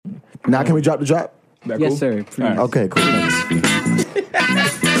Now can we drop the drop? That Yes, cool? sir. Please. All right. Okay, cool. Thanks.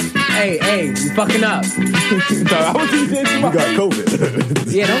 Hey, you fucking up. No, I was just saying You got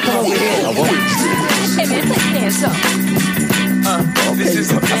COVID. Yeah, don't come over here. Hey man, put your hands up. Okay,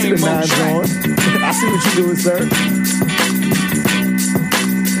 I see the nines on. I see what you're doing, sir.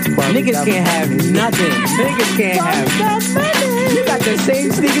 Niggas can't have nothing. Niggas can't have nothing. You got the same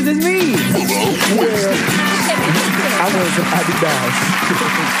sneakers as me. I want some Adidas.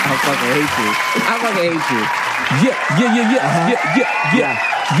 I fucking hate you.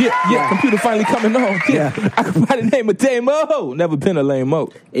 Yeah. Computer finally coming on. Yeah. I go by the name of Damo. Never been a lame mo.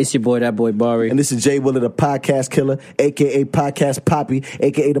 It's your boy, that boy Bari. And this is Jay Willer, the podcast killer, a.k.a. Podcast Poppy,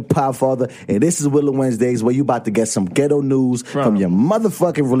 a.k.a. the Podfather. And this is Willer Wednesdays, where you about to get some ghetto news from your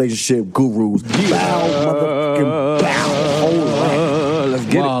motherfucking relationship gurus. Bow. Hold on. Let's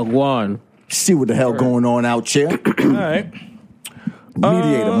get it. One. See what the hell going on out here. All right.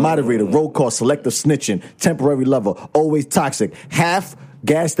 Mediator, moderator, roll call, selective snitching, temporary lover, always toxic, half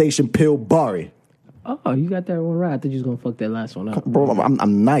gas station pill Bari. Oh, you got that one right. I thought you was gonna fuck that last one up. Bro,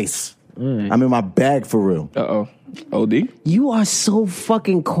 I'm nice. Right. I'm in my bag for real. Uh-oh. OD? You are so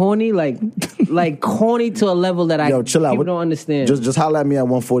fucking corny, like corny to a level that Yo, chill out. people don't understand. Just holler at me at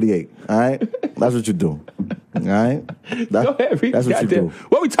 148. All right, that's what you do. All right, Go ahead, read that's what you goddamn. do.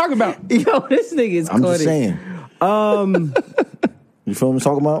 What we talking about? Yo, this nigga is I'm corny. just saying. You feel what I'm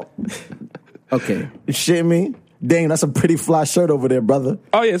talking about? Okay. You shitting me? Dang, that's a pretty fly shirt over there, brother.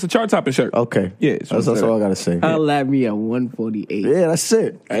 Oh, yeah, it's a chart topping shirt. Okay, Yeah, that's all I gotta say. Holla at me at 148. Yeah, that's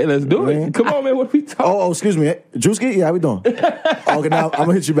it. Hey, let's do Man. it. Come on, man. What we talking Oh, excuse me, Drewski. Yeah, how we doing? Okay, now I'm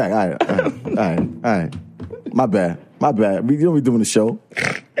gonna hit you back. All right. My bad. You don't be doing the show.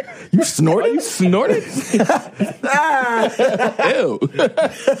 You snorted? You snorted? Ew.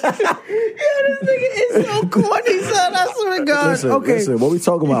 This nigga is so corny, son. I swear to God. Listen, what we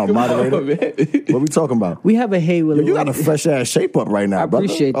talking about, moderator? on, man. What we talking about? We have a Hey Willow. You got a fresh ass shape up right now, I brother.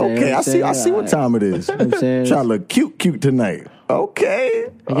 appreciate that, you Okay, know what I'm I see saying? what time it is. I'm saying? Trying to look cute tonight. Okay.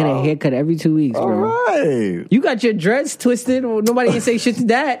 I get a haircut every 2 weeks, All bro. right. You got your dreads twisted. Well, nobody can say shit to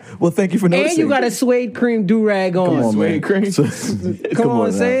that. Well, thank you for noticing. And you got a suede cream do-rag on. Come on, man. Suede cream. Come on,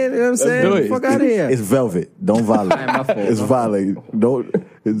 now. say it. You know what I'm saying? do it. Fuck out of here. It's velvet. Don't violate. My fault. It's violate. Don't.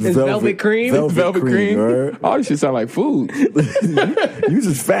 It's velvet cream? Velvet cream. Right? All this shit sound like food. You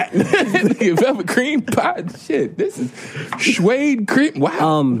just fat. Velvet cream pot. Shit, this is suede cream. Wow.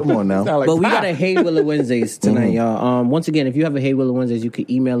 Come on now. Sound like But we pie. got a Hey Willow Wednesdays tonight, y'all. Once again, if you have a Hey Willow Wednesdays, you can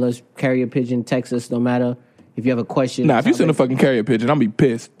email us, carrier pigeon, text us, no matter. If you have a question. Nah, if you send a fucking carrier pigeon, I'm be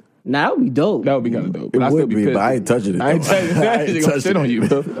pissed. Nah, that would be dope. That would be kind of dope. It But I still would be be, pissed. but I ain't touching it. I ain't though. touching it. I ain't gonna shit on you,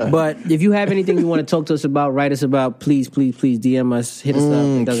 bro. But if you have anything you want to talk to us about, write us about, please DM us, hit us up.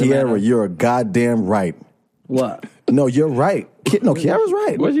 It doesn't Kiara, matter. you're a goddamn right. What? No, you're right. No, Kiara's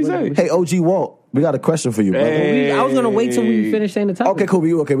right. What'd you say? Hey, OG Walt, we got a question for you, brother. Hey. I was going to wait till we finish saying the topic. Okay, cool.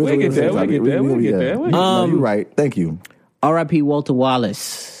 We'll get there. No, you're right. Thank you. R.I.P. Walter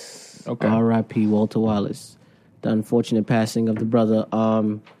Wallace. Okay. R.I.P. Walter Wallace. The unfortunate passing of the brother.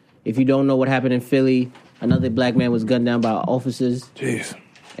 If you don't know what happened in Philly, another black man was gunned down by officers. Jeez.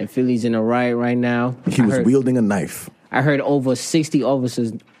 And Philly's in a riot right now. He was wielding a knife. I heard over 60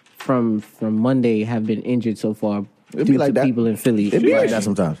 officers from Monday have been injured so far It'd due be like to that. people in Philly. It be like that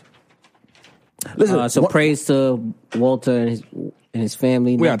sometimes. Listen, So praise to Walter and his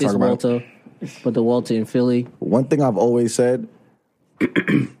family. We Not gotta this talk about Walter, but the Walter in Philly. one thing I've always said,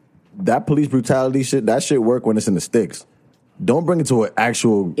 that police brutality shit, that shit work when it's in the sticks. Don't bring it to an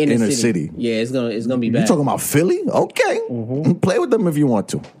actual inner city. Yeah, it's gonna be bad. You talking about Philly? Okay. Play with them if you want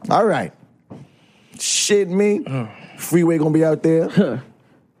to. All right. Shit me. Freeway gonna be out there.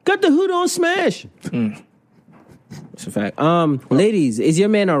 Got the hood on smash. It's a fact. Ladies, is your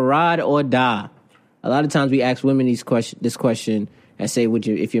man a ride or die? A lot of times we ask women this question and say,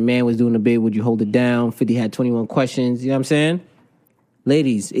 if your man was doing a bid, would you hold it down? 50 had 21 questions. You know what I'm saying?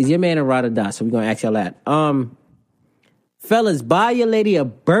 Ladies, is your man a ride or die? So we're gonna ask y'all that. Fellas, buy your lady a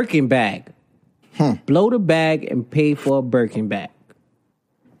Birkin bag. Blow the bag and pay for a Birkin bag.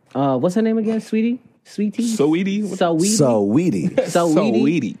 What's her name again, sweetie? Sweetie? Saweetie? Saweetie.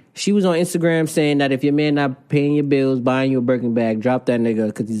 Saweetie. She was on Instagram saying that if your man not paying your bills, buying you a Birkin bag, drop that nigga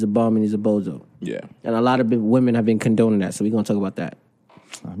because he's a bum and he's a bozo. Yeah. And a lot of women have been condoning that, so we're going to talk about that.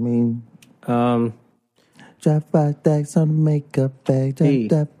 I mean, Drop 5 stacks on the makeup bag. Hey.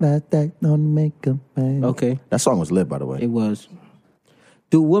 Drop 5 stacks on the makeup bag. Okay, that song was lit, by the way. it was.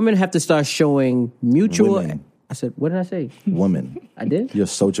 Do women have to start showing mutual... Women. I said, what did I say? Woman. I did? You're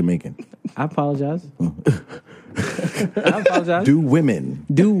so Jamaican. I apologize. I apologize. Do women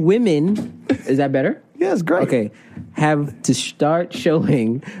Do women... Is that better? Yeah, it's great. Okay, have to start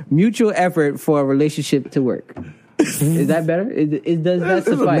showing mutual effort for a relationship to work. Is that better? Does that It's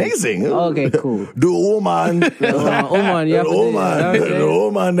suffice? amazing. Okay, cool. Do woman. Oman, yeah, The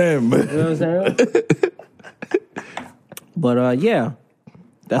woman name. You know what I'm saying? But yeah,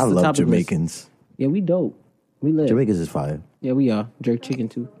 that's I the love topic list. Jamaicans. Yeah, we dope. We live. Jamaicans is fire. Yeah, we are. Jerk chicken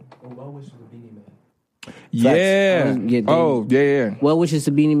too. Yeah. Yeah, Oh, yeah. Well wishes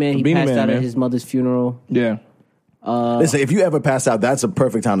to Beanie Man. He Beanie passed Man, out man. at his mother's funeral. Yeah. Listen, if you ever pass out, that's a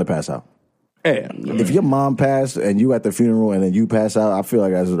perfect time to pass out. Yeah. If your mom passed and you at the funeral and then you pass out, I feel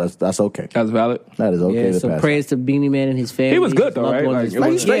like that's okay. That's valid. That is okay Yeah, to so pass prayers to Beanie Man and his family. He was good, though, his loved right? ones, Like, his it was-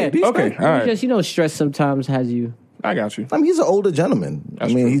 friends. straight. He's Okay. straight. All right. Just, stress sometimes has you. I got you. out. I mean, he's an older gentleman.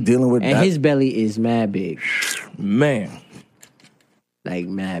 That's I mean, true. he's dealing with And that. his belly is mad big. Man. Like,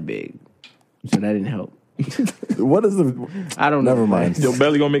 mad big. So that didn't help. What is the... I don't know. Never mind. Your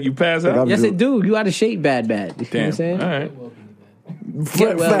belly gonna make you pass out? Yes, it do. You out of shape bad. You know what Damn. I'm saying? All right.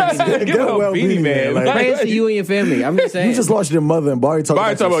 Get well, Facts. Beanie. Get well, Beanie Man. Like, Prayers to you and your family. I'm just saying. you just lost your mother and Barry talking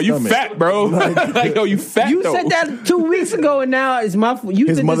Barry about talking about your you stomach. fat, bro. Like, yo, you fat, You though. said that 2 weeks ago, and now it's my. You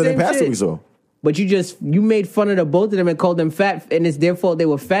His did mother the didn't same pass shit. it, we saw. But you made fun of the both of them and called them fat, and it's their fault they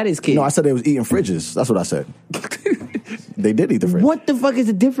were fat as kids. No, I said they was eating fridges. That's what I said. They did eat the fridge. What the fuck is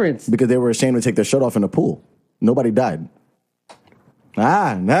the difference? Because they were ashamed to take their shirt off in the pool. Nobody died.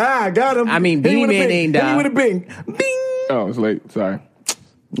 I got him. I mean, Hit him Beanie with a Man bing. ain't Hit him died. with a bing. Bing. Oh, it's late. Sorry.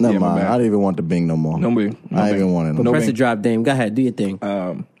 Never Yeah, my mind. bad. I don't even want the bing no more. No bing. No I ain't bing. even want it. No No Press bing. the drop, Dame. Go ahead, do your thing.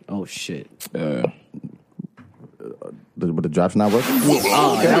 Oh shit. But the drop's not working?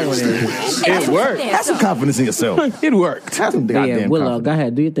 Oh, that one is. It worked. Have some confidence in yourself. It worked. Have some Yeah, goddamn Willow, confidence. go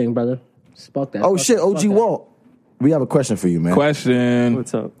ahead, do your thing, brother. Spark that. Oh, Spark shit. that, OG spark that. Walt. We have a question for you, man. Question.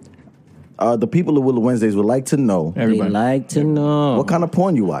 What's up? The people of Willow Wednesdays would like to know They Everybody. like to know. what kind of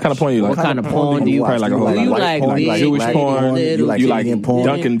porn you watch. kind of porn you like? What kind of porn do you Probably like a whole watch? lot. You white like porn, big, you Jewish black porn, you like you like Indian porn,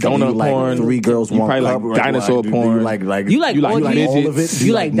 Dunkin' Do you Donut like porn, Three girls, you one probably cup, like dinosaur do you porn. like You like You like orgies? midgets. all of it?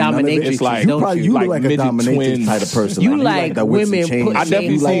 You like none of it? dominatrix, It's like- you don't probably you? you Like look like a midget dominatrix twins. type of person. You like like that whips and women chains. put- I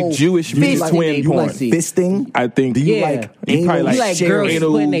definitely Like see Jewish fisting midget twin in porn. pussy. fisting. I think. Do you Yeah. like You probably anal You like sharing? girls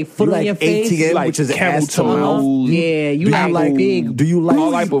anal- putting their foot you on like your face? ATM, like which is camel ass to mouth. toes. Yeah, you Do like you like big. Do you like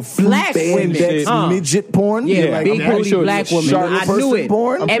all type of black fruit women? spandex Huh. midget porn? Yeah, You like big I'm pretty booty sure black it's women. shark I knew person it.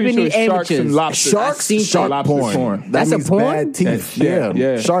 porn? I'm pretty Ebony sure sharks and amateurs. lobsters. I seen Shark lobster porn. porn. That That's a means porn? bad teeth. Yeah,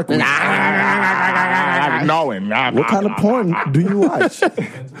 yeah. Shark. What What kind of porn do you watch?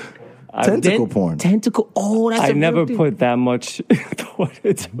 Tentacle porn. Tentacle. Oh, that's I a never real thing. put that much thought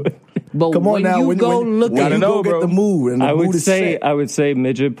into it. But Come on when now, you when go when look when at you know, go get bro. the mood and the I mood would is say set. I would say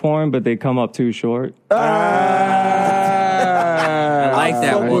midget porn, but they come up too short. I like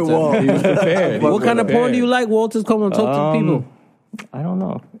that, Fuck with Walter. Walt. He was prepared. What kind of porn do you like, Walters? Come on, talk to the people. I don't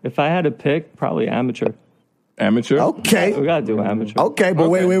know. If I had to pick, probably amateur. Amateur. We Okay. gotta do amateur. Okay, but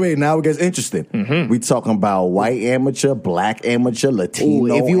Okay. wait. Now it gets interesting. We talking about white amateur, black amateur,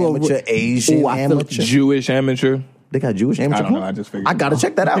 Latino if you amateur, Asian I feel- amateur. Jewish amateur. They got Jewish amateur. I don't know. porn? I just figured. I gotta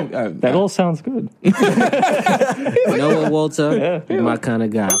check that out. That all sounds good. You know what, Walter? You're my kind of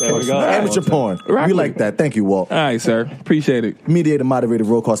guy. There we go. Amateur porn. Rock We with like it. that. Thank you, Walt. All right, sir. Appreciate it. Mediated, moderated,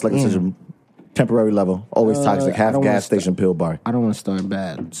 roll cost like such a temporary level. Always toxic, I half don't gas wanna station pill bar. I don't want to start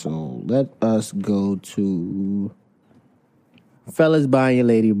bad, so let us go to fellas buying your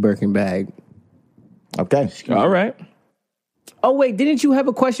lady a Birkin bag. Okay. All right. Oh wait, didn't you have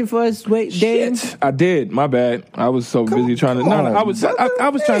a question for us? Wait, Dave. Shit. I did. My bad. I was so busy trying to. No, I was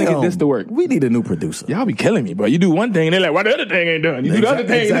trying to get this to work. We need a new producer. Y'all be killing me, bro. You do one thing and they're like, "Why the other thing ain't done?" You do the other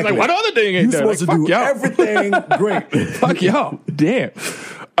thing and it's like, "Why the other thing ain't You done?" supposed Like, to do fuck y'all. everything great. Fuck y'all. Damn.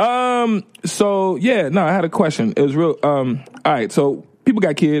 So yeah, no, I had a question. It was real. All right. So people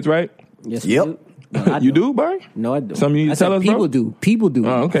got kids, right? Yes, Yep. we do. No, I You don't. do, Barry? No, I don't. Something you need I to tell said us, people bro? do. People do.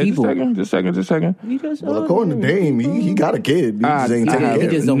 Oh, okay. People. Just a second. He just, Well, according to Dame, he got a kid. He just ain't taking I he care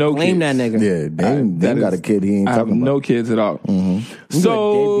of just it. don't no claim kids. that nigga. Yeah, Dame That got is- a kid he ain't I have talking about. no kids at all.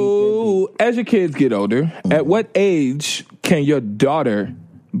 So, as your kids get older, at what age can your daughter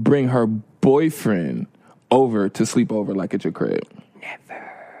bring her boyfriend over to sleep over like at your crib?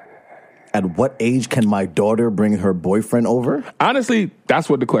 At what age can my daughter bring her boyfriend over? Honestly, that's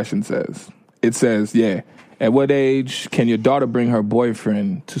what the question says. It says, yeah, at what age can your daughter bring her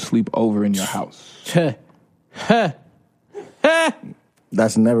boyfriend to sleep over in your house?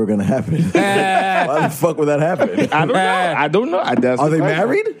 That's never gonna happen. Why the fuck would that happen? I don't know. That's Are the they question.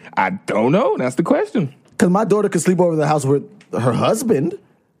 married? I don't know. That's the question. Because my daughter could sleep over at the house with her husband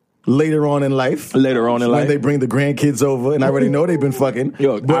later on in life. Later on in when life. they bring the grandkids over, and I already know they've been fucking.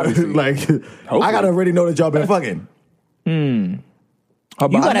 Yo, but obviously. like, I gotta already know that y'all been fucking. Her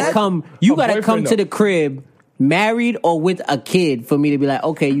You gotta boyfriend- come. her You gotta come boyfriend, to though. the crib, married or with a kid, for me to be like,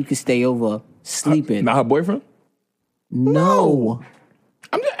 okay, you can stay over sleeping. Not her boyfriend? No,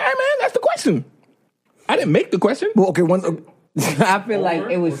 I'm just, hey man, that's the question. I didn't make the question. Well, okay, I feel like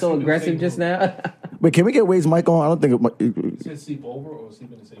it was so aggressive just now. wait, can we get Wade's mic on? I don't think You said sleep over or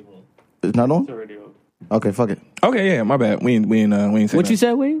sleep in the same room? it's not on. Already up. Okay, fuck it. Okay, yeah, my bad. We ain't say What that. you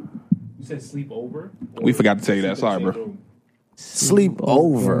said, Wayne? You said sleep over? We forgot to tell you that. Sleep in Sorry, the bro. same room? Sleep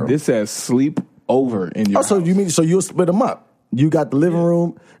over. This says sleep over in your Oh, so house. you mean so you'll split them up? You got the living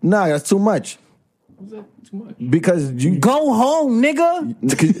room. Nah, that's too much. Was that too much? Because you Go home, nigga.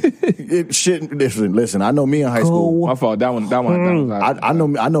 it shit. Listen. I know me in high school. My fault. That one.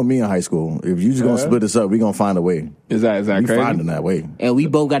 I know me in high school. If you just gonna split us up, we gonna find a way. Is that We crazy? finding that way. And we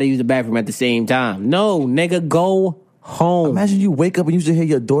both got to use the bathroom at the same time. No, nigga, go home. Imagine you wake up and you just hear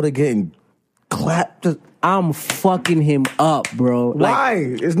your daughter getting clapped. I'm fucking him up, bro. Like, Why?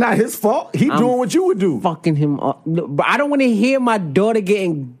 It's not his fault. He doing what you would do. fucking him up. No, but I don't want to hear my daughter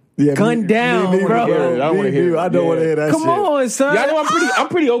getting gunned down, me bro. neither. I don't wanna hear it. I don't want to hear that Come shit. on, son. Yeah, I know I'm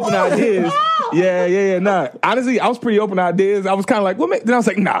pretty open to ideas. Yeah. Nah, honestly, I was pretty open to ideas. I was kind of like, what? Then I was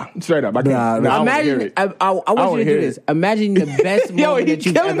like, nah, straight up, I can't. Nah, I don't wanna hear Imagine, it. I want you wanna to do hear this. it. Imagine the best Yo, moment he that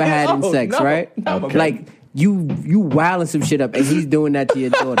you've killing ever me. had in Oh, sex, no. right? Okay. Like you wilding some shit up, and he's doing that to your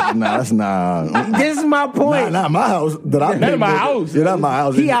daughter. Nah, that's not. This is my point. Not my house. Not in my house. Yeah, not my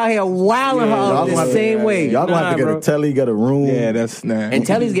house. He out here wilding her Y'all up gonna the have same way. Y'all gonna have to get bro. a telly, get a room. Yeah, that's nah. And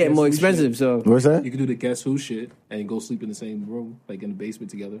Telly's getting more expensive, so What's that? You can do the guess who shit and go sleep in the same room, like in the basement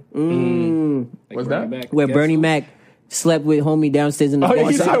together. Like What's Bernie that? Mac. where Guess Bernie who? Mac slept with homie downstairs in the Oh, yeah,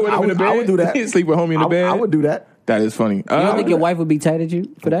 bed. he You slept with him in the bed. I would do that. He'd sleep with homie in the bed. I would do that. That is funny. don't think your wife would be tight at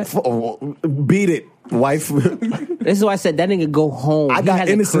you for that? Beat it, wife. This is why I said that nigga go home. I He got has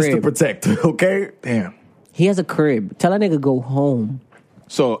a innocence to crib. protect. Okay. Damn. He has a crib. Tell that nigga go home.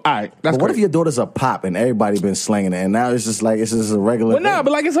 So, all right, that's But what if crazy. your daughter's a pop and everybody been slanging it, and now it's just a regular? Well, nah, thing?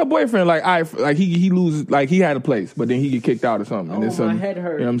 but like it's her boyfriend. Like he loses. Like he had a place, but then he get kicked out or something. And Oh, then some, my head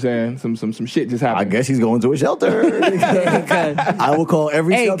hurt. You know what I'm saying? Some shit just happened. I guess he's going to a shelter. I will call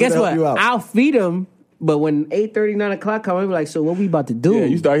every Hey, shelter guess to help what? you out. I'll feed him, but when 8:30, 9 o'clock come, I'll be like, so what we about to do? Yeah,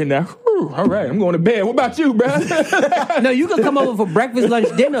 you start hitting that. "Whew, all right, I'm going to bed. What about you, bro? No, you can come over for breakfast,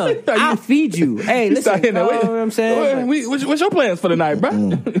 lunch, dinner. I'll feed you. Hey, You listen, start hitting that. you know what I'm saying? What's your plans for the night, bro?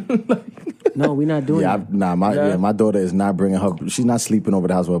 No, we're not doing that. My daughter is not bringing her. She's not sleeping over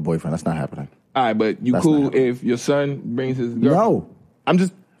the house with her boyfriend. That's not happening. All right, but you That's cool not happening. if your son brings his girl? No, I'm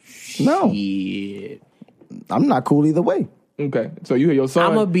just no, Yeah. I'm not cool either way. okay. So you hear your son?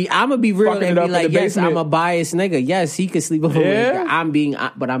 I'm gonna be real fucking and it be up in like, the yes, basement. I'm a biased nigga. Yes, he could sleep over with Yeah? his girl. I'm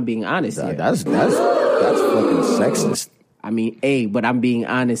being honest here. That's fucking sexist. I mean, but I'm being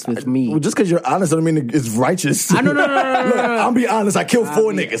honest with me. Well, just because you're honest, I don't mean it's righteous. I no. Look, I'm being honest. I killed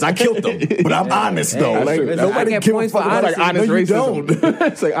 4 niggas. I killed them, but I'm honest though. That's Like true. I nobody get give a points for fuck about It's like honest no, you racism. don't.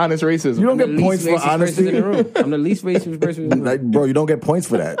 It's like honest racism. You don't The get least points for racist person in the honesty. room. I'm the least racist person in the room. Like, bro, you don't get points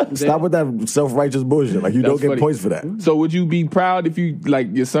for that. Stop with that self-righteous bullshit. Like, you That's don't get funny. points for that. So would you be proud if you like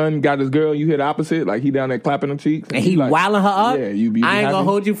your son got his girl, you hit the opposite, like he down there clapping her cheeks, And he like, wilding her up. Yeah, you be. I ain't happy? gonna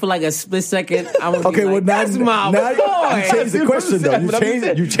hold you for like a split second. I'm gonna Okay, be well like, that's my now boy. you changed the question though.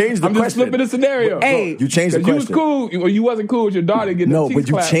 You changed the I'm question. just flipping the scenario. Hey, You changed the 'Cause you was question. cool, or you wasn't cool with your daughter getting No, her but cheeks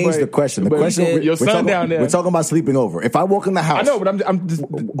you clapped, changed the question. The but question. your we're son talking, down there. We're talking about sleeping over. If I walk in the house, I know, but I'm just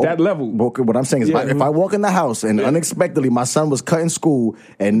that level. Okay, what I'm saying is, Yeah. if I walk in the house and unexpectedly my son was cutting school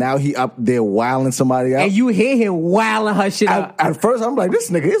and now he up there wilding somebody out. And you hear him wilding her shit up. At first, I'm like, this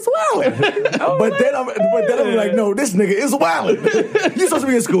nigga is wilding. but then I'm like, no, this nigga is wilding. You supposed to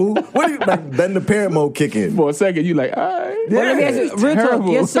be in school. What do you, like, then the parent mode kick in. For a second, you like, all right. Well, let me ask you, it's real talk,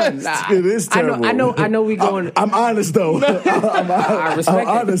 terrible. yes, son. It is terrible. I know we going. I'm honest though. I respect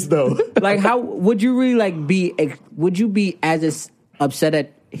I'm it. honest though. Like, how would you really like be? Would you be as upset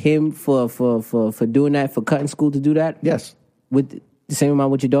at him for doing that, for cutting school to do that? Yes. With the same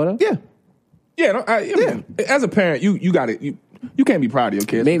amount with your daughter? Yeah. Yeah, no, I mean, as a parent, you got it. You can't be proud of your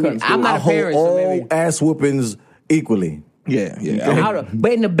kids. for Maybe. cutting school. I'm not I a hold parent, so all maybe. ass whoopings equally. Yeah.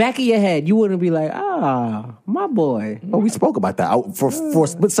 But in the back of your head, you wouldn't be like, my boy. Oh, we spoke about that. For a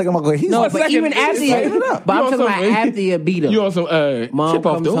split second, I'm like, he's No, like, but even after you, it up. but I'm You talking on about some- after you beat him. You on some Mom chip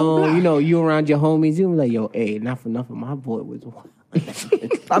off comes the home, block. you around your homies, you be like, yo, hey, not for nothing, my boy was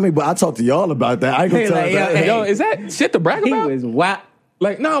I mean, but I talked to y'all about that. I ain't gonna Hey, tell like, you that. hey, Yo, is that shit to brag he about? was wild.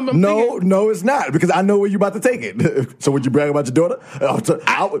 Like, no, I'm thinking, No, it's not because I know where you about to take it. So would you brag about your daughter?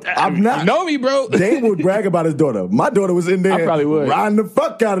 I'm not. You know me, bro. Dave would brag about his daughter. My daughter was in there I probably would. riding the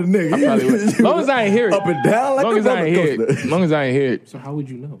fuck out of nigga. I probably would. As long as I ain't hear it. Up and down like long a as I ain't roller hear it. coaster. As long as I ain't hear it. So how would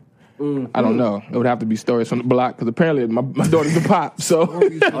you know? I don't know. It would have to be stories from the block because apparently my daughter's a pop. So Oh,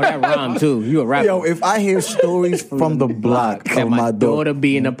 that rhyme too. You a rapper. Yo, if I hear stories from the block and of my my daughter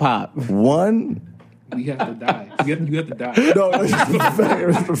being a pop. one, We have to die. You have to die. no, it's a fact.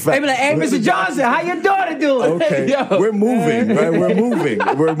 It's a They fact. be like, hey, Mr. Johnson, how your daughter doing? Okay, Yo. we're moving, right?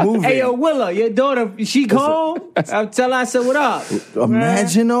 We're moving. Hey, yo, Willa, your daughter, she home? I'll tell her I said, what up?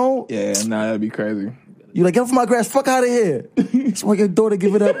 Imagine, though. yeah, nah, that'd be crazy. You like, get off my grass, fuck out of here. That's why your daughter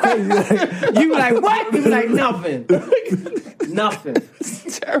give it up crazy. Like, You be like, what? You be like, nothing. Nothing.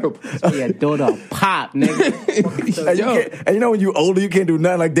 Terrible. Your daughter a pop, nigga. and you know when you older, you can't do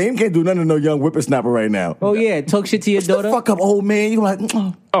nothing. Like Dame can't do nothing to no young whippersnapper right now. Oh, yeah, talk shit to your daughter. Fuck up, old man. You like,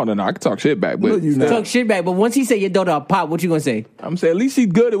 oh, Oh no, I can talk shit back, but no, you not. Talk shit back, but once he say your daughter a pop, what you gonna say? I'm saying at least she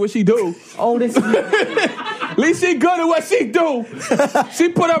good at what she do. Oh, this At least she good at what she do. She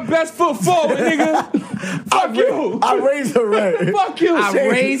put her best foot forward, nigga. Fuck you. I raised her right. Fuck you. I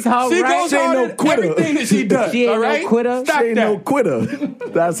raised her She right. goes She ain't on no in quitter. everything that she does. She ain't all no right? quitter. Stop She ain't that. no quitter.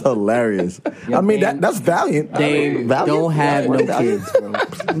 That's hilarious. I mean, Dame. that's valiant. Dame, Valiant. don't have no Valiant. kids, bro.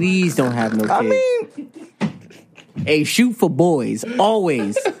 Please don't have no kids. I mean, Hey, shoot for boys.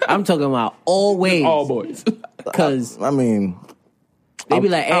 Always. I'm talking about always. All boys. Because I mean, they be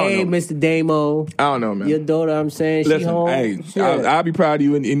like, I don't hey, know. Mr. Damo, I don't know, man. your daughter, I'm saying, she Listen, home. hey, Shit. I'll be proud of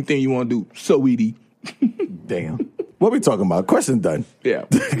you in anything you want to do. So weedy. damn. What we talking about? Question done. Yeah.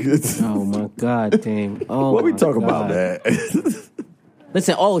 Oh, my God, damn. Oh, What we my talking God. about, man?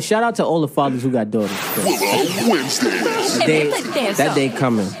 Listen, shout out to all the fathers who got daughters. That day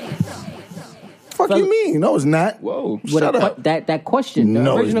coming. Fuck you mean? No, it's not. Whoa. With Shut up. that question, the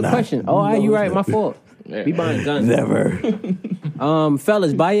No, it's original not. question. Oh, No, you it's right, not. my fault. Be buying guns. Never.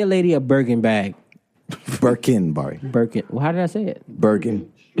 Fellas, buy your lady a Birkin bag. Birkin, Barry. Birkin. Well, how did I say it?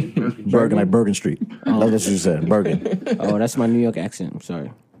 Bergen. Bergen, like Bergen Street. That's what you said. Bergen. Oh, that's my New York accent. I'm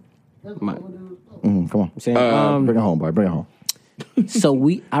sorry. My, Come on. I'm saying, Bring it home, boy. Bring it home.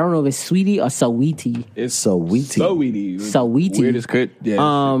 I don't know if it's sweetie or sweetie. It's Saweetie. so weedy. Saweetie. Weirdest cut.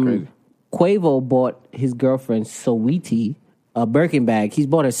 Yeah. Crazy. Quavo bought his girlfriend Saweetie a Birkin bag. He's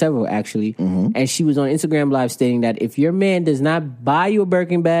bought her several actually, and she was on Instagram Live stating that if your man does not buy you a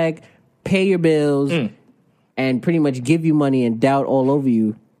Birkin bag, pay your bills, and pretty much give you money and doubt all over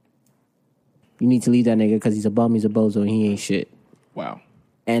you, you need to leave that nigga because he's a bum, he's a bozo, and he ain't shit. Wow.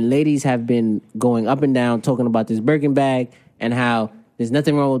 And ladies have been going up and down talking about this Birkin bag and how there's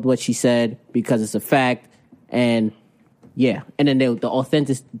nothing wrong with what she said because it's a fact. And yeah, and then the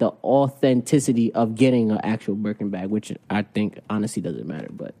authenticity of getting an actual Birkin bag, which I think honestly doesn't matter.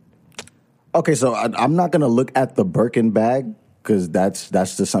 But Okay, so I'm not going to look at the Birkin bag because that's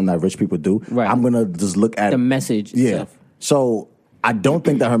just something that rich people do. Right. I'm going to just look at the message Yeah. itself. So I don't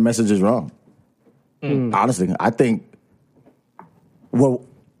think that her message is wrong. Honestly, I think, well,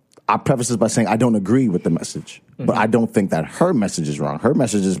 I preface this by saying I don't agree with the message, but I don't think that her message is wrong. Her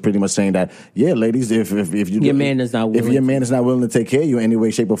message is pretty much saying that, yeah, ladies, if Your man is not willing if your to- man is not willing to take care of you in any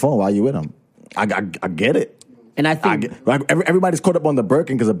way, shape, or form, why are you with him? I get it. And I I think get, like everybody's caught up on the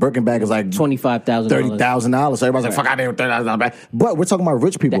Birkin because the Birkin bag is like $25,000. $30,000. So everybody's like, "Fuck out there with $30,000 bag." But we're talking about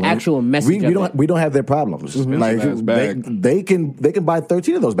rich people. The actual message We of don't have their problems. Like Ass bag. they can buy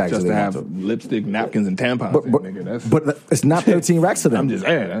 13 of those bags Just if to they have want to. lipstick, napkins, and tampons. Nigga, that's, But it's not 13 racks to them. I'm just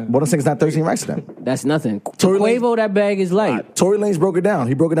saying. What I'm saying is not 13 racks to them. that's nothing. Tory Quavo, that bag is light. Tory Lanez broke it down.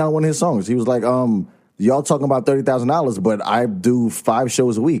 He broke it down in one of his songs. He was like, y'all talking about $30,000, but I do 5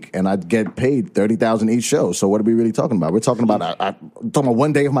 shows a week and I get paid $30,000 each show. So what are we really talking about? We're talking about talking about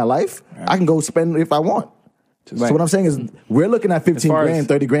one day of my life. I can go spend if I want. Right. So what I'm saying is, we're looking at 15 far as grand,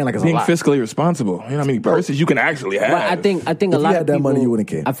 30 grand like it's a being lot. fiscally responsible. You know how many purses you can actually have? But I think a If lot you had of that people. money, you wouldn't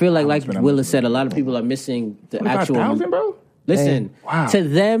care. I feel like spend that Willa money. said, a lot of people are missing the actual. 25,000, bro. Listen, Wow. to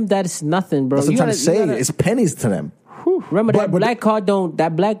them that's nothing, bro. That's what I'm You trying to say. gotta- It's pennies to them. remember that but- black card don't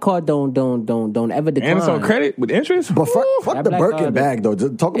ever decline. And it's on credit with interest. But fuck That the black Birkin card- bag, though.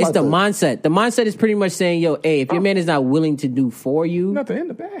 Just talk It's about the mindset. The mindset is pretty much saying, yo, hey, if your man is not willing to do for you, Nothing in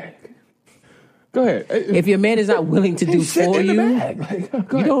the bag. Go ahead. if your man is not willing to do Shit for in the you, bag. Like,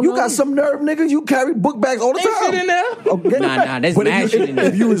 go ahead. don't You know. got some nerve, nigga. You carry book bags all the Ain't time. shit in there. Okay. Nah, there's But mad if shit you, in there.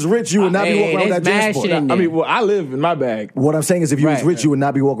 if you was rich, you would not be Hey, walking around with there's that mad Jansport. shit in I there. mean, well, I live in my bag. What I'm saying is, if you was Right. rich, you would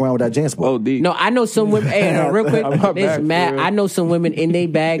not be walking around with that Jansport. Oh, D. No, I know some women. Hey, no, real quick, I'm not there's back, mad. bro. I know some women in their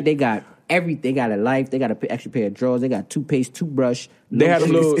bag. They got everything. They got a life. They got an extra pair of drawers. They got toothpaste, toothbrush. They had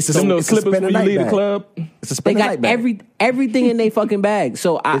them little, It's a- them little it's a slippers spend when a you night leave the bag. club. It's a They spend got everything in their fucking bag.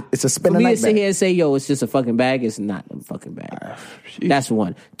 So It's a spend for a me night to sit bag. here and say, yo, it's just a fucking bag. It's not a fucking bag. That's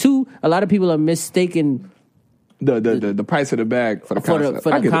one. Two, a lot of people are mistaken The price of the bag for the for concept.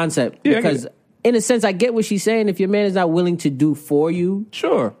 the I get it. concept Yeah, I get because it. in a sense, I get what she's saying. If your man is not willing to do for you,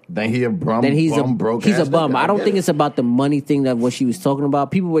 Sure. Then he a bum. then he's bum, a broke he's a ass bum. nigga. I don't get think it. it's about the money thing that what she was talking about.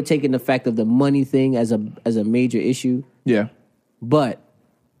 People were taking the fact of the money thing as a major issue, Yeah. but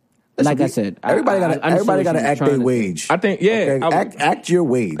like I said, everybody got to I understand what act she was their trying to say. wage. I think, yeah. Okay? I- act your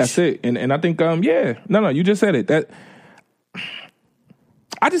wage. That's it. And I think, yeah. No, you just said it. That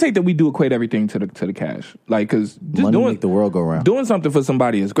I just hate that we do equate everything to the cash. Like, because just Money doing make the world go round. doing something for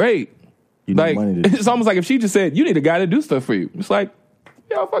somebody is great. You need Like, money to it's almost like if she just said, you need a guy to do stuff for you. It's like,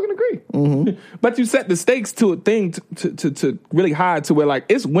 yeah, I fucking agree. Mm-hmm. But you set the stakes to a thing to really high to where, like,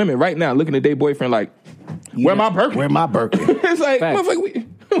 it's women right now looking at their boyfriend like, where my Birkin? Where my Birkin? It's like, Facts. motherfucker, we...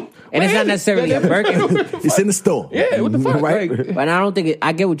 And it's not necessarily a Birkin. It's in the store. Yeah, what the fuck? Right? Like, But I don't think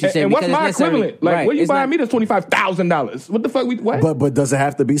I get what you're saying. and what's because my it's necessarily- equivalent? Like, right, what you it's buying not- me that's $25,000? What the fuck? What? But does it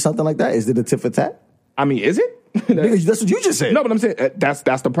have to be something like that? Is it a tit for tat? I mean, is it? Nigga, that's what you just said. No, but I'm saying that's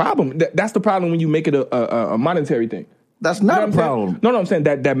the problem. That's the problem when you make it a monetary thing. That's You know not what a I'm saying? problem. No, I'm saying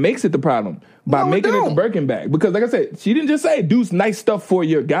that makes it the problem by No, it making it the don't. Birkin bag. Because, like I said, she didn't just say do nice stuff for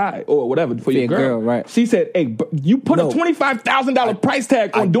your guy or whatever for your girl. right. She said, "Hey, you put No. a $25,000 price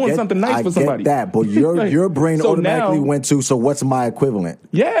tag on doing something nice I for somebody." Get that, but your Like, your brain so automatically now- went to. So what's my equivalent?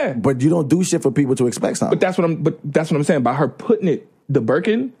 Yeah, But you don't do shit for people to expect something. But that's what I'm saying. By her putting it the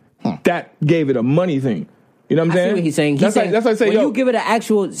Birkin, that gave it a money thing. You know what I'm I saying? see what he's saying. He's That's saying like I say, when yo, you give it an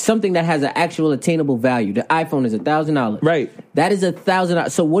actual something that has an actual attainable value. The iPhone is $1,000. Right. That is $1,000.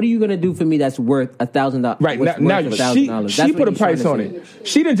 So what are you gonna do for me that's worth $1,000? right what's now worth she $1,000? put a price on it.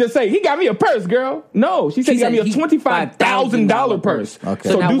 She didn't just say he got me a purse, girl. No, she said he got me a $25,000 purse. Okay.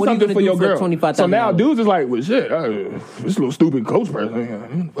 So, So now do what are you something gonna for do your for girl. $25,000? So now dudes is like, well, shit, this little stupid Coach purse.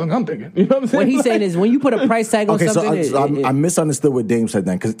 Fuck, I'm thinking. You know what I'm saying? What he's saying is when you put a price tag on Okay, something, so I misunderstood what Dame said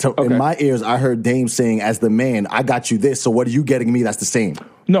then. Because in my ears, I heard Dame saying, as the man, I got you this, so what are you getting me that's the same?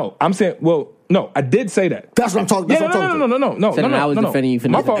 no, I'm saying, well, no, I did say that. That's what I'm talking Yeah, that's what I'm talking no. So then I was defending you for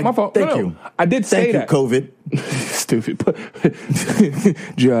my nothing. fault. Thank No. you. I did say Thank you, that. COVID. Stupid.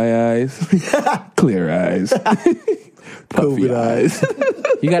 Dry eyes, clear eyes, puffy COVID eyes.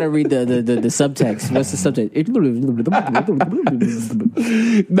 you got to read the subtext. What's the subtext?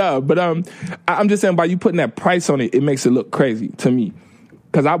 No, but I'm just saying by you putting that price on it, it makes it look crazy to me.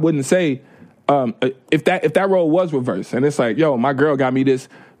 Because I wouldn't say if that role was reversed and it's like, yo, my girl got me this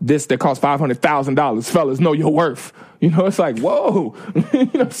that costs $500,000. Fellas, know your worth. You know, it's like, whoa. You know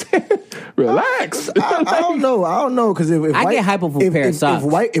what I'm saying? Relax. I don't know because if I get hyper for a pair of socks.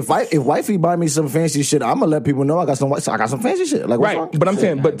 If wifey buy me some fancy shit, I'm gonna let people know I got some fancy shit. Like, what's Right, wrong? but I'm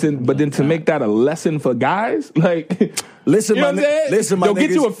saying, but then to make that a lesson for guys, like, Listen, you know my what I'm saying? listen, my Yo,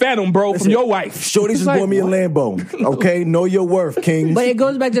 get niggas. you a Phantom, bro, Listen, from your wife. Shorty It's just like, bought me a what? Lambo. Okay, know your worth, King. But it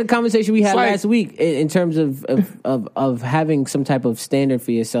goes back to the conversation we had It's like- last week in terms of having some type of standard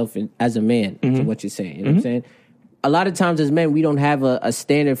for yourself as a man. Mm-hmm. To what you're saying, you know what I'm saying? A lot of times as men, we don't have a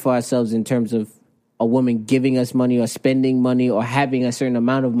standard for ourselves in terms of a woman giving us money or spending money or having a certain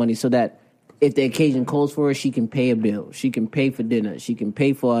amount of money so that if the occasion calls for her, she can pay a bill, she can pay for dinner, she can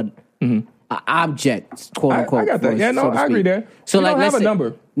pay for an object, quote unquote. I got that. for- Yeah, no, so to I agree speak. there. So We like, don't have let's a say- number.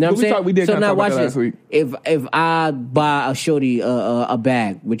 You know what I'm saying? We did so kinda now talk watch about that this. last week. If I buy a shorty a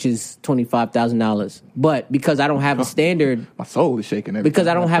bag, which is $25,000, but because I don't have a standard, My soul is shaking. every because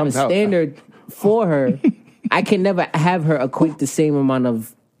I time don't that have a comes out. standard for her, I can never have her equate the same amount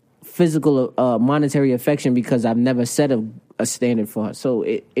of physical monetary affection because I've never set a standard for her. So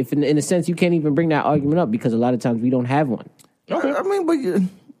if in a sense you can't even bring that argument up because a lot of times we don't have one. I mean,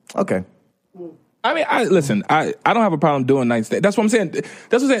 but okay. I mean, I don't have a problem doing nice things. That's what I'm saying.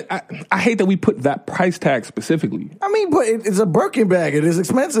 That's what I'm saying. I hate that we put that price tag specifically. I mean, but it's a Birkin bag. It is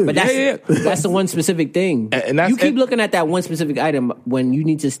expensive. But that's Yeah. that's the one specific thing. And that's- you keep and- looking at that one specific item when you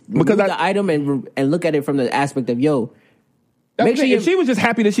need to remove the item and look at it from the aspect of make sure if she was just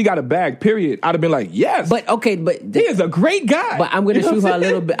happy that she got a bag, period, I'd have been like, yes. But okay, but he is a great guy. But I'm gonna You know shoot what her a I'm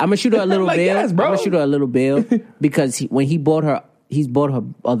little saying? bit. I'm gonna shoot her a little Like, bill. yes, bro. I'm gonna shoot her a little bill because when he bought her, he's bought her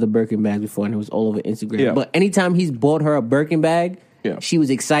other Birkin bags before, and it was all over Instagram. Yeah. But anytime he's bought her a Birkin bag, Yeah. she was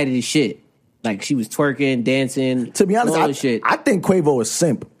excited as shit. Like she was twerking, dancing. To be honest, all this shit. I think Quavo is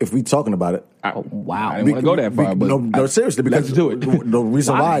simp. If we talking about it. Oh, wow. I didn't want to go that far, but no, seriously, because let's do it. The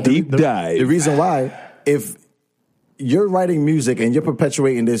reason why, Deep dive. The reason why, if you're writing music and you're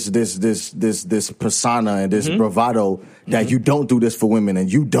perpetuating this persona and this bravado that you don't do this for women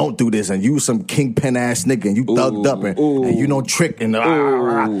and you don't do this and you some kingpin ass nigga and you thugged up and you don't trick and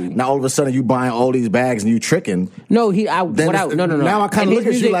now all of a sudden you buying all these bags and you tricking. No, no. Now I kind of look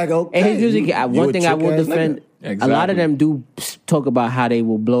at you like, okay, And his music, you one a thing I will trick-ass defend. nigga. A lot of Exactly. them do talk about how they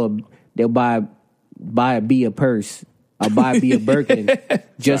will they'll buy a purse I'll buy B a Birkin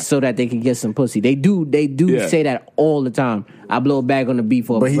just so that they can get some pussy. They do Yeah. say that all the time. I blow a bag on the B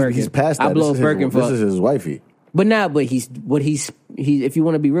for a But Birkin. he's past that. I blow This a Birkin is for. this is his wifey. But he's if you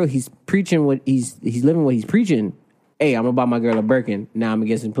want to be real, he's preaching what he's living what he's preaching. Hey, I'm gonna buy my girl a Birkin. Now I'm gonna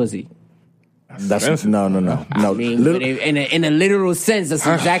get some pussy. That's no. I mean, but in a literal sense, that's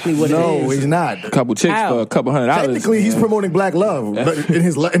exactly what it No, is. he's not. A couple chicks How? for a couple $100. Technically, he's promoting black love but in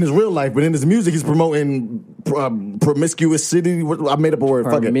his real life, but in his music, he's promoting promiscuous city. I made up a word.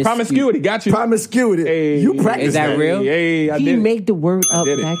 Fuck it. Promiscuity. Got you. Promiscuity. Hey. You practice Is that real? Hey, I he did it. made the word up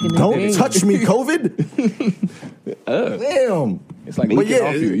did it. back in the Don't day. touch me, COVID. Damn. It's like But leaking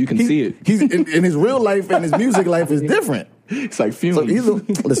off you. You can see it. He's in his real life and his music life is different. It's like fumes. So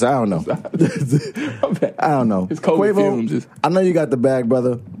listen, I don't know. I don't know. It's COVID fumes. I know you got the bag,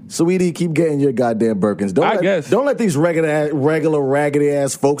 brother. Sweetie, keep getting your goddamn Birkins. Don't let these regular raggedy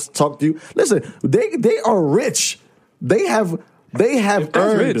ass folks talk to you. Listen, they are rich. They have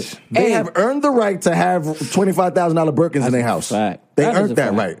earned rich. they have earned the right to have $25,000 Birkins in their house. fact. They That is earned a that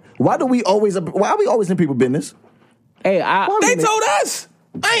fact. right. Why are we always in people's business? Hey, They told us.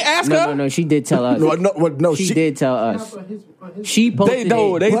 I ain't asked her. No. She did tell us. No, she did tell us. She posted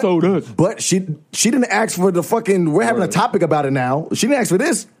They it. told us. But she didn't ask for the fucking. We're having a topic about it now. She didn't ask for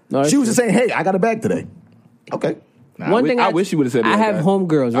this. No, She was just saying, "Hey, I got a bag today." Okay. One thing I wish you would have said that. I have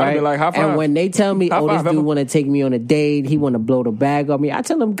homegirls, I'd right? be like, high five. And when they tell me, High "Oh, five, this dude Emma. want to take me on a date. He want to blow the bag on me," I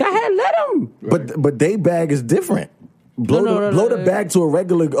tell them, "Go ahead, let him." But they bag is different. Blow the bag to a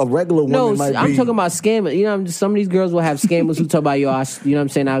regular woman No, might I'm be. talking about scammers. You know, some of these girls will have scammers who talk about you know what I'm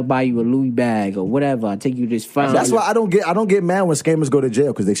saying? I'll buy you a Louis bag or whatever. I'll take you this fine. That's why I don't get mad when scammers go to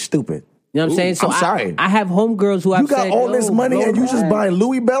jail because they stupid. You know what I'm saying? So I'm sorry. I have homegirls who I've You got said, all this "Yo, money blow and you the just bag." buying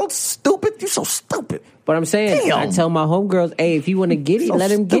Louis belts? Stupid. You so stupid. But I'm saying, Damn. I tell my homegirls, hey, if you want to get it, So let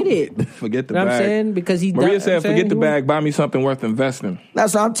him get it. stupid. Forget the You know bag. what I'm saying? Because he Maria done- said, I'm saying forget the he bag, buy me something worth investing.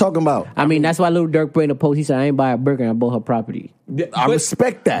 That's what I'm talking about. I mean, that's why Lil Durk put in a post. He said, I ain't buy a Birkin, I bought her property. I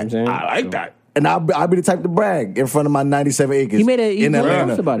respect that. saying? I like that. And I'll be the type to brag in front of my 97 acres He in wrote a Atlanta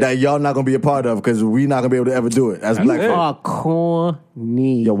post about it. that y'all not going to be a part of because we not going to be able to ever do it as black it. folks. Oh,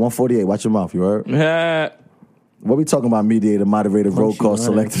 corny. Yo, 148, watch your mouth, you heard? Yeah. What we talking about? Mediator, moderated, roll call,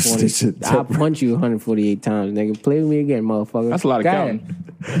 selective stitching. I'll punch you 148 times, nigga. Play with me again, motherfucker. That's a lot of Go counting.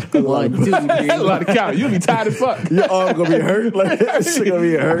 ahead. 1, 2, 3. That's a lot of counting. You'll be tired as fuck. Your arm going to be hurt? Like, shit going to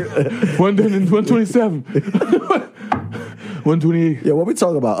be hurt? 127. 128. Yeah, what we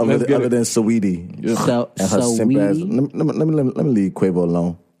talking about Let's get other it. than Saweetie? So And her simp ass. we, Let me leave Quavo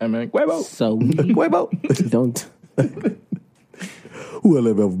alone. Hey, man. Quavo. so we Quavo? don't. Who I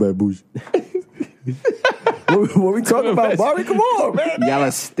live off Bad Bougie? What we talking about, Bobby? Come on, man. Y'all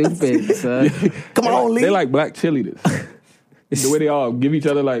are stupid, son. Come on, Lee. They like black cheerleaders. The way they all give each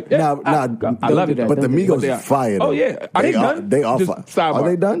other like, yeah, I love do it. that. But the Don't do Migos They is are- fire. Oh though. yeah, are they done? They are Just fire. sidebar. Are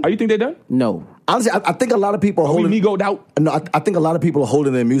they done? Are you think they done? No. Honestly, I think a lot of people are Are we holding. Migo'd out? No, I think a lot of people are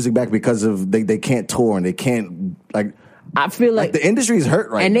holding their music back because of they can't tour and they can't like I feel like the industry is hurt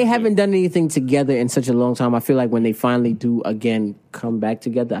right and now. they haven't done anything together in such a long time. I feel like when they finally do again come back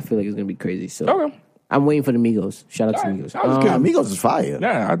together, I feel like it's gonna be crazy. So Okay. I'm waiting for the Migos. Shout out to All right. Migos. I was Yeah, kidding. Migos is fire.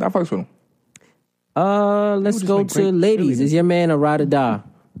 Yeah, I fucks with them. Let's just go like to great ladies. Is your man a ride or die?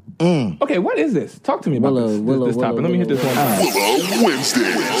 Okay, what is this? Talk to me about this topic. Let me hit this one.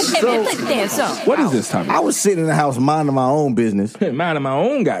 What is this topic? I was sitting in the house minding my own business Minding my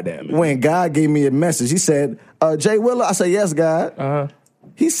own goddamn. when God gave me a message. He said, Jay Willer. I said, yes, God.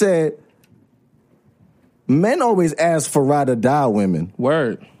 He said, men always ask for ride or die women.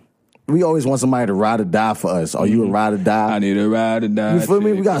 Word. We always want somebody to ride or die for us. Are you a ride or die? I need a ride or die. You feel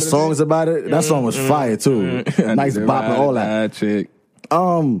me? chick. We got songs about it. That song was fire too. I Nice need a bop and ride all or that. die chick.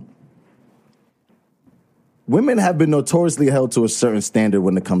 Women have been notoriously held to a certain standard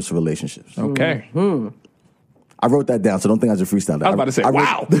when it comes to relationships. Okay. I wrote that down, so don't think I just freestyled that. I was about to say, I wrote-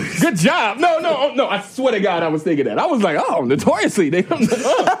 wow, good job. No. I swear to God, I was thinking that. I was like, oh, notoriously. They, okay.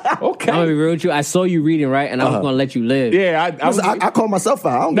 I'm gonna be real with you. I saw you reading, right? And I was gonna let you live. Yeah, I was. I call myself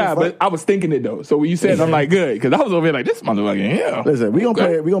out. I don't Nah, give a but fuck. I was thinking it though. So when you said, it, I'm like, good, because I was over here like, this motherfucker, yeah. Listen, we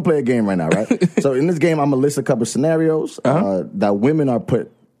gonna play a game right now, right? So in this game, I'm gonna list a couple of scenarios that women are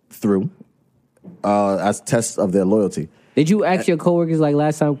put through as tests of their loyalty. Did you ask your coworkers like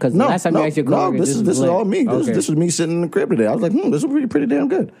last time? Because last time you asked your coworkers, this is all me. Okay. This was me sitting in the crib today. I was like, this is pretty damn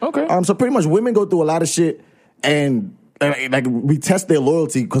good. Okay. So pretty much women go through a lot of shit and like we test their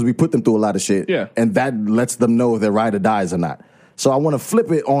loyalty because we put them through a lot of shit. Yeah. And that lets them know if they're ride or dies or not. So I want to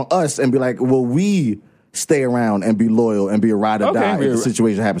flip it on us and be like, will we stay around and be loyal and be a ride or Okay, die be if a the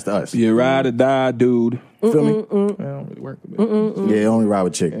situation happens to us. You ride or die, dude. Feel me? I don't really work with it. Yeah, only ride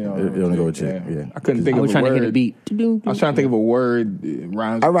with chick. Yeah, You only go with chick. Yeah. I couldn't think I of was a trying word. to hit a beat. I was trying to think of a word.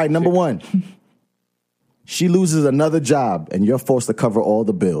 Rhymes. All right, number one. She loses another job and you're forced to cover all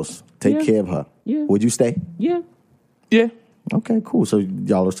the bills. Take Yeah. care of her. Yeah. Would you stay? Yeah. Yeah. Okay, cool. So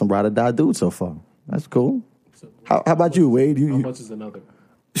y'all are some ride or die dudes so far. That's cool. How about you, Wade? How much is another?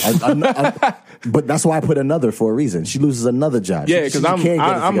 But that's why I put another for a reason. She loses another job. Yeah, She because can't get it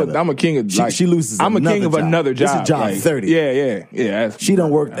I'm together. a king of like she loses. I'm a king another of job. another job. It's a job like, 30. Yeah. That's, She done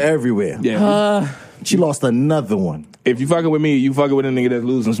worked everywhere. yeah. She lost another one. If you fucking with me, you fucking with a nigga that's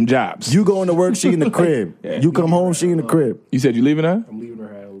losing some jobs. You going to work, she in the crib. You come home, she in the crib. You said you leaving her? I'm leaving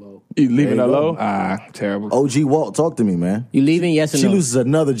her at low. You leaving There her you go. low? Ah, terrible. OG Walt, talk to me, man. You leaving? Yes or She no? loses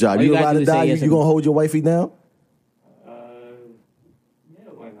another job. All you You gotta ride do or is say die? yes You or no. gonna hold your wifey down? Yeah,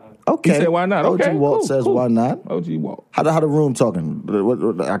 why not? Okay. He said, why not? OG Okay, Walt cool, says, cool. why not? OG Walt. How the room talking?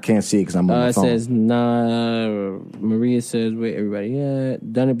 I can't see it because I'm on my It phone. says, nah. Maria says, wait, everybody. Yeah.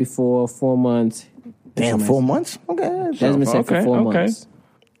 Done it before, 4 months. Damn, 4 months? Okay. Desmond said for Okay, 4 okay. months.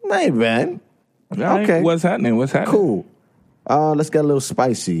 Hey, man. All right, Okay. What's happening? Cool. Let's get a little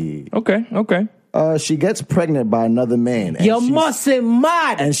spicy. Okay. She gets pregnant by another man. And Yo, she's- muscle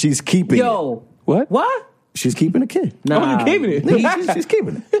mad. And she's keeping it. Yo. What? What? She's keeping a kid. Nah. you keeping it? She's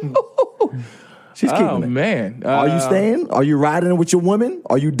keeping it. She's keeping Oh it. man. Are you staying? Are you riding with your woman?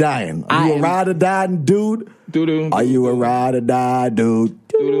 Are you dying? Are you I a am- ride or die dude? Doo-doo. Are you a ride or die dude?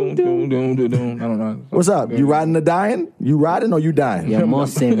 Doo-doo. I don't know. What's up? You riding or dying? You riding or you dying? Yo,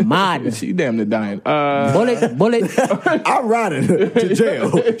 muscle mad. She damn near dying. Bullet. I'm riding to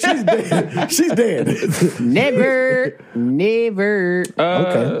jail. She's dead. She's dead. Never.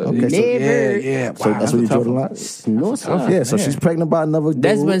 Okay. Never. Yeah. So that's what you draw the line? No, sir. Yeah, so she's pregnant by another dude.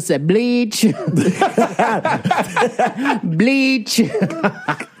 Desmond said, bleach. Bleach.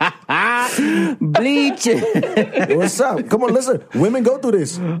 Bleach. What's up? Come on, listen. Women go through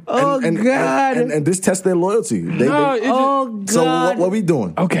this. Oh, God. And this tests their loyalty. No, it just- Oh, God. So what we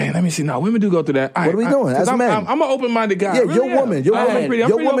doing? Okay, let me see. No, women do go through that. What are we doing? As I'm, men. I'm an open-minded guy. Yeah, I really your am. woman. Your I am woman, pretty- I'm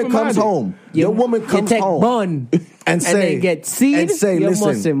your pretty woman comes open-minded. home. Your woman comes you take home. bun And say, they get seed. and say, you listen,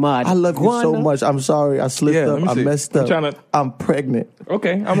 muscle mad. I love you so Guana. much. I'm sorry, I slipped Yeah, let up, me I see. messed I'm up. tryna- I'm pregnant,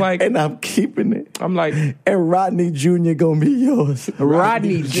 Okay, I'm like, and I'm keeping it. I'm like, And Rodney Jr. gonna be yours.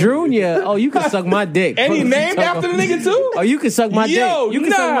 Rodney Jr. Oh, you can suck my dick. and he Fuck you named talking after the about. nigga too. Oh, you can suck my Yo, dick. You can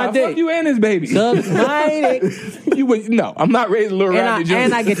nah, suck my fuck dick. you and his baby. Suck my dick. You would no. I'm not raising little Rodney Jr.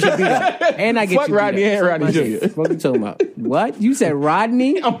 And I get you beat up. And I get Fuck you beat Rodney up. and Suck Rodney my Jr. dick. What you talking about? What? You said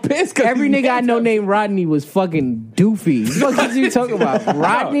Rodney? I'm pissed. 'cause Every he nigga I named know him. named Rodney was fucking doofy. What are you talking about?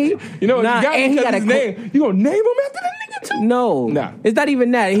 Rodney? You know what? Nah, you got and he got a his name. You gonna name him after the nigga too? No. Nah. It's not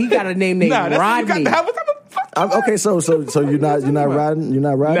even that. He got a name named Nah, that's Rodney. How what type of fuck? Okay, so you're not riding. You're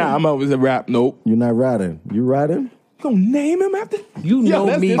not riding. Nah, I'm always a rap. Nope. You're not riding. You riding? You gonna name him after? You Yo, know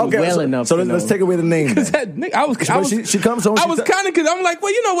that's me it. Okay, well so, enough. So to let's know. take away the name. then. That nigga, I was. She comes home. I was kind of because I'm like,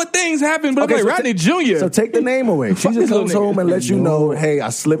 well, you know what things happen, but Okay, I'm so like Rodney Jr. So take the name away. She Fuck just this little comes nigga. home and lets you know, hey, I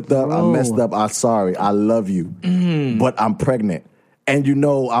slipped up, I Bro. messed up, I'm sorry, I love you, but I'm pregnant, and you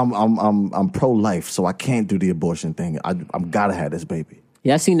know I'm pro life, so I can't do the abortion thing. I'm gotta have this baby.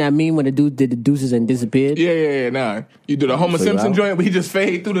 Y'all seen that meme when the dude did the deuces and disappeared? Yeah. Nah, you do the Homer So Simpson out. joint, but he just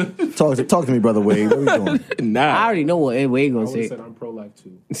fade through the. Talk to me, brother Wade. What are we doing? I Nah, already know what Wade I gonna would have say. said I'm pro-life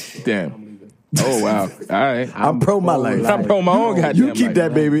too. damn. I'm leaving. Oh wow. All right. I'm pro my life. I'm pro my own goddamn. You keep life.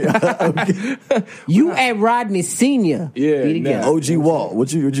 that baby. You and Rodney Senior. Yeah, Be together. nah. OG Walt,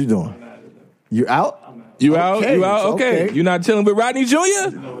 what you doing? You out? You out? Okay, You out? Okay. okay. You not chilling with Rodney Jr.?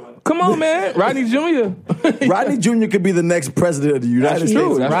 Come on, man. Rodney Jr. Rodney Jr. could be the next president of the United That's States.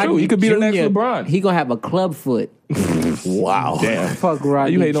 true. That's true. He could be the next Jr., LeBron. He gonna have a club foot. Wow. Damn. Fuck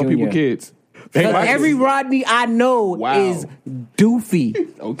Rodney You hating on Jr. people, kids. Look, Hey, every Rodney I know Wow. is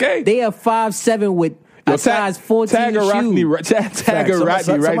doofy. Okay. They are 5'7" with Yo, a size 14 tag a Rodney, shoe. tag a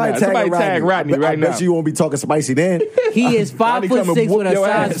Rodney right now. Somebody tag Rodney right I now. bet you won't be talking spicy then. He is Rodney come and 5'6" whoop with a your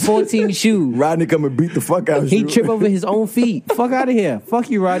size ass. 14 shoe. Rodney come and beat the fuck out of He you. trip over his own feet. Fuck out of here. Fuck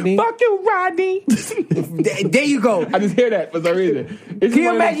you, Rodney. Fuck you, Rodney. There you go. I just hear that for some reason. It's Can you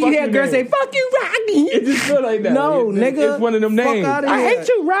one of them imagine you hear a fuck girl you say, names. fuck you, Rodney? It just feel like that. No, nigga. It's one of them Fuck names. outta I here. hate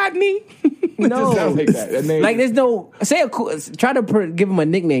you, Rodney. It No. just sounds like that. That name. Like there's no, say a cool, try to give him a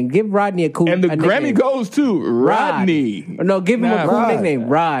nickname. Give Rodney a cool and the a Grammy nickname. goes to Rodney. No, give him Nah, a cool Rod. nickname.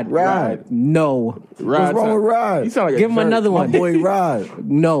 Rod. No. What's wrong with Rod? He sound like a Give him jerk. another My one. boy Rod.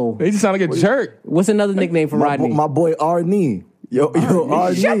 No. He just sound like a jerk. What's another nickname for Rodney? My boy Arnie. Yo,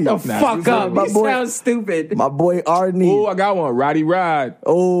 Arnie. Shut the fuck up. My You boy- sound stupid. My boy Oh, Arnie. I got one. Roddy Rod.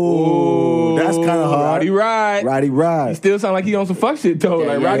 Oh, that's kind of hard. Roddy Rod. Roddy He Rod. still sound like he on some fuck shit though. Yeah,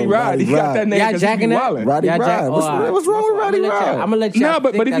 like yeah, Roddy Rod. Roddy He got Rod. that name Y'all because he jacking be that? wildin'. Roddy Yeah, Rod. What's wrong with Roddy Rod? I'm gonna let y'all. No,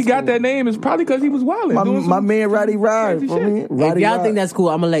 but if he that's got cool. that name, it's probably because he was wildin'. My man Roddy Rod. Crazy I mean, shit. If Roddy y'all Rod. think that's cool,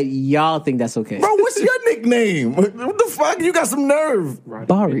 I'm gonna let y'all think that's okay. Bro, what's your nickname? What the fuck? You got some nerve.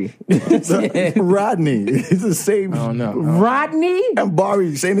 Barry. Rodney. It's the same. I don't know. Rodney? And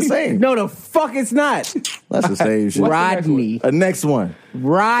Barry saying the same. No, the fuck it's not. That's the same shit. Rodney. Next one.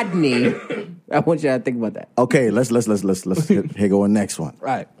 Rodney. I want y'all to think about that. Okay, let's here go a next one.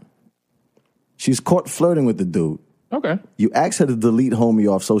 Right. She's caught flirting with the dude. Okay. You ask her to delete homie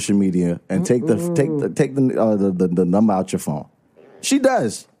off social media and take the number out your phone. She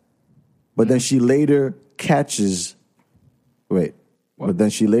does, but then she later catches. Wait, but then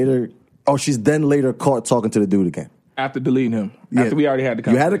she later. Oh, she's then later caught talking to the dude again. After deleting him. Yeah. After we already had the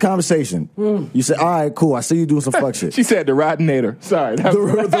You conversation. had a conversation. You said, "All right, cool. I see you doing some fuck shit." She said the Rodnator. Sorry. the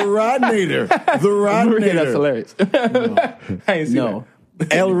Rodnator. The Rodnator. That's hilarious. I ain't seen No.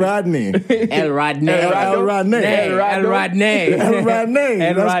 El Rodney. El Rodney. El Rodney. El Rodney. El Rodney.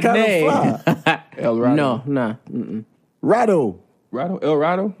 El That's Rodney. kind of fly. that. El Rado. No, nah. Mm-mm. Rado. Rado? El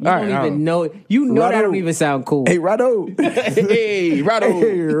Rado? You don't even know. You know that Rado. don't even sound cool. Hey, Rado. Hey, Rado.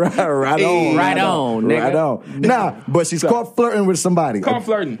 Hey, right on. Right on, nigga. Right on. Nah, but she's caught flirting with somebody. Caught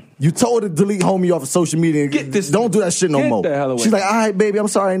flirting. You told her to delete homie off of social media. Get this- Don't do that shit no get more. the hell away. She's like, all right, baby, I'm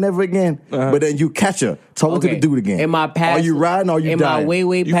sorry, never again. But then you catch her talking to the dude again. In my past, Are you riding or are you in dying? my way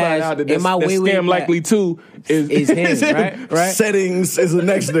You find past, out that in my way scam likely too is him, right? Right. Settings is the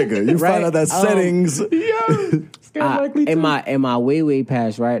next nigga. You Right. find out that settings. Yeah. Scam likely too. in my way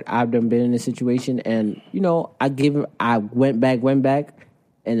past, right? I've done been in a situation, and you know, I went back,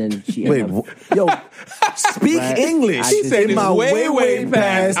 and then she Wait, ended up- yo, speak Right. English. I just- said in my it's way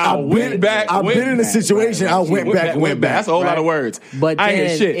past, I went back, I've went been in a back. situation. I went back. That's a whole lot of Right. words. But I ain't then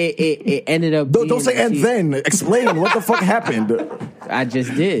hear shit. it ended up. Don't being say that and she- then. Explain what the fuck happened. I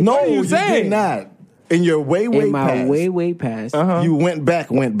just did. No, are you you saying? did not. In your way in my past. way past. You went back.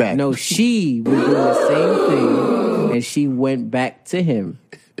 No, she was doing the same thing, and she went back to him.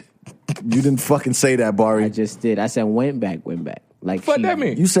 You didn't fucking say that, I Barry. just did. I said went back. Like What she, that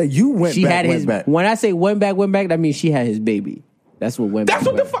mean? You said you went She back, had went his. back. When I say went back, that means she had his baby. That's what went That's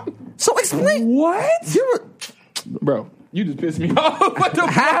back. what the fuck. So explain. What? Bro, you just pissed me off. What the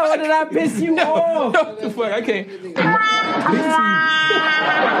How fuck? did I piss you off? What the fuck? I can't.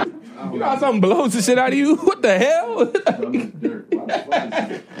 You know how something blows the shit out of you? What the hell?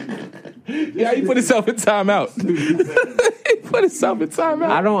 Yeah, he put himself in timeout. He put himself in timeout.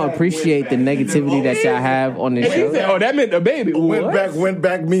 I don't appreciate the negativity that y'all have on this And he show. said, oh, that meant a baby. Went What?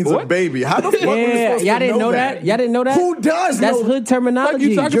 back means a What? baby. How the fuck were you Yeah, supposed y'all to didn't know that. Y'all didn't know that. Who does That's know? hood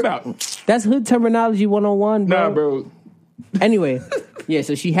terminology. What you talking about? That's hood terminology 101, bro. Nah, bro. Anyway, yeah.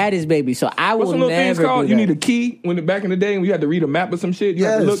 So she had his baby. So I What's will some little things never called? do You that. need a key when back in the day when you had to read a map or some shit. You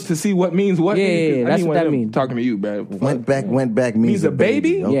had to Yes. look to see what means what. Yeah, nigga, 'cause yeah, I that's need what one of that them mean. Talking to you, bro. Went back means Means a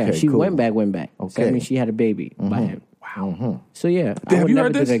baby? Okay, Yeah, she cool. went back. So Okay. that means she had a baby by him. Wow. So yeah, I Have would you never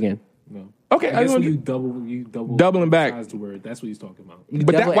heard do this? that again. Okay, I guess when want you double Doubling back. the word. That's what he's talking about.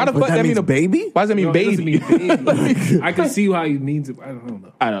 but that, why the But fuck that that means mean a baby? Why does that mean No, it doesn't baby? mean baby. I can see how he means it. I don't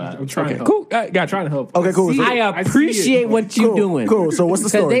know. I don't know. I'm trying Okay, to help. cool. I got I'm trying to help. Okay, cool. see So- it. I see appreciate it. what you Cool, doing. cool. So what's the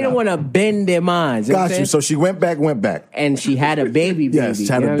Because story they don't now? want to bend their minds. You know what I'm Got you. saying? So she went back. And she had a baby. Yes, she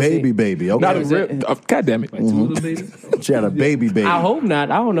had You know a what I'm saying? baby. Okay. Not a real. God damn it. Like two little babies. She had a baby. I hope not.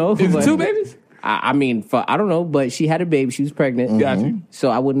 I don't know. Is it but- two babies? I mean, I don't know, but she had a baby. She was pregnant. Got you.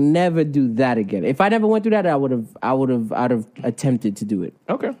 So I would never do that again. If I never went through that, I'd have attempted to do it.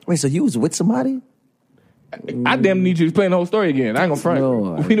 Okay. Wait, so you was with somebody? I damn need you to explain the whole story again. I ain't gonna front.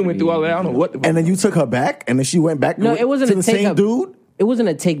 No, We done went through all that. I don't know what the fuck. And then you took her back, and then she went back. No, it wasn't to a the take same up. dude. It wasn't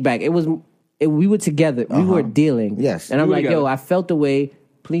a take back. We were together. We were dealing. Yes. And I'm We were like, together. yo, I felt the way.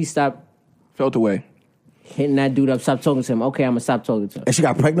 Please stop Felt away. hitting that dude up. Stop talking to him. Okay, I'm gonna stop talking to him. And she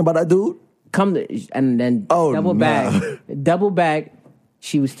got pregnant by that dude. Come to, and then Oh, double nah. back.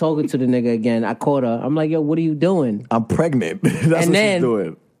 She was talking to the nigga again. I caught her. I'm like, yo, what are you doing? I'm pregnant. That's And what then- she's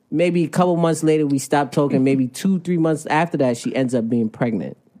doing. Maybe a couple months later, we stopped talking. Maybe 2-3 months after that, she ends up being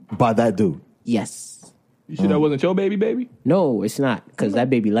pregnant. By that dude. Yes. You sure that wasn't your baby? No, it's not, because that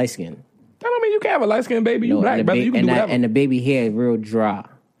baby light skinned. That don't mean you can have a light skinned baby. You No, black, and, brother. You can and, do whatever. and the baby hair real dry.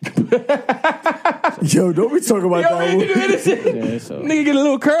 Yo, don't be talking about Yo, man, you that. do this. Yeah, so. Nigga get a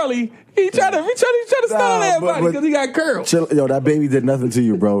little curly. He try to stun Nah, everybody but- because he got curls. Chill, yo, that baby did nothing to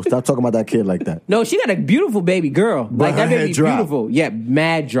you, bro. Stop talking about that kid like that. No, she got a beautiful baby girl. Like her that hair baby dry. beautiful. Yeah,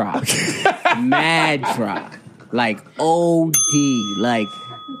 mad dry. Mad dry. like OD, like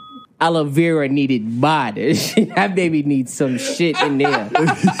aloe vera needed bod. That baby needs some shit in there.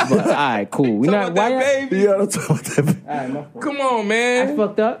 But all right, cool. We not Talking about why that baby. Yeah, don't talk about that. All right, my fault. Come on, man. That's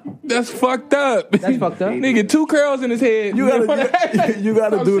fucked up. That's fucked up. That's fucked up. Nigga, 2 curls in his head. You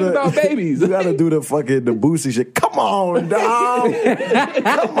gotta Talk do shit about babies. You gotta do the fucking the Boosie shit. Come on, dog.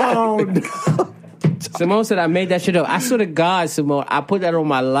 Come on, dog. Simone said I made that shit up. I swear to God, Simone, I put that on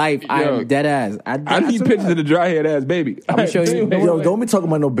my life. I Yo, am dead ass. I need pictures of the dry haired ass baby. I'm gonna show you. Yo, don't be talking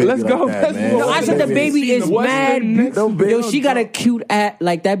about no baby Let's like go. that, Let's man. go. No, I said the baby is What's mad. the next- No baby. Yo, she got a cute ass.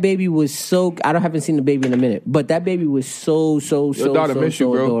 Like that baby was so. I haven't seen the baby in a minute, but that baby was so daughter miss you,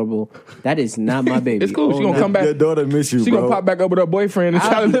 bro. adorable. That is not my baby. It's cool. She gonna no. come back. Your daughter miss you, She bro. gonna pop back up with her boyfriend and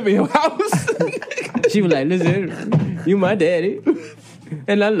try to live in your house. She was like, "Listen, you my daddy,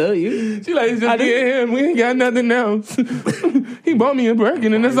 and I love you." She like, it's just me and him. We ain't got nothing else. He bought me a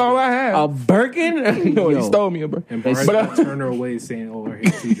Birkin and that's all I have. A Birkin? No, he Yo. stole me a Birkin. And Bryce But, turned her away saying, oh, her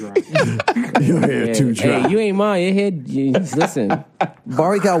hair's too dry. Your hair Hey, too dry. hey, you ain't mine. Your head. Listen,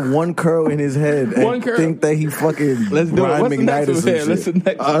 Barry got one curl in his head and One curl. think that he fucking Let's do it. Brian What's the next McKnight or one? some Yeah, let's shit.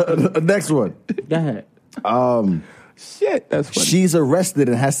 the next Next one. go ahead. Shit, that's funny. She's arrested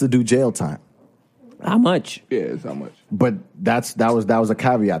and has to do jail time. How much? Yeah, it's how much? But that was a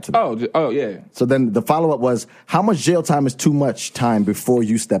caveat to that. Oh, yeah. So then the follow up was, how much jail time is too much time before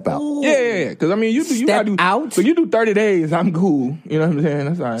you step out? Yeah. Because I mean, you Step gotta do out? So you do 30 days. I'm cool. You know what I'm saying?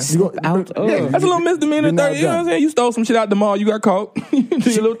 That's all right. You go- Out? Oh. Yeah, That's a little misdemeanor. You're not 30. You know what I'm done. saying? You stole some shit out the mall. You got caught. You do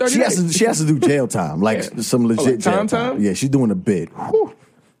your little 30 She has days. to do jail time, like Yeah. some legit like jail time? Yeah, she's doing a bid. You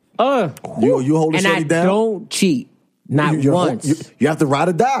hold the And shorty I down. don't cheat. Not You're- once. You have to ride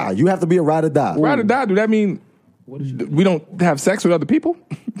or die. You have to be a ride or die. Ride or die, do that mean we don't have sex with other people?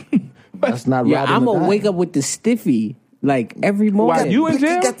 That's not Yeah, ride I'm or gonna die. wake up with the stiffy like every Why, morning. you in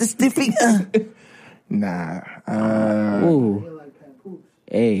jail? got the stiffy. Nah. Ooh.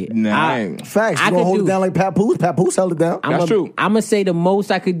 Hey, Nah, I ain't. Facts. I You gonna could hold do- it down like Papoose? Papoose held it down. That's true. I'm gonna say the most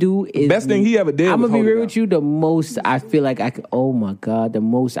I could do is Best thing he ever did I'm was gonna be hold it real down. with you. The most I feel like I could. Oh my god, the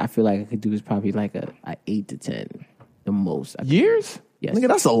most I feel like I could do is probably like a 8 to 10. The most. Years? Yes. Nigga,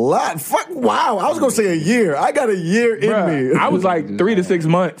 that's a lot. Fuck. Wow. I was gonna say a year. I got a year in Bruh, me. I was like 3 to 6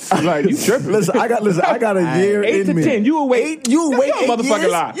 months. Like, you tripping. Listen, I got a year 8 in to me. 10. You will wait. You wait You a 8 motherfucking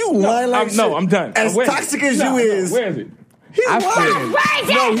years? lie. You lying like shit. No, I'm done. As Where is it? toxic as No, you is, Where is it? he's I lying.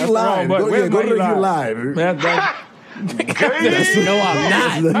 feel- No, he's lying. But Go, where's yeah, go my to the lie? you lying. Man, that's No, I'm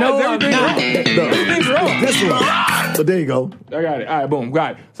not. No, I'm everything not. Everything's wrong. This one. So there you go. I got it. All right, boom.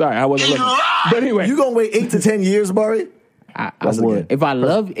 Got it. Sorry, I wasn't looking. But anyway. You gonna wait 8 to 10 years, Barry? I That's would. again. If I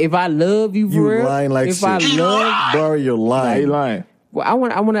love you for You real. lying like if shit. I love, Barry, you're Nah, he lying. lying. well, I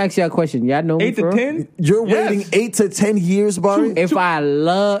want to ask you a question. Y'all know me 8 for to real? 10? You're Yes. waiting 8 to 10 years, Barry? If I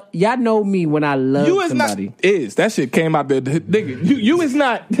love, y'all know me when I love You is somebody. not. Is. That shit came out the nigga. You is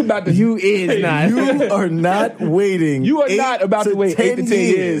not about to. You is not. You are not waiting. You are 8 not about to wait 8 to 10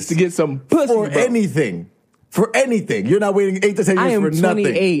 years to get some pussy, for bro. anything. For anything. You're not waiting 8 to 10 years I am for nothing.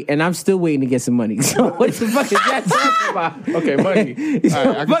 28 and I'm still waiting to get some money. So what the fuck is that talking about? Okay, money. What All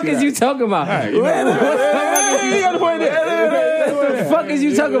right, I the fuck can see is that. you talking about? All right, you know, What you got the point there. the fuck is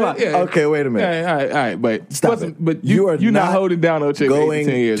you talking about? Yeah. Okay, wait a minute. All right, but Stop it. But You are you're not not holding down no chick for 8 Going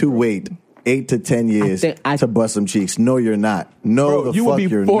to 10 years. to bro. wait 8 to 10 years I- to bust some cheeks. No, you're not. No, Bro, the you will fuck be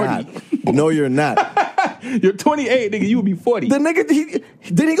you're 40. not. No, you're not. You're 28, nigga. You would be 40. The nigga,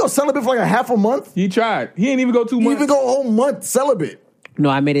 didn't he go celibate for like a half a month? He tried. He didn't even go 2 He months. even go a whole month celibate. No,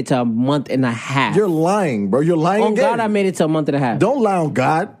 I made it to a month and a half. You're lying, bro. You're lying On again. God, I made it to a month and a half. Don't lie on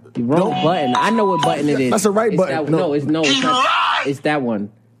God. Wrong button. I know what button it is. That's the right It's button. that- No. it's not. It's that one.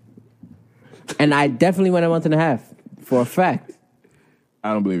 And I definitely went a month and a half for a fact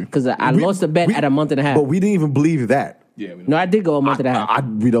I don't believe you. because I lost a bet at a month and a half. But we didn't even believe that. Yeah, we know. No, I did go a month and a half.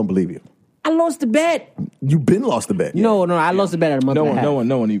 We don't believe you. I lost the bet. You've been lost the bet. No, I lost the bet at a month No and a half.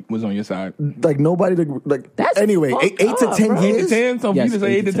 one was on your side. Like nobody. Like That's anyway, fucked 8 to up, 10 bro. 8 to years. 10? So Yes, you just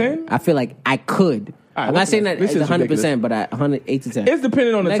say 8 to 10? I feel like I could. right, I'm not saying that this it's is 100%, but at 8 to 10. It's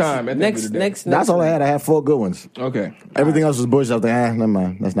depending on the next, time. At the end of the day. next. That's all I had. I had 4 good ones. Okay. Everything else was bullshit. I was like, never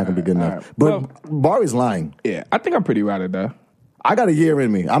mind. That's not gonna be good enough. right. But Well- Barry's lying. Yeah, I think I'm pretty right at that. I got a year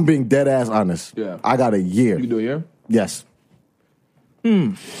in me. I'm being dead ass honest. Yeah. I got a year. You can do a year? Yes.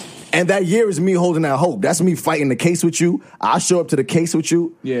 And that year is me holding out hope. That's me fighting the case with you. I'll show up to the case with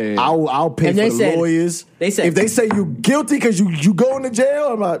you. Yeah. I'll pay And for they the said- lawyers. they said- if they say you guilty because you going to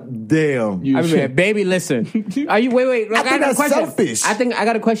jail, I'm like, damn. You I mean, baby, listen. Are you? Wait. I think got a that's question. selfish. I think I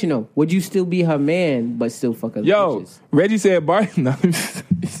got a question though. Would you still be her man, but still fuck other Yo, bitches? Reggie said Barry. No,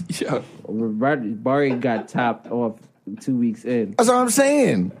 yo. Barry got topped off 2 weeks in. That's what I'm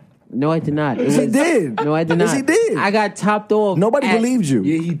saying. No, I did not. Yes, he did. No, I did not. Yes, he did. I got topped off. Nobody believed you.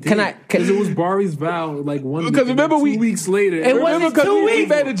 Yeah, he did. Can I- Because it was Bari's vow, like 1 week. Because remember and then we- 2 weeks later. It wasn't 2 weeks. We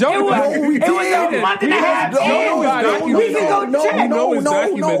made a joke It was- about it. No, we it was did. a month and a half. No, in. no, We can go no, check. You know it's no,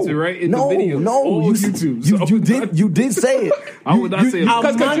 documented, no. right? In the No, video. no, All you, YouTube. you, So you did, you did say it. I would not say it. A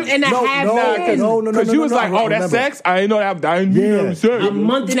Cause month and a half in. no. Because you was like, oh, that's remember. sex? I ain't know that. I ain't Yeah. know sex. A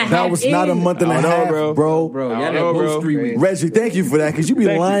month and a half That was not a in. month and a I don't know, half, bro. bro. Bro, I y'all don't know, done bro. both 3 weeks. Reggie, thank you for that because you be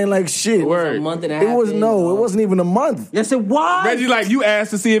Thank you. lying like shit. Word. A month and a It half was in, no, bro. it wasn't even a month. Yes, it was. Reggie, like, you asked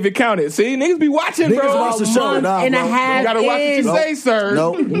to see if it counted. See, niggas be watching, Niggas bro. watch the A show. month Nah, and a bro. half You gotta watch what you in. say, sir.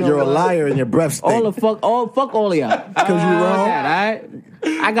 No, you're a liar and your breath stink. Fuck all of y'all. Because you wrong. All right?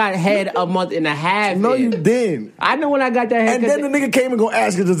 I got head a month and a half. No, in. you didn't. I know when I got that head. And then the nigga came and gonna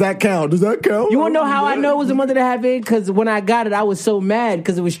ask you, does that count? Does that count? You wanna know how I know it was a month and a half in? Because when I got it, I was so mad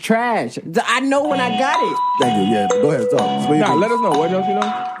because it was trash. I know when I got it. Thank you. Yeah, go ahead, talk. Speak Nah, it. let us know. What don't you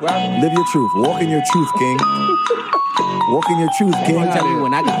know? What happened? Live your truth. Walk in your truth, King. Walk in your truth, I'm King. telling you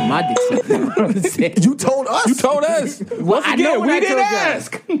when I got my dick sucked. You told us. You told us. Once I know again, when we I didn't told y'all.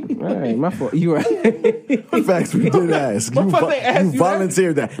 ask. All right, my fault. You right. Facts, we did ask. What fuck they asked you that?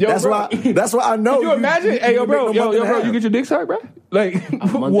 volunteered that. Yo, that's bro. why. That's why I know. Can you imagine? Hey, yo, bro, make no month and a half. you get your dick sucked, bro? Like,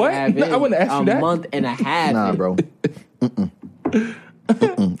 what? I wouldn't ask you that. A month and a half. Nah, in. bro.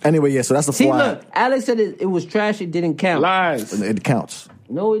 Anyway, yeah. So that's the See, fly. look, Alex said it was trash. It didn't count. Lies. It counts.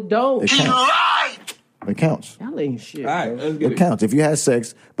 No, it don't. It counts. It counts. Y'all ain't shit. All right, bro. let's get It counts. If you had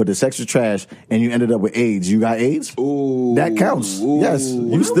sex, but the sex was trash, and you ended up with AIDS, you got AIDS? Ooh. That counts. Ooh. Yes,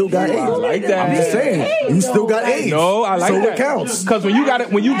 you still got AIDS. I like that. I'm just saying, you still got AIDS. No, I like so that. it counts. Because when you got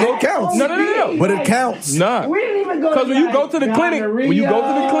it, when you go, It counts. No. But it counts. Nah. We didn't even go. Because when you go to the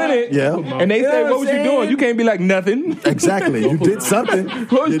clinic, Yeah. and they You know say, what what was I'm you saying? doing? You can't be like, nothing. Exactly. You did something.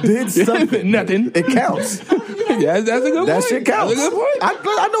 You did something. Nothing. It counts. Yeah, that's a good point. That shit counts. That's a good point.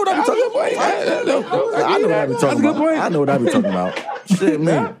 I know what I'm That's a good talking point. about. I know what I'm That's talking a good about. point. I know what I'm talking about. Shit,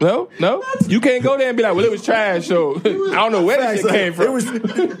 man. No. You can't go there and be like, well, it was trash, so I don't know where this shit came from. It was,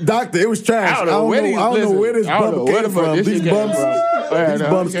 doctor, it was trash. I don't know where these, I don't know where this I don't bum know where came the fuck from. this These shit came bums. from. Yeah, These no,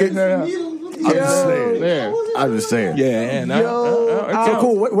 bums okay, came. no. I'm just saying. Yeah. I'm just saying. Yeah, no. So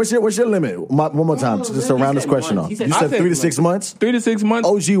cool. What's your limit? One more time, just to round this question off. He You said said months. 3 to 6 months. 3 to 6 months,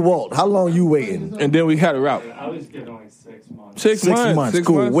 OG Walt, how long you waiting? and then we had a route. I was getting like 6 months. 6 6 months.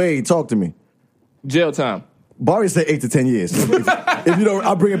 Cool. months. Wade, talk to me. Jail time. Barry said 8 to 10 years. If you don't,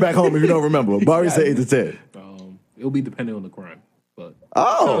 I'll bring it back home if you don't remember. Barry said 8 to 10. It'll be dependent on the crime. But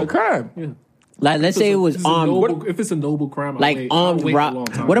Oh, A crime. Like, let's say it was armed. if it's a noble crime, Like armed rob-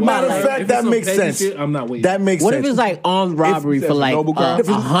 what about matter like- of fact, If that it's some makes petty sense. shit, I'm not waiting. That makes What sense. if it's like armed robbery for like noble crime? If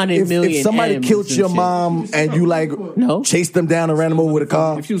it's- 100 million? If somebody M's killed and your shit. mom and you like No. chased them down and ran them over with a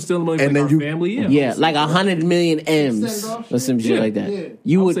car, If you was stealing money from and like then our you, family, yeah. Yeah, like 100 million M's or some shit like that.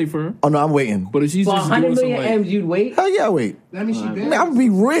 You I would would say for her. oh no, I'm waiting. But if she's for just 100 doing some million like, M's, you'd wait. Hell yeah, wait. That means she bad. Man, I'm gonna be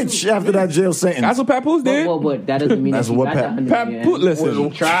rich after that jail sentence. That's what Papoose did. But that doesn't mean That's that she what got Pat- the 100 million Papoose, M's.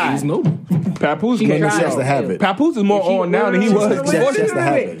 listen. She tried. she's noble. Papoose She getting Maybe the she has show. to have it. Papoose is more If she- on now than he wait, was wait, wait, She before. has to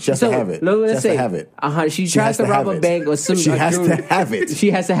have it. She has to have it. Let's She has say to have it. She She tries has to rob have a it. bank or some. She has to have it.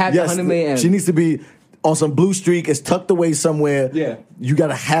 She has to have the 100 million M's. She needs to be on some blue streak. It's tucked away somewhere. Yeah. You got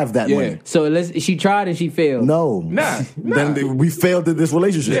to have that Yeah. money. So she tried and she failed. No. Nah. Then we failed in this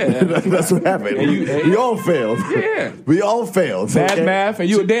relationship. Yeah. That's what happened. We all failed. Yeah. We all failed. Bad okay? math, and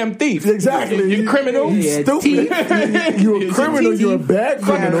you a damn thief. Exactly. You criminal. You Yeah, stupid. You're a criminal. You're a bad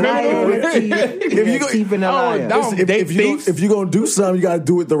criminal. If you go, Teeth in a liar. no. listen, They if you're gonna do something, you gotta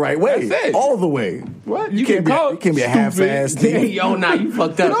do it the right way. That's it. All the way. What? You can't be a half-assed thief. Yo, nah, you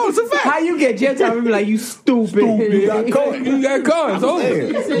fucked up. No, it's a fact. How you get jail time and be like, you stupid? You got caught. You got caught. It's over.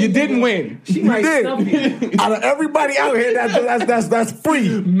 saying. You didn't win. She might did. stump you. Out of everybody out here, that's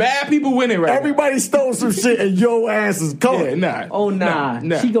free. Mad people winning right Everybody stole some shit and your ass is now. caught. Yeah, nah. Oh, nah.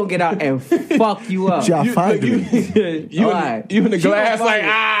 Nah. She gonna get out and fuck you up. Y'all You, find you, me. you, Alright. you in the She gonna glass find like, it.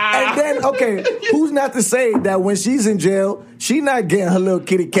 ah. And then, okay, who's not to say that when she's in jail, she not getting her little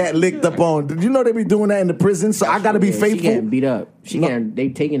kitty cat licked up on? Did you know they be doing that in the prison? So I got to be Yeah, She getting faithful. beat up. They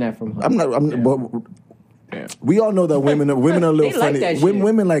taking that from her. But we all know that women are a little They like funny. that shit.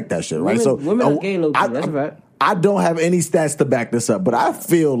 Women like that shit, right? Women are gay, low-key. That's right. I don't have any stats to back this up, but I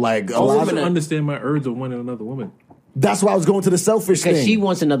feel like a I lot doesn't of understand my urge of wanting another woman. that's why I was going to the selfish Because thing. she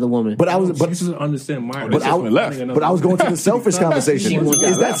wants another woman. but I was, She but doesn't understand my urge. But I, just went left. but I was going to the selfish conversation. She wants-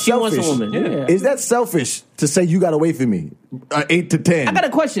 Is that she wants a selfish? woman. Yeah. Is that selfish to say you got to wait for me? 8 to 10. I got a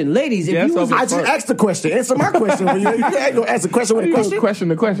question, ladies. If Yeah, you was so- I just asked the question. Answer my question. You ain't gonna ask a question with a You question. question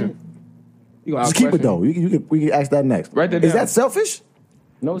the question. You gonna Just ask keep it question. though. We can ask that next. Write that Is down. that selfish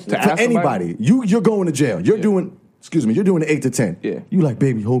no, it's To not. for ask somebody? anybody? You're going to jail. You're doing. Excuse me, you're doing the 8 to 10. Yeah. You like,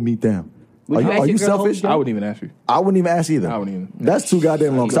 baby, hold me down. Would Are you ask you your girl selfish? hold I wouldn't even ask you. I wouldn't even ask either. I wouldn't even. That's too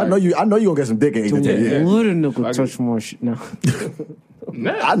goddamn long. Cause I know you gonna get some dick in 8 to 10. Yeah. Yeah. Little nigga touch more shit. No.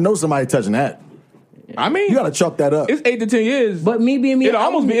 Nah. I know somebody touching that. I mean, You gotta chalk that up. it's 8 to 10 years. But me being me, it'll I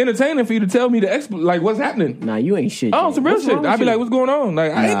almost be wouldn't- entertaining for you to tell me like what's happening. Nah, you ain't shit. Oh, Jay. some real What's shit. wrong I'd be with like, you? what's going on?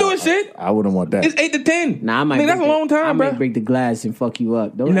 Like, I ain't doing shit. I wouldn't want that. It's 8 to 10. Nah, I might. Nigga, that's a break long the- time, I bro. might break the glass and fuck you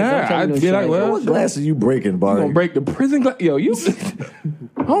up. Don't, Nah, don't tell me I'd no be shit like, that. well, What glass are you breaking, Barry? You gonna break the prison glass? Yo, you.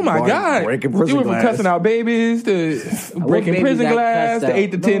 Oh my Barney, God. breaking You prison went from glass. cussing out babies to breaking baby prison got glass cussed to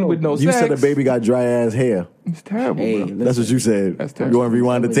 8 to out? 10 No. with no You sex. said the baby got dry ass hair. It's terrible, Hey, bro. listen, That's what you said. That's You terrible. want to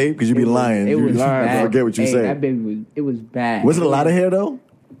rewind the tape because you be lying. It You was lying, bad. forget what you Hey, said. That baby was bad. Was it a lot of hair though?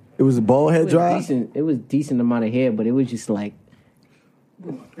 It was a bald head It was dry. decent. It was decent amount of hair, but it was just like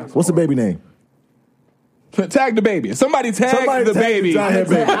What's the baby name? Tag the baby. Somebody tag Somebody the tag baby. the dry hair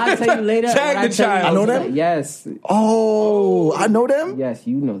baby. I'll tell you later. Tag when the tell you- child. I know them? Yes, Oh, I know them. yes,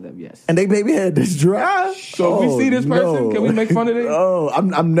 you know them. Yes. And they baby head this dry. So if we see this person, can we make fun of it? Oh,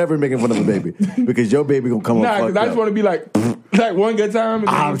 I'm never making fun of a baby because your baby gonna come Nah, up. because fucked I just up. want to be like one good time. And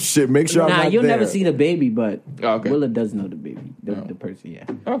then Shit, make sure I'm Nah, not you'll there. never see the baby, but Oh, okay. Willa does know the baby, the person. Yeah,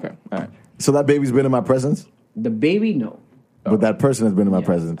 Okay, all right. So that baby's been in my presence, the baby. No, but that person has been in my Yeah,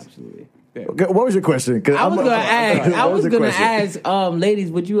 presence. absolutely. Okay, what was your question? 'Cause I was I'm- gonna ask. I what was your gonna question? ask,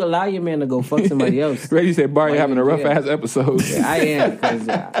 ladies, would you allow your man to go fuck somebody else? Reggie said Barry Why having a you in rough jail? ass episode. I am because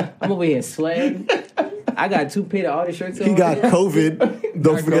I'm over here slaying. I got 2 pair of all the shirts on. He got COVID.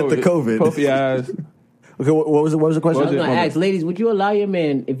 Don't forget the COVID. Puffy eyes. Okay, what was it? What was the question? I was gonna Okay. ask, ladies, would you allow your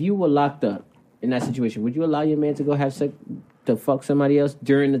man, if you were locked up in that situation, would you allow your man to go have sex to fuck somebody else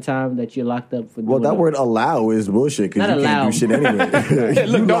during the time that you're locked up for? Well, doing that it? word "allow" is bullshit because Not you can't allow. do shit anyway. Hey,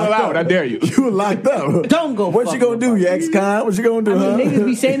 look, don't allow it. I dare you. You were locked up. Don't go What fuck you gonna do, nobody. you ex-con? What you gonna do, I huh? mean, niggas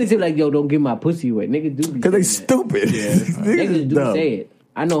be saying this like, yo, don't get my pussy wet. Niggas do be Because they saying that. stupid. Niggas do dumb. say it.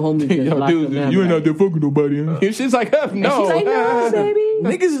 I know homies that's Yo, locked dude, up now. you ain't like, out there fucking nobody. Huh? She's like, no. She's like, no, baby.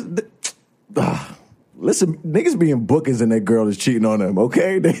 Niggas, listen, niggas being bookings and that girl is cheating on them.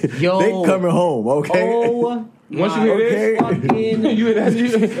 Okay, they coming home. Okay, Oh, Once you hear Okay. this, fucking you hear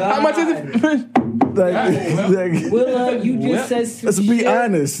that? How much is it? like, Willa, you just said some let's be shit.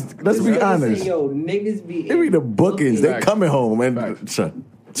 honest. Let's This be nigga honest. say, yo, niggas be They be the bookings. They Facts. coming home and Facts.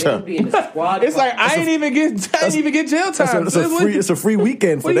 Niggas be in the squad. It's like I ain't even get jail time. it's a free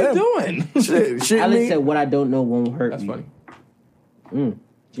weekend for What are them. you doing? Shit, Alex me. said, "What I don't know won't hurt That's me." funny.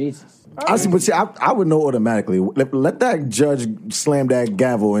 Jesus. I see, but see, I would know automatically. Let that judge slam that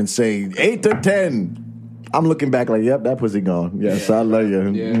gavel and say 8 to 10. I'm looking back like, yep, that pussy gone. Yes, I love you.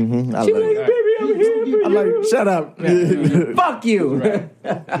 Yeah. Mhm, I love you. Baby, I'm here. I'm like, shut up. Fuck you.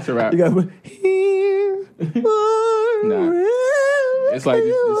 It's a wrap. You got here. It's like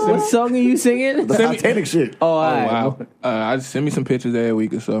What song are you singing? the Titanic shit. Oh, all right. wow. I just send me some pictures every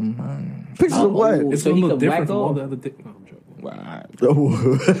week or something. Pictures of what? Oh, It's so a he little could different whack from all off? the other things. No, I'm joking. Wow.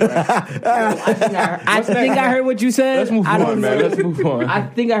 I think I heard what you said. Let's move I don't on, man. know. Let's move on. I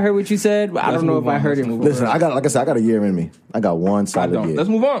think I heard what you said, but I Let's don't know move if I on. heard Let's it. move Listen, I got a year in me. I got one I solid don't. year. Let's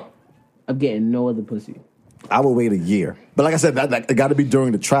move on. I'm getting no other pussy. I will wait a year. But like I said, that it got to be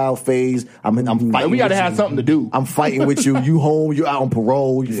during the trial phase. I'm fighting. Like, we got to with have you. something to do. I'm fighting with you. You home. You out on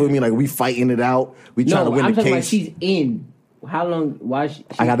parole. You feel me? Like we fighting it out. We trying No, to win I'm the talking about case. she's in. How long? Why?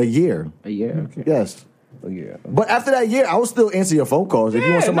 I got a year. a year. Okay. Yes. Yeah. But after that year, I will still answer your phone calls. If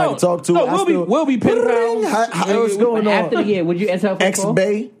you want somebody to talk to, no, I still, we'll be pen pals. What's going After the on? year, would you answer her phone call?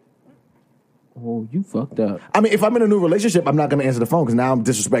 Ex-Bay? Oh, you fucked up. I mean, if I'm in a new relationship, I'm not going to answer the phone because now I'm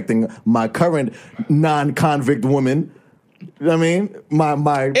disrespecting my current non-convict woman. You know what I mean?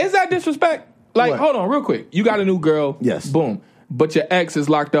 My Is that disrespect? Like, What? hold on, real quick. You got a new girl. Yes. Boom. But your ex is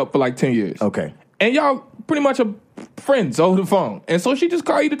locked up for like 10 years. Okay. And y'all pretty much are friends over the phone. And so she just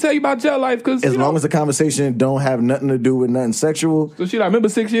called you to tell you about jail life because As long as the conversation don't have nothing to do with nothing sexual, So she like, remember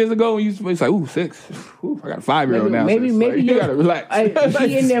 6 years ago when you was like, ooh, 6. Ooh, I got a 5-year-old now. Maybe so it's like, you gotta relax.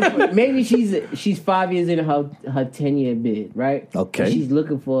 She in there. Maybe she's 5 years in her 10-year bid, right? Okay. And she's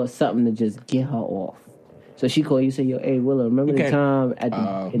looking for something to just get her off. So she call you, say, "Yo, hey, Willa, remember the can't- time at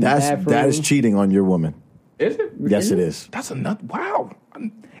the in the bathroom?" that is cheating on your woman. Is it? Yes, it is. That's a nut. Wow.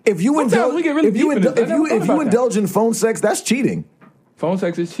 If you Sometimes we get really deep in this. I never thought if you about that. indulge in phone sex, that's cheating. Phone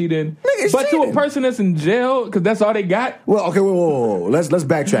sex is cheating. it's but to cheating. a person that's in jail, because that's all they got, Well, okay, whoa. Let's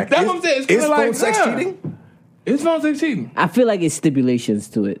backtrack. That's what I'm saying. It's Is kinda phone like, sex yeah. cheating? it's phone sex cheating. I feel like it's stipulations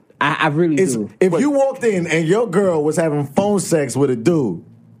to it. I really do. If you walked in and your girl was having phone sex with a dude,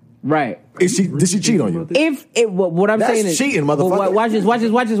 Right. did she cheat on you? If it, what I'm That's saying is cheating, but motherfucker. Watch this.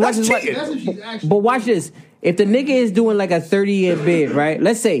 That's cheating. That's what she's actually. But watch this. If the nigga is doing like a 30-year bid, right?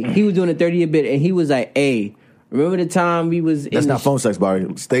 Let's say he was doing a 30-year bid and he was like, hey, remember the time we was in That's the not phone sex, Barry.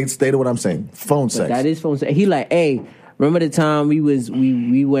 Stay to what I'm saying. Phone sex. That is phone sex. He like, hey, remember the time we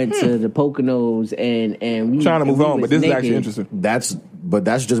went to the Poconos and we Trying to move we on, was but this is naked. actually interesting. That's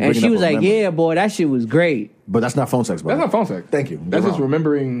just bringing And she up was a like, memory. yeah, boy, that shit was great. But that's not phone sex, Barry. That's not phone sex. Thank you. That's You're just wrong.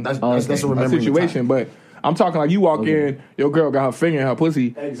 remembering That's okay. a a remembering the situation. time. But I'm talking like you walk in, your girl got her finger in her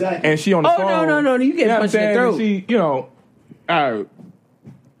pussy, Exactly. and she on the Oh, phone. no, you get know what I'm punched in the saying? throat. And she, all right.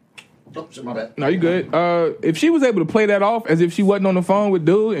 Oh, shit, my bad. No, you good. If she was able to play that off as if she wasn't on the phone with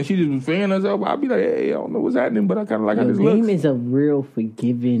dude and she just was fingering herself, I'd be like, hey, I don't know what's happening, but I kind of like how this Dame looks. is a real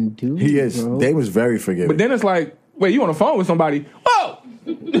forgiving dude. He is. Bro. Dame is very forgiving. But then it's like, wait, you on the phone with somebody? Whoa,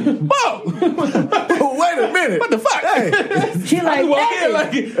 whoa! Wait a minute. What the fuck? Hey. She like,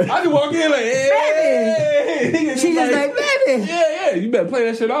 I just walk in like, hey. She just like, baby. Yeah, you better play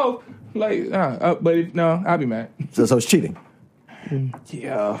that shit off. Like, but no, I'll be mad. So it's cheating.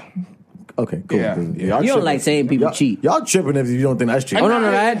 Yeah. Okay, cool. Yeah. Y'all You don't tripping. like saying people Y'all- cheat. Y'all tripping if you don't think that's cheating. Oh no,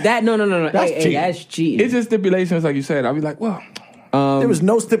 that no. That's Hey, cheating. that's cheating. It's just stipulations, like you said. I'll be like, well, There was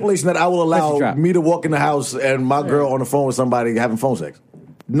no stipulation that I will Let's allow drop. me to walk in the house and my girl on the phone with somebody having phone sex.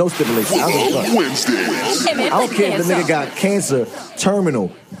 No stipulation. I don't give a fuck. Hey, man, I don't put care your if the nigga hands up. got cancer,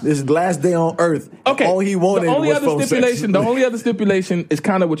 terminal. This is the last day on earth. okay. All he wanted the only was other phone stipulation. sex. The only other stipulation is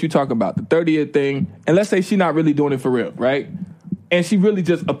kind of what you talk about, the 30th thing. And let's say she's not really doing it for real, right? And she really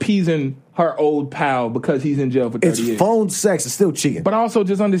just appeasing her old pal because he's in jail for 30 It's years. phone sex. It's still cheating. But I also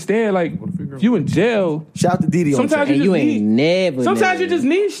just understand, like, if you in jail, Shout out to Didi on sometimes that. and you just ain't need- never. you just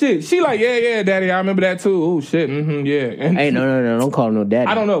need shit. She like, yeah, daddy, I remember that too. Oh shit, yeah. And Hey, no, don't call him no daddy.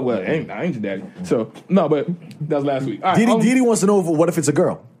 I don't know. Well, I ain't your daddy. So no, but that was last week. All right, Didi wants to know what if it's a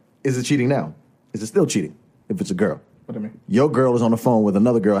girl? Is it cheating now? Is it still cheating if it's a girl? What I mean? Your girl is on the phone with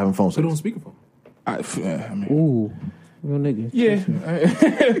another girl having phone Put it on sex. speakerphone. I mean, Ooh, real nigga. yeah.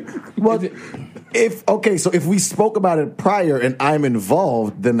 Well, if we spoke about it prior and I'm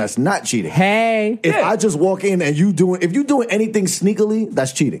involved, then that's not cheating. Hey, If Yeah. I just walk in and you doing anything sneakily,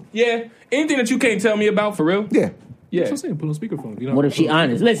 that's cheating. Yeah, anything that you can't tell me about for real. Yeah. Yeah. That's what I'm saying. Put it on speakerphone. You know, what if she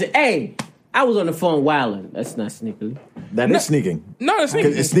honest? Listen, hey, I was on the phone wilding. That's not sneakily. That is sneaking. No, that's 'Cause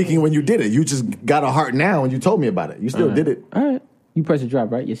sneaking. it's sneaking when you did it. You just got a heart now and you told me about it. You still did it. All right, you press the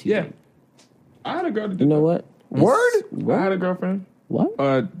drop, right? Yes, you Yeah. did. I had a girl that did You know that. what? Word? I had a girlfriend What?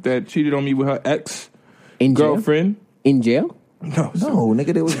 that cheated on me with her ex In jail? girlfriend. In jail No, No,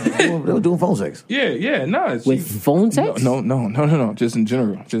 nigga, they were doing phone sex. yeah, no. with phone sex? No. Just in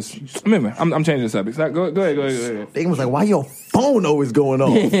general. Just I'm changing the subject. Go ahead. They was like, why your phone always going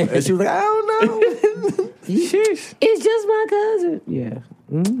off? And she was like, I don't know. Sheesh. It's just my cousin. Yeah.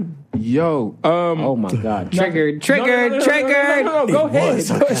 Yo. Oh my God. Triggered. No, Go ahead. was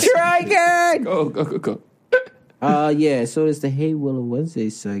Go ahead. Triggered. Go. Yeah. So it's the Hey Willow Wednesday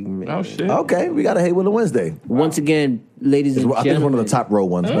segment. Oh shit. Okay, we got a Hey Willow Wednesday. Once again, ladies and I think it's gentlemen. one of the top row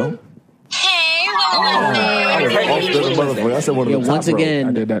ones, no? I was off the motherfucker. I said one of Yeah, the top once row. I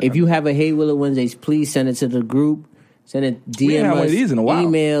again, did that. if you have a Hey Willow Wednesdays, please send it to the group. Send it We ain't DM had one us, of these in a while.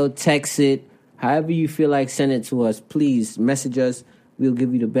 email, text it. However you feel like, send it to us. Please message us. We'll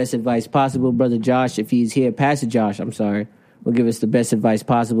give you the best advice possible. Brother Josh, if he's here, Pastor Josh, I'm sorry, will give us the best advice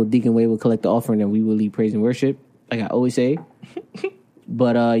possible. Deacon Wade will collect the offering and we will lead praise and worship, like I always say.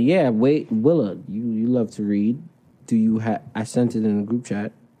 But yeah, Willa, you love to read. Do you have? I sent it in the group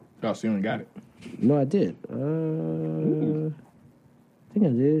chat. Oh, so you ain't got it. No, I did. I think I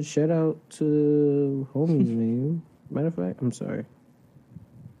did. Shout out to homie's name. Matter of fact, I'm sorry.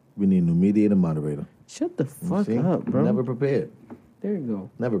 We need a new mediator moderator. Shut the fuck See? up, bro. Never prepared. There you go.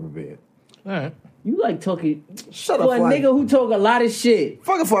 Never prepared. All right. You like talking Shut for up, a nigga who talk a lot of shit.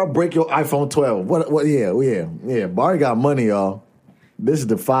 Fuck if I break your iPhone 12. What? Yeah. Barry got money, y'all. This is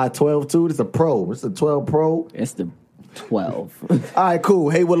the 512 too. This is the Pro. This is the 12 Pro. That's the 12. All right, cool.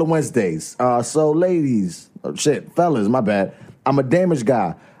 Hey, Willow Wednesdays. So, ladies, fellas, my bad. I'm a damaged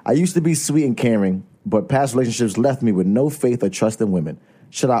guy. I used to be sweet and caring, but past relationships left me with no faith or trust in women.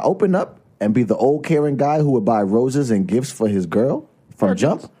 Should I open up and be the old caring guy who would buy roses and gifts for his girl from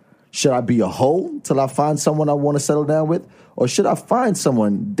jump? Should I be a hoe till I find someone I want to settle down with? Or should I find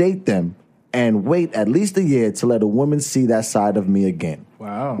someone, date them, and wait at least a year to let a woman see that side of me again?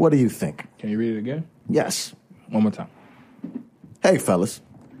 Wow. What do you think? Can you read it again? Yes. One more time. Hey, fellas,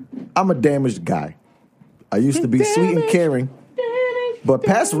 I'm a damaged guy. I used to be sweet and caring, but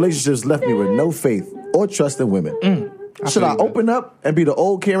past relationships left me with no faith or trust in women. Should I open up and be the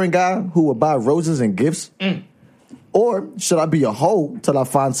old caring guy who will buy roses and gifts? Or should I be a hoe till I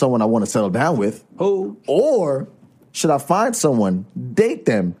find someone I want to settle down with? Who? Or should I find someone, date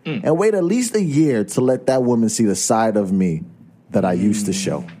them, and wait at least a year to let that woman see the side of me that I used to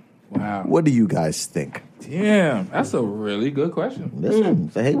show? Wow. What do you guys think? Damn, that's a really good question. Listen,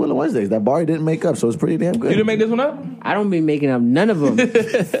 it's a Hey Willow Wednesdays. That bar he didn't make up, so it's pretty damn good. You didn't make this one up? I don't be making up none of them.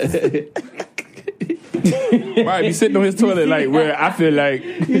 Right, be sitting on his toilet like where I feel like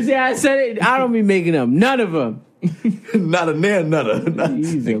You see, I said it. I don't be making up none of them. Not a nair, nutter.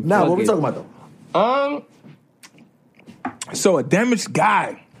 Nah, what we talking about though? So a damaged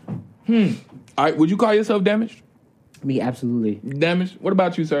guy. All right, would you call yourself damaged? Me, absolutely. Damaged? What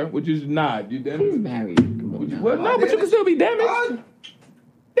about you, sir? Would you nod? You damaged? Married. Come on now. Well, no, but you can still be damaged. I think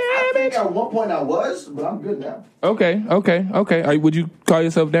Damaged. at one point I was, but I'm good now. Okay. All right, would you call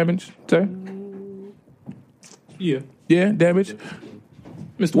yourself damaged, sir? Yeah. Yeah, damaged.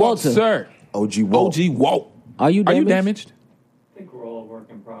 Mr. Walter, Walter. sir. OG Walt. OG Walt. Are you Are you damaged? damaged? I think we're all a work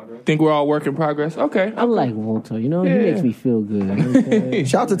in progress. Think we're all work in progress? Okay. I like Walter. You know, Yeah. he makes me feel good. Okay.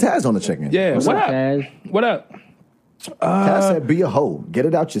 Shout out to Taz on the check-in. Yeah. What's what up, up? Taz? What up? Taz said, be a hoe. Get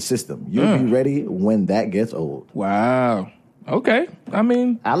it out your system. You'll be ready when that gets old. Wow. Okay. I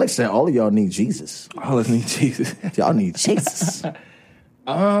mean, Alex said, all of y'all need Jesus. all us need Jesus. Y'all need Jesus.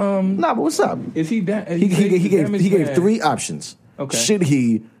 Nah, but what's up? Is he He gave 3 options. Okay. Should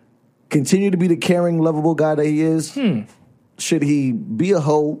he continue to be the caring, lovable guy that he is? Should he be a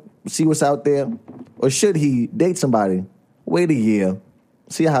hoe, see what's out there? Or should he date somebody, wait a year,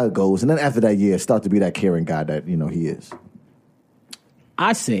 see how it goes, and then after that year, start to be that caring guy that, he is?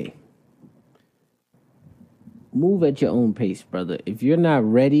 I say, move at your own pace, brother. If you're not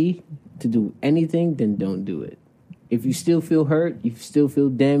ready to do anything, then don't do it. If you still feel hurt, you still feel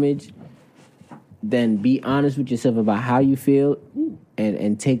damaged, then be honest with yourself about how you feel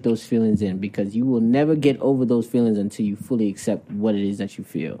and take those feelings in, because you will never get over those feelings until you fully accept what it is that you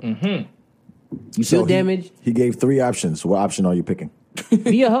feel. Mm-hmm. You feel damaged? He gave 3 options. What option are you picking?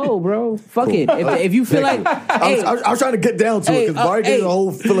 Be a hoe, bro. Fuck it. If you feel like, hey, I was trying to get down to it because Barry gave a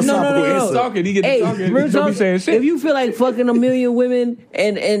whole philosophical no. answer. Talking, he get talking. real He don't be talk, saying shit. if you feel like fucking a million women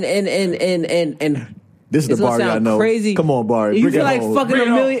and This is the it's gonna Barry I sound know. crazy. Come on, Barry. If you Bring feel it like home. fucking Bring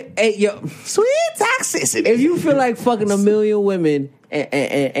a it million, hey, yo, Sweet toxicity. if you feel like fucking a million women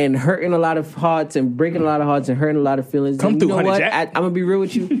and hurting a lot of hearts and breaking a lot of hearts and hurting a lot of feelings, Come then through, you know Honey what? Jack. I'm gonna be real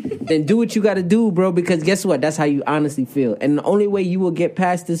with you. Then do what you got to do, bro. Because guess what? That's how you honestly feel. And the only way you will get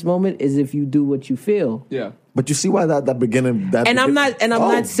past this moment is if you do what you feel. Yeah. But you see why that beginning that And I'm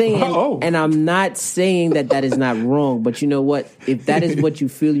not saying Oh. and I'm not saying that is not wrong, but you know what? If that is what you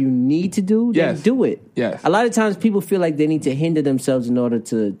feel you need to do, then Yes. do it. Yes. A lot of times people feel like they need to hinder themselves in order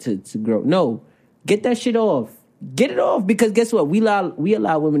to grow. No. Get that shit off. Get it off, because guess what? We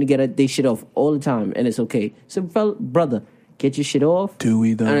allow women to get their shit off all the time, and it's okay. So brother, get your shit off. Do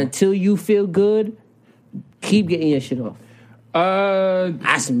we though? And until you feel good, keep getting your shit off.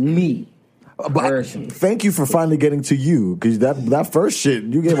 That's me. Personally. Thank you for finally getting to you, because that first shit,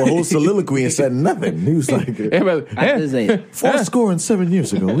 you gave a whole soliloquy and said nothing. He was like, I just say, 4 score and 7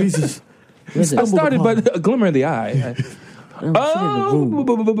 years ago. We just listen, I started, but a glimmer in the eye.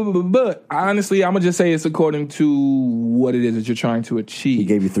 But honestly, I'm gonna just say it's according to what it is that you're trying to achieve. he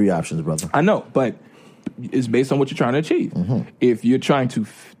gave you 3 options, brother. I know, but it's based on what you're trying to achieve. If you're trying to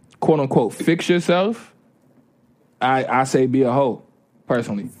quote unquote fix yourself, I say be a hoe.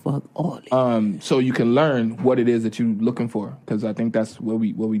 Personally, fuck all it. so you can learn what it is that you're looking for, because I think that's what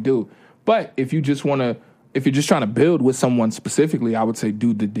we do. But if you're just trying to build with someone specifically, I would say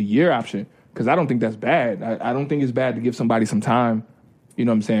do the year option, because I don't think that's bad. I don't think it's bad to give somebody some time. You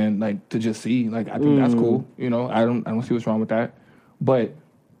know what I'm saying? Like, to just see. Like, I think that's cool. You know, I don't see what's wrong with that. But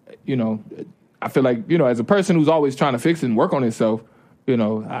I feel like, as a person who's always trying to fix and work on himself,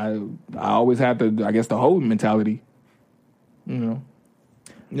 I always had the whole mentality. Yeah.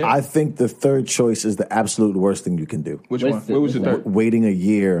 I think the third choice is the absolute worst thing you can do. Which What's one? the- What was your third? Waiting a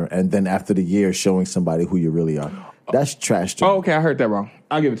year and then after the year showing somebody who you really are. That's trash to me. Oh, okay, I heard that wrong.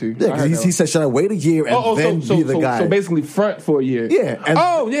 I'll give it to you. Yeah, I heard because that he wrong. said, should I wait a year and then be the guy? So basically front for a year. Yeah,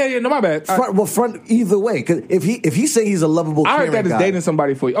 and- yeah. No, my bad. front either way. Because if he say he's a lovable, I heard caring that as guy, dating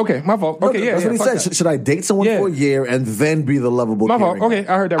somebody for you. Okay, my fault. No, Okay, that's what he fuck said. that. Should I date someone Yeah. for a year and then be the lovable? My fault. caring Okay,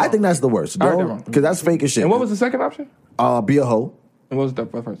 guy? I heard that I wrong. think that's the worst. I heard that wrong. Because that's fake as shit. And what was the second option? Be a hoe. And what was the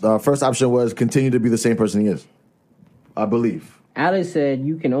first? First option was continue to be the same person he is. I believe. Alex said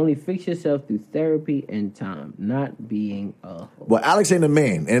you can only fix yourself through therapy and time, not being a hoe. Well, Alex ain't a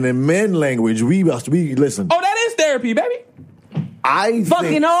man, and in men language, we listen. Oh, that is therapy, baby. I Fucking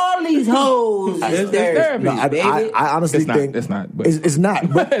think, all these hoes. It's therapy. No, I honestly It's not, think it's not, but- It's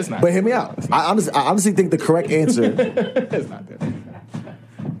not. But, It's not. But hear me out. I honestly think the correct answer. It's not therapy.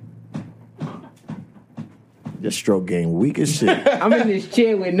 Your stroke game weak as shit. I'm in this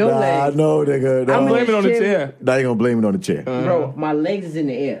chair with no Nah, legs. no, nigga. I'm No. in Blame it on the this chair. Now you gonna blame it on the chair. Bro, my legs is in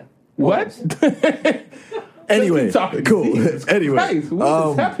the air. What? Anyway, cool. Anyway, Christ, what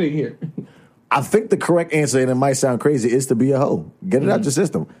is happening here? I think the correct answer, and it might sound crazy, is to be a hoe. Get it out your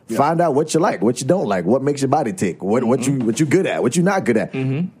system. Yeah. Find out what you like, what you don't like, what makes your body tick, what you good at, what you not good at.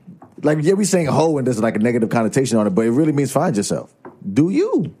 Like, yeah, we saying hoe and there's like a negative connotation on it, but it really means find yourself. Do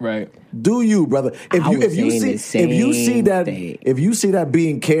you? Right. Do you, brother? If you see that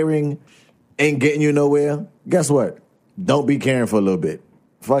being caring ain't getting you nowhere, guess what? Don't be caring for a little bit.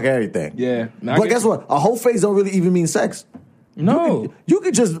 Fuck everything. Yeah. But guess what? A whole phase don't really even mean sex. No. You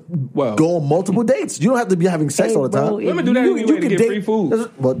could just go on multiple dates. You don't have to be having sex all the time. Women do that anyway to get free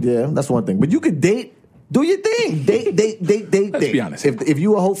food. Well, yeah, that's one thing. But you could date. Do your thing. Date. Let's be honest. If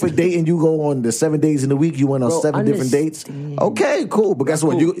you a hoe for dating, you go on the 7 days in the week, you went on 7 different dates. Okay, cool. But guess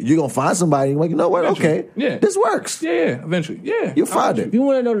what? You're going to find somebody. You're like, you know what? Eventually. Okay. Yeah. This works. Yeah, eventually. Yeah. You'll find it. If you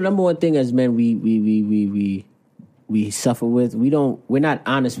want to know the number one thing as men we suffer with, we're not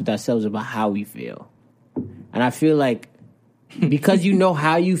honest with ourselves about how we feel. And I feel like because you know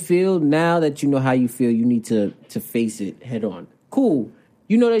how you feel, now that you know how you feel, you need to face it head on. Cool.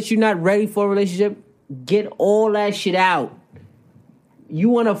 You know that you're not ready for a relationship, get all that shit out. You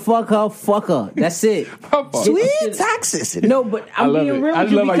want to fuck her. That's it. Sweet toxicity. No, but I'm being real I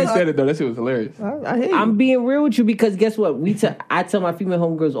with you love how you because said it, though. That shit was hilarious. I hear you. I'm being real with you because guess what? I tell my female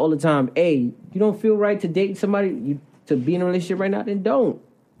homegirls all the time, hey, you don't feel right to date somebody, to be in a relationship right now, then don't.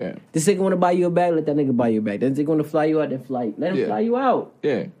 Yeah. This nigga want to buy you a bag, let that nigga buy you a bag. This nigga want to fly you out, then let him fly you out.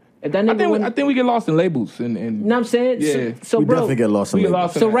 Yeah. If that nigga I think we get lost in labels. And you know what I'm saying? Yeah. So We bro, definitely get lost in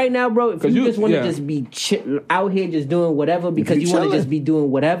labels. So right now, bro, if you just want to yeah. just be out here just doing whatever because you want to just be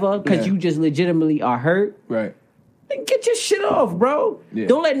doing whatever because you just legitimately are hurt, Right. then get your shit off, bro. Yeah.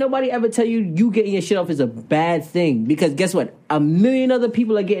 Don't let nobody ever tell you getting your shit off is a bad thing because guess what? A million other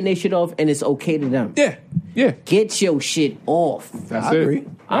people are getting their shit off and it's okay to them. Yeah. Yeah. Get your shit off. That's I it. agree.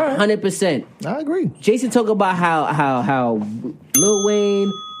 100%. I agree. Jason talk about how Lil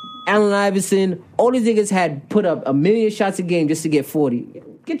Wayne, Allen Iverson, all these niggas had put up 1 million shots a game just to get 40.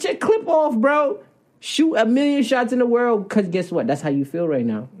 Get your clip off, bro. Shoot 1 million shots in the world because guess what? That's how you feel right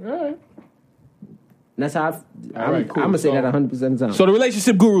now. All right. And that's how I'm right, cool. going to say So- that 100% of the time. So the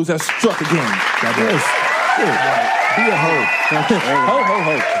relationship gurus have struck again. Be a hoe.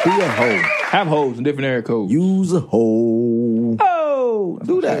 Ho. Be a hoe. Have hoes in different area codes. Use a hoe. Oh,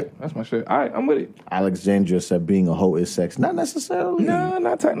 Do that. That's my shit. All right, I'm with it. Alexandria said being a hoe is sex. Not necessarily. No,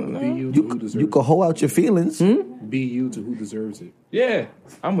 not technically. Be No. you to who deserves You can hoe out your feelings. Be you to who deserves it. Yeah,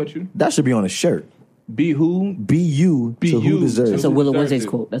 I'm with you. That should be on a shirt. Be who? Be you Be to you who deserves That's it. a Willow deserves Wednesday's it.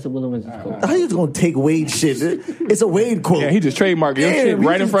 quote. That's a Willow Wednesday's quote. How you just gonna take Wade shit? It's a Wade quote. Yeah, he just trademarked your shit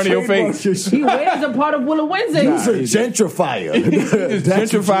right in front of your face. Wade is a part of Willow Wednesday. He's a gentrifier. Just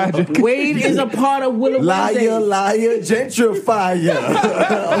gentrified. Wade is a part of Willow Wednesday. Liar,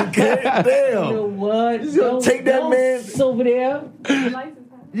 gentrifier. Okay, You know damn. what? You gonna take that man? It's over there.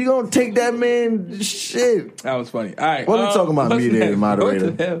 You gonna take that man shit? That was funny. All right. What are we talking about, what's mediator, next? moderator?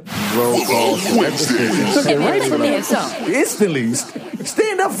 What the hell? Roll call. Instantly.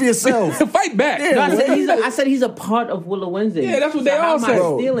 Stand up for yourself. Fight back. Yeah. No, I said he's a part of Willow Wednesday. Yeah, that's what they all how am I say.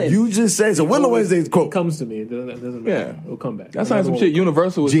 Bro, stealing? you just said so. Willow Wednesday's It quote. comes to me. It doesn't matter. It'll come back. That's like some shit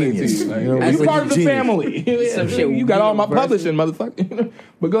Universal would say to Genius. you. Like, You know, you that's part of the genius. family. Some shit You got all my Universal. publishing, motherfucker.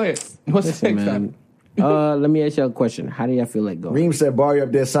 But go ahead. What's the Listen, next man. time? Let me ask y'all a question. How do y'all feel like going? Reem said Barry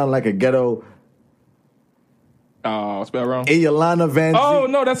up there sound like a ghetto Oh, spell wrong. Ayalana Van Zee. Oh,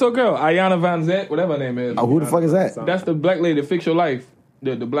 no, that's her girl. Ayana Van Zant, whatever her name is. Oh, who the fuck is that? That's the black lady that fix your life.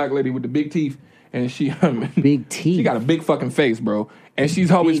 The black lady with the big teeth. And she Big teeth. She got a big fucking face, bro. And she's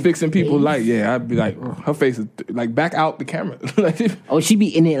always Big fixing people face? like, yeah, I'd be like, her face is like back out the camera. Like, Oh, she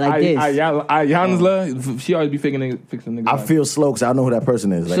be in it like this. Ayanla, she always be fixing niggas. I feel slow because I know who that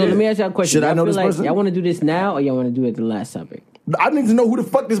person is. Like, So let me ask y'all a question. Should I Y'all know feel this like person? Y'all want to do this now or y'all want to do it at the last topic? I need to know who the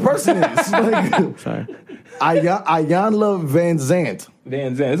fuck this person is. Like, Sorry. Ayanla Van Zant.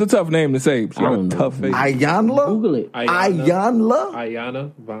 Van Zandt. It's a tough name to say. She got don't a know. tough face. Ayanla? Google it. Ayanla?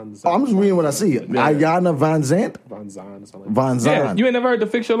 Ayana Van Zant. Oh, I'm just reading what I see. Ayana Van Zant? Van Zant. Something like Van Yeah, Zant. you ain't never heard the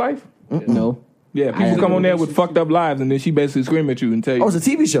Fix Your Life? No. Yeah, people come on there with fucked up lives and then she basically scream at you and tell you. Oh, it's a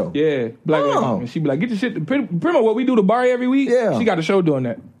TV show. Yeah, black lady. Oh. And she be like, get your shit. Pretty much what we do to Barry every week. Yeah. She got a show doing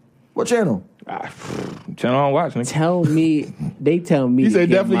that. What channel? Channel on watch. Nigga. Tell me. They tell me. He to said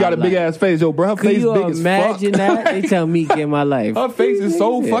get definitely my got a big life. ass face. Yo, bro, her Can face you big as fuck. imagine that? They tell me get my life. Her face is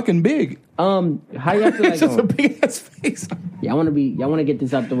so fucking big. How y'all feel like It's just a going? big ass face. Y'all want to get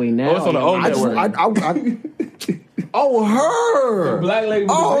this out the way now? Oh, it's on the or old y'all- network. Oh, her. The black lady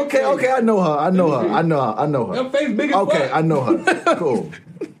with Oh, the big okay, face. okay. I know her. Her face big as Okay, fuck. I know her. Cool.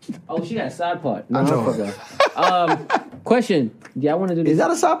 Oh, she got a side part. I know fuck her. Question. Yeah, I want to do this. Is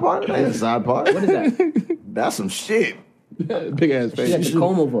that a side part? That ain't a side part. What is that? That's some shit. Big ass She got face. the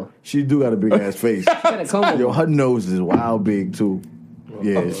comb over. She do got a big ass face. She got a comb over. Yo, her nose is wild big too.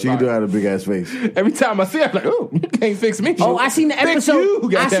 Yeah, she do have a big ass face. Every time I see her, I'm like, oh, you can't fix me. Oh, I seen the Fix episode.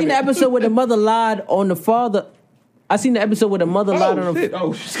 you, I seen the goddammit. episode where the mother lied on the father. I seen the episode where the mother lied on Oh, the. shit.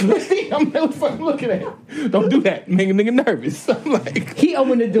 Oh, shit. I'm like, what the fuck I'm looking at? Don't do that. Make a nigga nervous. I'm like, He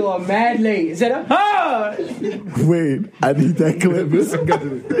opened the door mad late. Said, "Ah!" Wait, I need that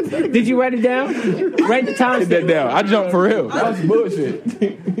clip. Did you write it down? Write the time. get that down. I jumped for real. That was bullshit.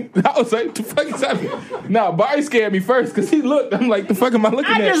 I was like, the fuck is happening? Nah, Barry scared me first because he looked. I'm like, the fuck am I looking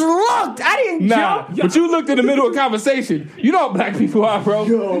I at? just looked. I didn't Nah, jump. but you looked in the middle of conversation. You know how black people are, bro.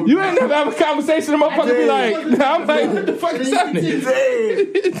 You ain't never have a conversation. The motherfucker be like, nah, I'm like, what the fuck is happening?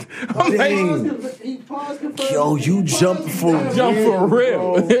 I'm like, He paused Yo, you jumped for jump for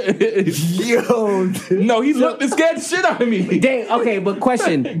real. Yo, No, he looked and scared the shit out of me. Dang, okay, but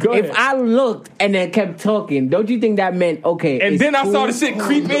question. Go If ahead. I looked and then kept talking, don't you think that meant, okay. And it's then I saw cool? the shit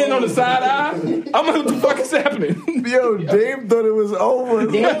creep in on the side eye. I'm like, what the fuck is happening? yo, Dave thought it was over.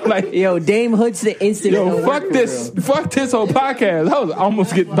 Like, Yo, Dame Hood's the instant. yo, fuck this whole podcast. I was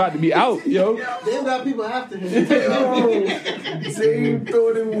almost about to be out, yo. They got people after him. Dave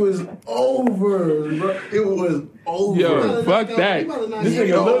thought it was over, bro. It was over. Yo, fuck that. This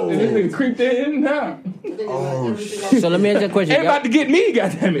nigga looked and this nigga creeped in. Nah, So let me ask you a question. ain't about to get me,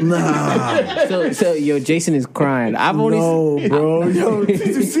 goddammit. So, yo, Jason is crying. I've only No, bro. Yo, did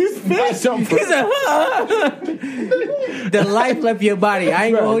you see his face? Jump for the life left your body. I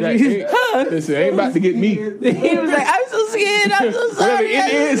ain't gonna hold you. Listen, ain't about to get me. He was like, I'm so scared. I'm so Whatever sorry.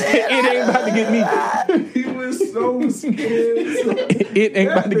 it is, it ain't about to get me. He was so scared. It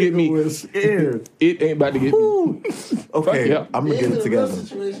ain't about to get He me. was scared. It ain't about to get me. Okay, yeah. I'm gonna get it together.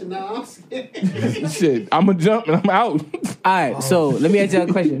 Situation now. I'm scared. Shit, I'm gonna jump and I'm out. All right, so let me ask you a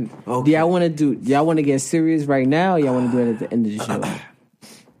question. Do y'all want to get serious right now, or y'all want to do it at the end of the show?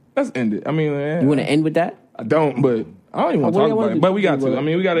 Let's end it. I mean, You want to end with that? I don't, but I don't even want to What do talk you wanna about it. do? But we got to. I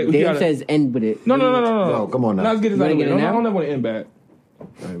mean, we got to. Dave says end with it. No. No, come on now. Let's get this You out wanna of the get way. it now? I don't ever want to end bad.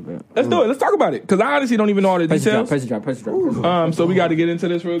 Let's do it. Let's talk about it because I honestly don't even know all the Press the drop. details. Press the drop. So we got to get into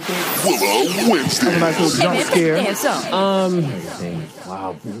this real quick. Have a nice little jump scare. Dance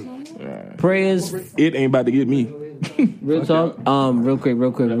up. Prayers. It ain't about to get me. Real talk. Real quick.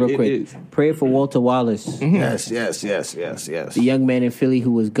 It is. Prayer for Walter Wallace, Yes. the young man in Philly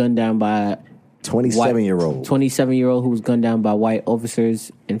who was gunned down by 27-year-old. 27-year-old who was gunned down by white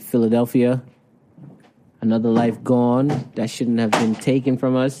officers in Philadelphia. Another life gone that shouldn't have been taken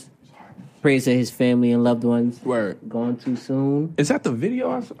from us. Prayers to his family and loved ones. Word. Gone too soon. Is that the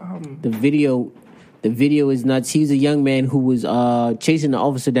video? The video is nuts. He's a young man who was chasing the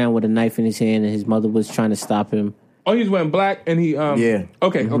officer down with a knife in his hand, and his mother was trying to stop him. Oh, he was wearing black, and he. Yeah.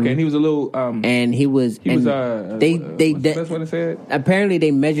 Okay. And he was a little. And he was. He was. What's the best way to say it? apparently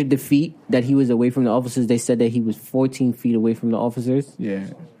they measured the feet that he was away from the officers. They said that he was 14 feet away from the officers. Yeah.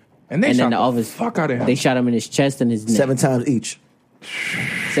 And they And shot then the the officers, fuck out of him. they shot him in his chest and his neck. 7 times each.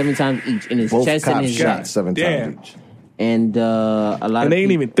 7 times each in his Both chest and cops his shot neck. 7 Damn. times each. And a lot And of they didn't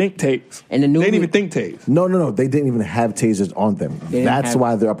people- even think tapes. And the they new- didn't even think tapes. No. They didn't even have tasers on them. didn't That's have-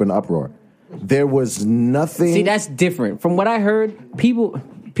 why they're up in the uproar. There was nothing. See, that's different. From what I heard, people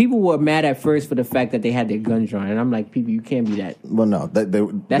were mad at first for the fact that they had their guns drawn, and I'm like, people, you can't be that. Well, no.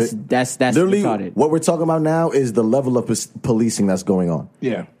 That's literally retarded. what we're talking about now is the level of policing that's going on.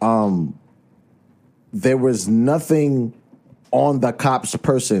 Yeah. There was nothing on the cops'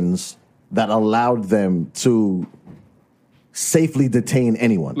 persons that allowed them to safely detain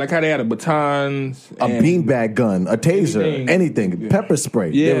anyone. Like how they had a batons. A beanbag gun, a taser, anything, Yeah. pepper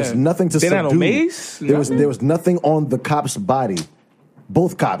spray. Yeah. There was nothing to They subdue. had no mace? There was Nothing? nothing on the cop's body,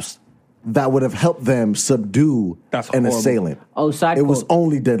 both cops, that would have helped them subdue That's an horrible. assailant. Oh, side It was quote.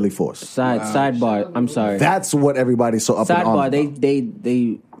 only deadly force. Sidebar. I'm sorry. That's what everybody saw up in Sidebar. arms about.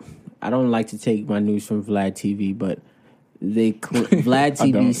 They. I don't like to take my news from Vlad TV, but Vlad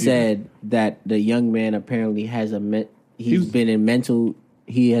I don't TV either. said that the young man apparently has He was-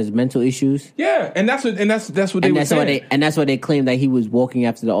 he has mental issues. Yeah, and that's what they And were that's why saying. that's why they claim that he was walking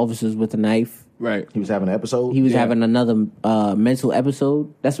after the officers with a knife. Right. He was having an episode. He was Yeah. having another mental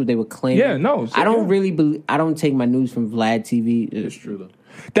episode. That's what they were claiming. Yeah, no, so, I don't yeah. really believe. I don't take my news from Vlad TV. It's true though.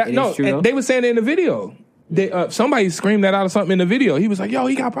 That It no, is true, though. and they were saying it in the video. They, somebody screamed that out of something in the video. He was like, "Yo,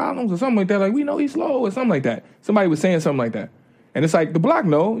 he got problems" or something like that. Like, we know he's slow or something like that. Somebody was saying something like that, and it's like the block.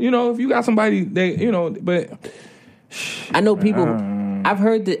 No, if you got somebody, but I know people. I've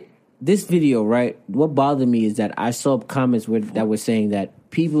heard that this video. Right. What bothered me is that I saw comments that were saying that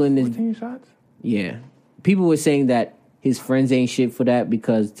people in this. 10 shots. Yeah, people were saying that his friends ain't shit for that,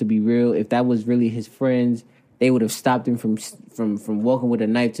 because to be real, if that was really his friends, they would have stopped him from walking with a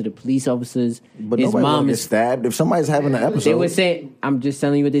knife to the police officers. But his nobody mom get is stabbed. If somebody's having an episode, They were saying, I'm just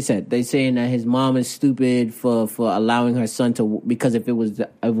telling you what they said. They saying that his mom is stupid for allowing her son to, because if it was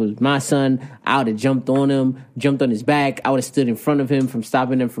my son, I would have jumped on him, jumped on his back. I would have stood in front of him from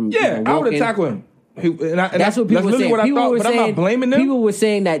stopping him from Yeah, I would have tackled him. That's what people were saying. What I People thought, were but saying, I'm not blaming them. People were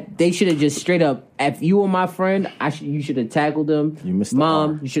saying that they should have just straight up, if you were my friend, you should have tackled him. You missed the Mom,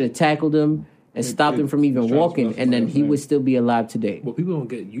 R. you should have tackled him and stopped him from even walking, and then he would still be alive today. Well, people don't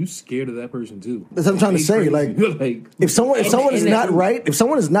get you scared of that person too. That's what I'm trying to say. Like, if someone is not right, if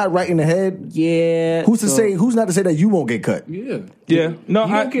someone is not right in the head, Yeah. who's not to say that you won't get cut? Yeah. No,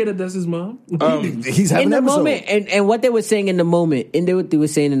 you I don't care that that's his mom. He's having In the an episode. moment, and what they were saying in the moment, what they were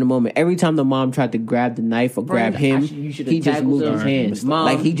saying in the moment, every time the mom tried to grab the knife or grab him, you should've he just tackled moved him. his hands. Mom,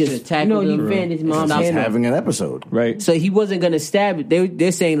 Like he you just should've tackled he him. fanned his mom's He's hand off. having an episode right. So he wasn't gonna stab it.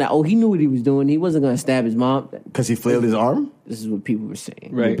 They're saying that, oh, he knew what he was doing. He wasn't gonna stab his mom. because he flailed his arm. This is what people were saying.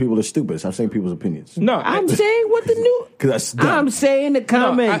 Right. People are stupid. I'm saying people's opinions. No, I'm saying what the new. Because that's dumb. I'm saying the no,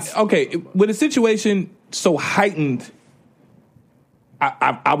 comments. okay, with a situation so heightened,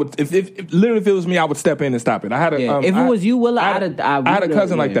 I would if literally if it was me, I would step in and stop it. I had a Yeah. If it was you, Willa, I had a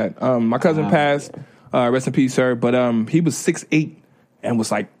cousin like yeah. that. My cousin passed. Rest in peace, sir. But he was 6'8" and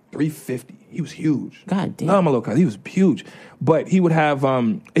was like 350. He was huge. God damn. My little cousin, he was huge. But he would have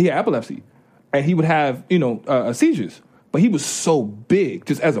he had epilepsy, and he would have seizures. But he was so big,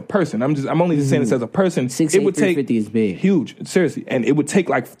 just as a person. I'm only just saying this as a person. 6'8", it would take 350 is big. huge, seriously, and it would take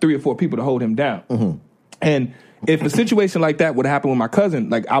like 3 or 4 people to hold him down. Mm-hmm. And if a situation like that would happen with my cousin,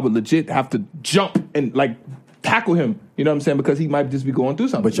 like I would legit have to jump and like tackle him. You know what I'm saying? Because he might just be going through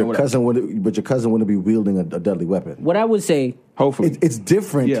something. But your cousin wouldn't be wielding a deadly weapon. What I would say, Hopefully, It's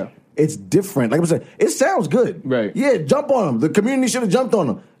different. Yeah. It's different. Like I'm saying, it sounds good. Right. Yeah, jump on him. The community should have jumped on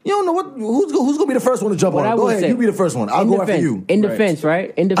him. You don't know who's going to be the first one to jump what on I him. Go would ahead, say, you be the first one. I'll go after you. In defense,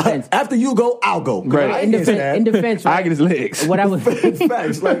 right? In defense. After you go, I'll go. Right. I In ain't scared. defense, I right? get his legs. What I would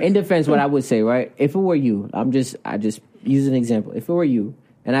Facts, like- in defense, what I would say, right? If it were you, I just use an example. If it were you,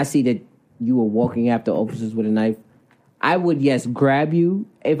 and I see that you were walking after officers with a knife, I would grab you.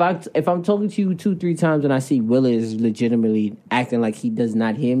 If I'm talking to you 2-3 times and I see Willa is legitimately acting like he does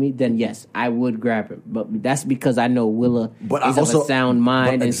not hear me, then yes, I would grab him. But that's because I know Willa is of a sound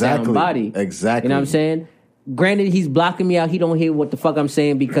mind and sound body. Exactly. You know what I'm saying? Granted, he's blocking me out. He don't hear what the fuck I'm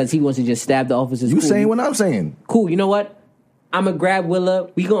saying because he wants to just stab the officers. You Cool. saying what I'm saying. Cool. You know what? I'm gonna grab Willa.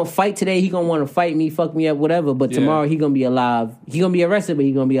 We gonna fight today. He gonna want to fight me, fuck me up, whatever. But tomorrow he gonna be alive. He gonna be arrested, but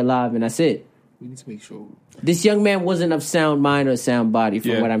he gonna be alive, and that's it. We need to make sure. This young man wasn't of sound mind or sound body,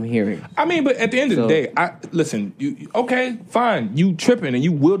 from what I'm hearing. I mean, but at the end of the day, listen. Okay, fine. You tripping and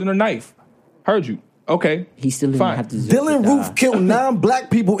you wielding a knife. Heard you. Okay, He still didn't fine. have to. Dylan Roof killed 9 black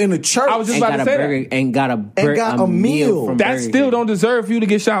people in the church. I was just and about got to a say burger that. and got a meal. from That Burger still King. don't deserve for you to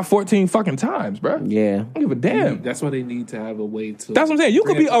get shot 14 fucking times, bro. Yeah. I don't give a damn. That's why they need to have a way to. That's what I'm saying. You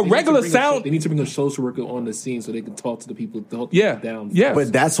could be a regular sound. They need to bring a social worker on the scene so they can talk to the people. To help Yeah. people down. Yeah.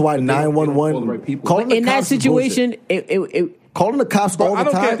 But that's why But they don't call the 911. right people. Calling the In that cops is bullshit. situation, Calling the cops all I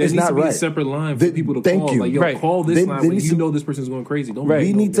the don't care. time There is needs not to be right. a separate line for people to Thank call. you. Like, yo, Right. call this They- line they when need you to- know this person's going crazy. Don't Right.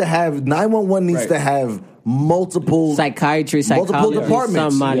 We need to have 911 needs Right. to have multiple psychiatrist, multiple psychologist,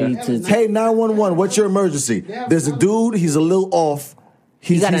 departments. somebody to. Hey, 911, what's your emergency? There's a dude. He's a little off.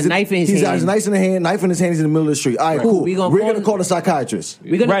 got a knife in his He's got hand. his knife in his hand. Knife in his hand. He's in the middle of the street. All right, cool. We gonna We're call gonna call the psychiatrist.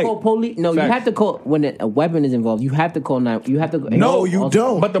 We're gonna Right. call police. No, Facts. you have to call when a weapon is involved. You have to call 9. You have to. No, you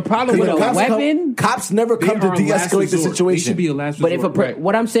don't. But the problem With with a cops weapon? cops never They come to are a last de-escalate the resort. They situation. should be a last But if resort.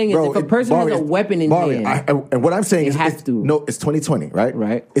 what I'm saying is, if a person has a weapon in hand, and what I'm saying they is, have to. No, it's 2020, right?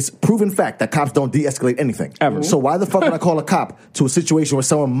 Right. It's proven fact that cops don't de-escalate anything Ever. So why the fuck would I call a cop to a situation where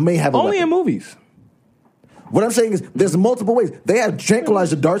someone may have a only weapon? in movies. What I'm saying is, there's multiple ways. They have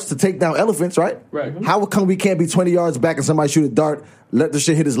tranquilizer darts to take down elephants, right? Right. How come we can't be 20 yards back and somebody shoot a dart, let the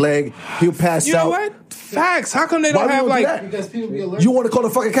shit hit his leg, he'll pass You out? know what? Facts. How come they Why don't we have don't do like? that? Because people be allergic. You want to call the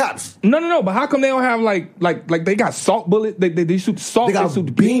fucking cops? No. But how come they don't have like they got salt bullets? They shoot salt. They got shoot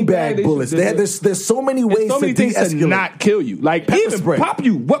beanbag shoot- bullets. There's so many ways so many to things to de-escalate. not kill you. Like Pepper even spray. pop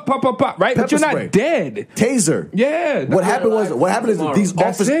you. What pop, right? But Pepper you're not spray. dead. Taser. Yeah. What happened is that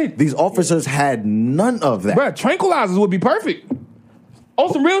That's it. these officers had none of that. Bruh, tranquilizers would be perfect.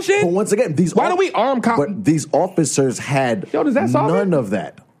 On some real shit. But once again, Why don't we arm cops? But these officers had Yo, does that solve none it? of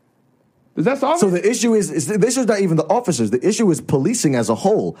that. Does that solve So it? the issue is the issue is not even the officers. The issue is policing as a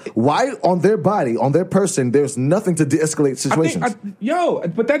whole. Why on their body, on their person, there's nothing to de-escalate situations?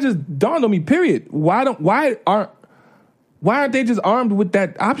 But that just dawned on me. Period. Why aren't they just armed with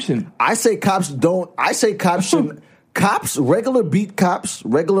that option? I say cops don't. I say cops should. Cops, regular beat cops,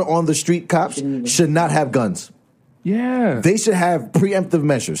 regular on the street cops should not have guns. Yeah. They should have preemptive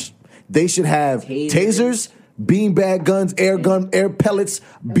measures. They should have tasers, beanbag guns, air pellets,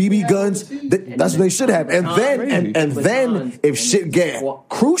 BB guns. That's what they should have. And then if shit get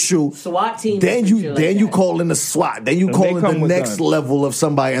crucial, SWAT team. then you call in the SWAT. Then you call in the next level of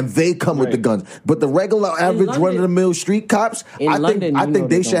somebody, and they come with the guns. But the regular, average, run of the mill street cops, I think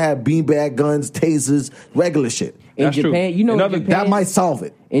they should have beanbag guns, tasers, regular shit. In Japan, you know, that might solve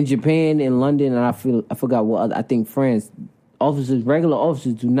it. In Japan, in London, and I forgot what other, I think France, regular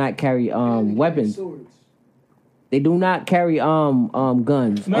officers do not carry weapons. They do not carry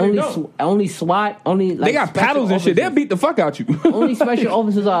guns. No, only SWAT. Only like they got paddles and shit. They'll beat the fuck out you. Only special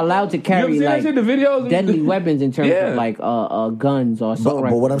officers are allowed to carry like the videos? deadly weapons in terms of like guns or assault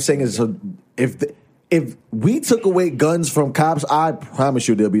rifles. But what I'm saying is, so if we took away guns from cops, I promise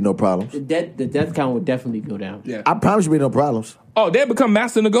you there'll be no problems. The death count would definitely go down. Yeah. I promise you there'll be no problems. Oh, they'll become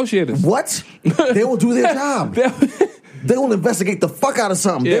master negotiators. What? They will do their job. They will investigate the fuck out of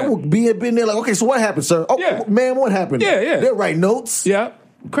something. Yeah. They will be in there like, okay, so what happened, sir? Oh, man, what happened? Yeah. They'll write notes. Yeah.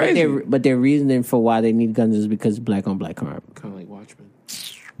 Crazy. But their reasoning for why they need guns is because black on black crime. Kind of like Watchmen.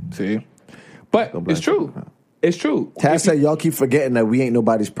 See? But it's true. It's true. Taz said y'all keep forgetting that we ain't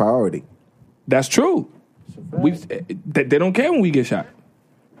nobody's priority. That's true. They don't care when we get shot.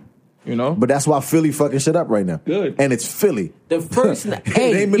 You know? But that's why Philly fucking shit up right now. Good. And it's Philly. The first it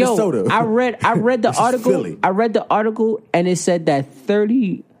ain't Minnesota. I read the article. Philly. I read the article and it said that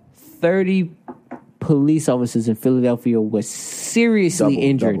 30 police officers in Philadelphia were seriously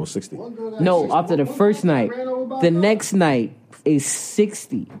injured. Double 60. No, after the first night. The next night is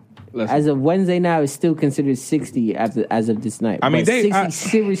 60. As of Wednesday now, it's still considered 60 as of this night. I mean, but 60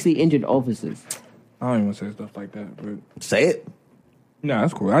 seriously injured officers. I don't even say stuff like that. But Say it. nah,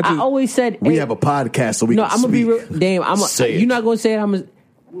 that's cool. I always said We have a podcast, so we can I'm gonna be speak. real. Damn, Say it. you're not gonna say it.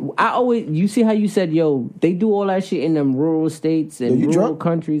 You see how you said, yo, they do all that shit in them rural states and you rural drunk?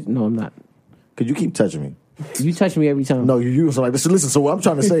 countries. No, I'm not. Could you keep touching me? You touch me every time. No, you use like this. Listen, so what I'm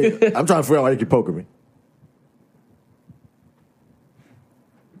trying to say, I'm trying to figure out why you keep poking me.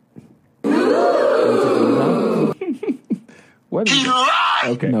 What is it?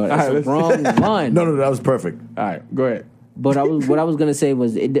 Okay. No, that's the wrong one. No, that was perfect. All right, go ahead. But what I was gonna say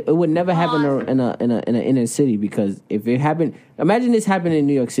was it would never happen in an inner city, because if it happened, imagine this happened in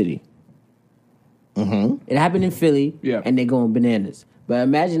New York City. Mm-hmm. It happened in Philly, and they're going bananas. But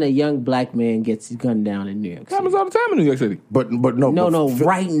imagine a young black man gets gunned down in New York City. It happens all the time in New York City. But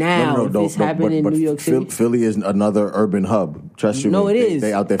right now, if this happened in New York City, Philly is another urban hub. Trust you. No, it is.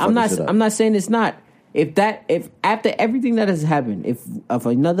 They out there fucking shit up. I'm not saying it's not. If after everything that has happened, if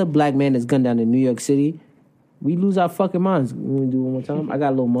another black man is gunned down in New York City, we lose our fucking minds. We want to do it one more time? I got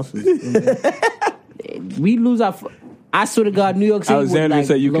a little muscles. We lose our. I swear to God, New York City. Alexandria would,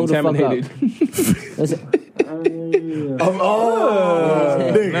 said you blow the fuck contaminated. up.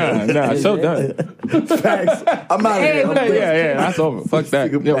 Nah, so done. Facts. I'm out of here. Yeah, that's over. Fuck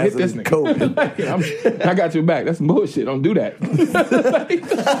that. Yo, hit this nigga. I got your back. That's bullshit. Don't do that.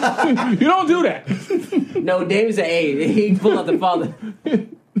 You don't do that. No, David said, hey, he pulled out the father.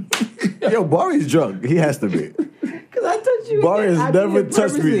 Yo, Barry's drunk. He has to be. Because I touched you. Barry has never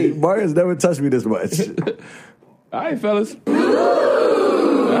touched me. Barry has never touched me this much. All right, fellas. All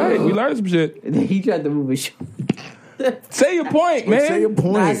right, we learned some shit. He tried to move his show. Say your point, man. Say your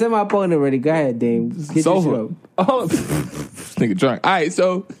point. Nah, I said my point already. Go ahead, Dame. Get your show. Oh, this nigga drunk. All right,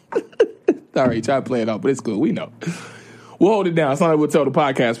 so all right, try to play it out, but it's cool. We know. We'll hold it down. It's not like we'll tell the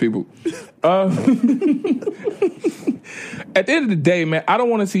podcast people. At the end of the day, man, I don't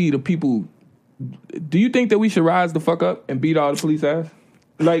want to see the people. Do you think that we should rise the fuck up and beat all the police ass?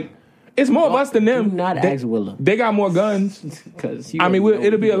 Like, it's more of us than them. Do not ask Willa. They got more guns. Because I mean,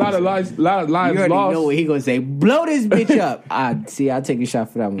 it'll be a lot of lives you already lost. know what he gonna say. Blow this bitch up. I'll take a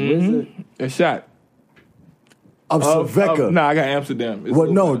shot for that one. Mm-hmm. A shot. Of Sveka. Nah, I got Amsterdam. It's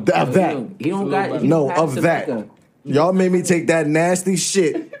Well, no, of that. He don't got. No, of that. Y'all made me take that nasty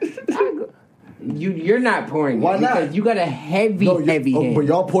shit. You're not pouring. Why not? Because you got a heavy hand. But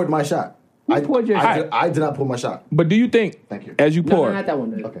y'all poured my shot. I poured your shot. I did not pour my shot. But do you think, Thank you. as you pour, No, not that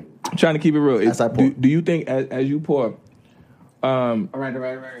one. Okay. I'm trying to keep it real. As I pour. Do you think as you pour, All right.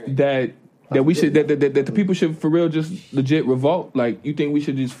 that we should that the people should for real just legit revolt? Like, you think we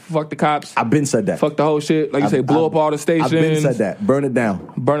should just fuck the cops? I've been said that. Fuck the whole shit. Like you say, blow up all the stations. I've been said that. Burn it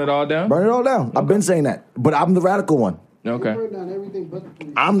down. Burn it all down. Burn it all down. I've been saying that. But I'm the radical one. Okay.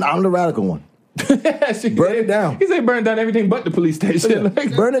 I'm the radical one. Burn it down. He said burn down everything but the police station.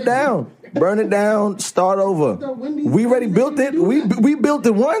 Like, Burn it down. Burn it down. Start over. We already built it. We built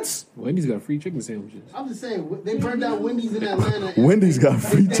it once. Wendy's got free chicken sandwiches. I'm just saying, they burned out Wendy's in Atlanta. Wendy's got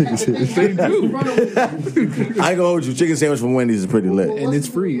free chicken sandwiches. They do. I ain't gonna hold you. Chicken sandwich from Wendy's is pretty lit. And it's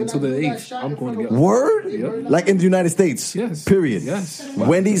free until the 8th. I'm going to get Word? Yep. Like in the United States? Yes. Period. Yes.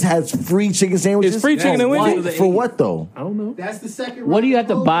 Wendy's has free chicken sandwiches? It's free chicken and Wendy's. For what though? I don't know. That's the second. What do you have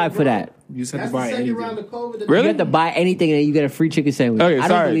to buy for that? You just have That's to buy the second anything. round of COVID. Really? You have to buy anything and then you get a free chicken sandwich. Okay, I don't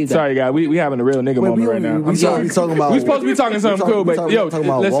sorry, believe that. sorry, guys. We having a real nigga moment right now. We talking about. We supposed to be talking something cool, but yo, talking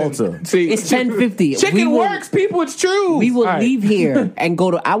about listen. Walter. See, It's 10:50. chicken works, people. It's true. We will All right. leave here and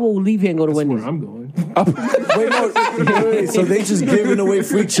go to. I will leave here and go to Where Wendy's. I'm going. Wait, no. So they just giving away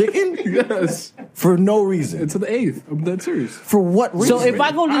free chicken Yes. for no reason? Until the 8th. I'm dead serious. For what reason? So if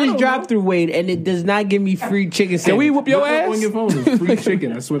I go to this drive-through, Wade, and it does not give me free chicken Can sandwich, we whoop your Look up ass? on your phone. It's free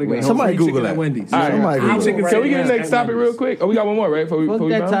chicken. I swear to God. somebody Free Google chicken that. at Wendy's. All right. Somebody Free Google chicken that. Can we get the sandwich next at topic real Wendy's. quick? Oh, we got one more, right? Before we fuck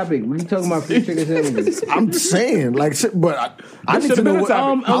bounce? that topic. We talking about free chicken sandwiches. I'm saying, like, shit, but I This need to should've know been a what.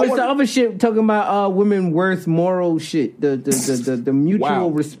 topic. I It's want- the other shit talking about women worth moral shit. The mutual Wow.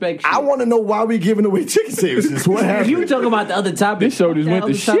 respect shit. I want to know why we giving away chicken sandwiches. What happened? You were talking about the other topic. This show just The went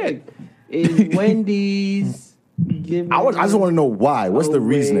to other topic Is Wendy's giving? I just want to know why. What's the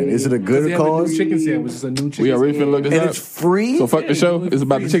reasoning? Is it a They good have a new cause? chicken sandwich. It's a new chicken We already finna look And this it's up. free? So fuck the show. It's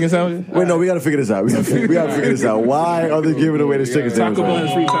about the chicken sandwich. Wait, no, we got to figure this out. We got to figure this out. Why are they giving away the chicken sandwich? Taco Bell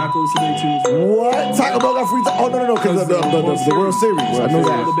has free tacos today, too. What? Taco Bell got free? Oh, no, because the World Series. I know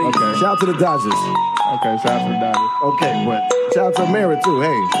that. Okay. Shout out to the Dodgers. Okay, shout out to the Dodgers. Okay, but shout out to Mara, too.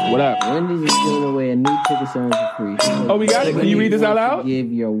 Hey. What up? Wendy's is giving away a new chicken sandwich for free. Oh, we got it? Can you read this out loud?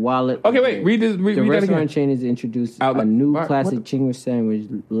 Give your wallet. Okay, wait. Read this. The Read that restaurant again. chain has introduced Out a loud. new What? classic chicken sandwich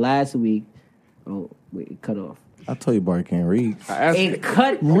last week. Oh, wait, it cut off. I told you, Barry can't read. I asked It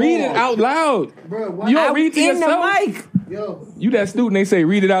cut read it off. out loud. Bro, why? You don't read to in yourself. the mic. Yo, You that student, they say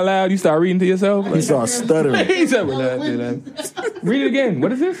read it out loud. You start reading to yourself. He started stuttering. He said, well, read it again.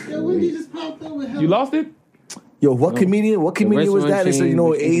 What is this? yo, Wendy just popped up with hell. You lost it? Yo, what comedian was restaurant that? They said, you know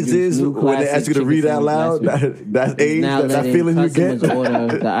what chain AIDS is introduced new when they ask you to classic read out chicken loud? sandwich That's AIDS, Now that letting feeling you get. customers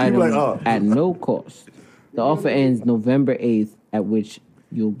order the item like, oh. at no cost. The offer ends November 8th, at which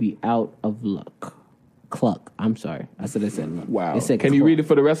you'll be out of luck. Cluck. I'm sorry. I said luck. Wow. It said Can you cluck. read it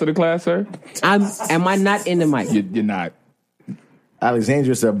for the rest of the class, sir? Am I not in the mic? You're not.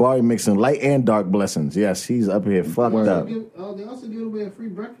 Alexandria said, Barry mixing light and dark blessings. Yes, he's up here fucked up. They also give away a free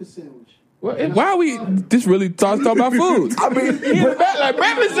breakfast sandwich. Why are we just really talking about food? I mean, Like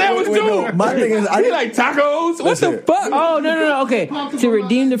breakfast sandwich wait, no, too. my thing is, I He didn't like tacos. What the Listen. fuck? Oh, no. Okay. To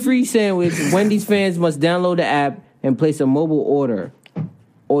redeem the free sandwich, Wendy's fans must download the app and place a mobile order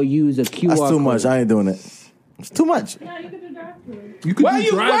or use a QR That's too code. much. I ain't doing it. It's too much. You could Why do are we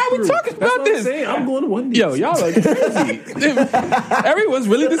drive-through. talking That's about what I'm this? saying. I'm going to Wendy's. Yo, y'all are crazy. Everyone's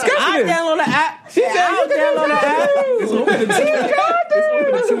really discussing I this. download the app. She said, I'll download the app. It's open at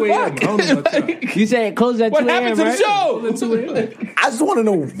 2 a.m. I don't know about that. You said it closes at What 2 a.m., happened to the right? show? At 2 a.m. I just want to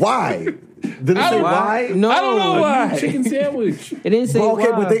know why. Did it I say don't- why? No. I don't know why. Chicken sandwich. It didn't say Well,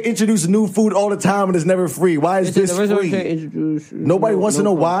 okay, why. but they introduce new food all the time and it's never free. Why is It said this the restaurant free? chain introduced- Nobody wants to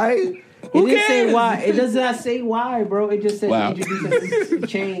know why? It didn't cares? say why. It does not say why, bro. It just says Wow. introduce a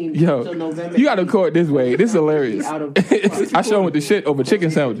change Yo, until November. you got to record this way. This is hilarious. Out of I show him with the shit over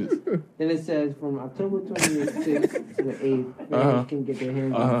chicken sandwiches. Then it says from October 26th to the 8th, fans can get their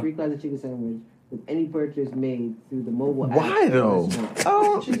hands on a free classic chicken sandwich with any purchase made through the mobile app. Why though?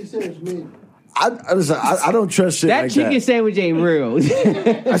 Oh, Chicken sandwich, man. I don't trust shit That like chicken that. sandwich ain't real. it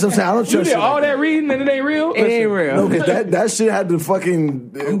That's what I'm saying. I don't You trust did shit all like that reading and it ain't real? ain't real. No, because that shit had to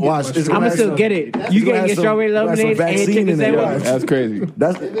fucking watch. I'm gonna still get it. You gonna get strawberry lemonade and chicken sandwich. That's crazy.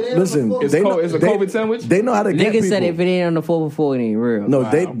 That's listen. It's They cold- know, it's a they- COVID sandwich? They know how to get Nigga people. said if it ain't on the 4x4, it ain't real. No,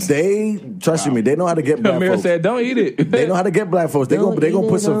 they trust me. They know how to get black Amir folks. said, don't eat it. They know how to get black folks. They Don't gonna eat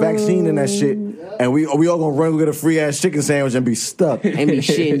put it some vaccine in that shit, and we all gonna run get a free ass chicken sandwich and be stuck. And be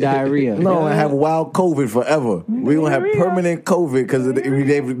shitting diarrhea. No, and have wild COVID forever. We gonna have permanent COVID because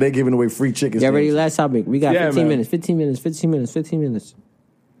they giving away free chicken. Y'all ready? sandwiches. Last topic. We got Yeah, 15 man. minutes. 15 minutes. 15 minutes. 15 minutes.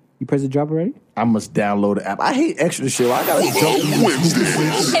 You press the drop already? I must download the app. I hate extra shit. I gotta jump.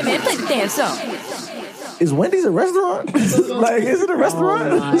 Hey man, play the damn song. Is Wendy's a restaurant? Like, is it a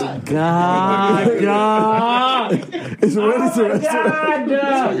restaurant? God. Is Wendy's a restaurant?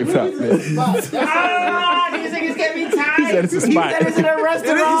 These niggas get me tired. He said it's a spot. It's in a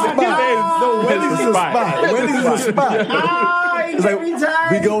restaurant. Wendy's is a spot. Wendy's is a spot. Ah, It's like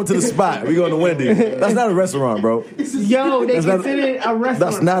we go to the spot. We go to Wendy's. That's not a restaurant, bro. Yo, they That's not- consider it a restaurant.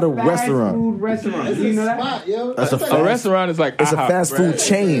 that's not a Fast restaurant. Food restaurant. It's Do you know a that? spot, yo. That's a A fast. restaurant is like It's a IHOP, fast food right?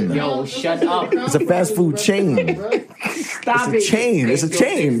 chain. Yo, shut up. It's a fast food chain. Stop It's a chain. It's a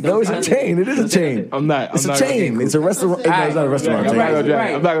chain. No, it's a chain. It is a chain. I'm not. It's I'm a not chain. Gonna It's a restaurant. No, it's not a restaurant. I'm not gonna chain.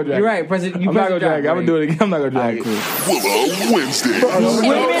 drag it. I'm not gonna drag it. You're right, President. I'm not gonna drag it. I'm gonna do it again. I'm not gonna drag it.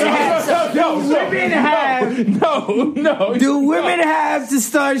 Women have. No. Do women have to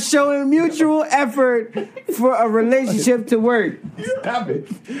start showing mutual effort for a relationship to work? Stop it.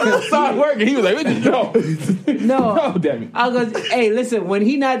 It started working. He was like, no. No. No, damn it. I'll go. Hey, listen. When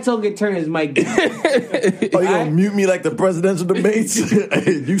he not talking, turn his mic down. Oh, you gonna mute me like the presidential debates?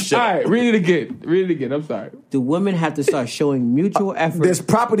 You shut All up. right, read it again. I'm sorry. Do women have to start showing mutual effort? There's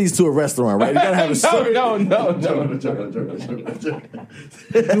properties to a restaurant, right? You gotta have a certain. No.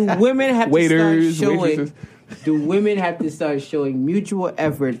 Do women have Waiters, to start showing? waitresses. Do women have to start showing mutual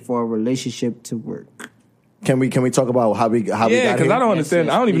effort for a relationship to work? Can we talk about how we got Yeah, because here? I don't understand.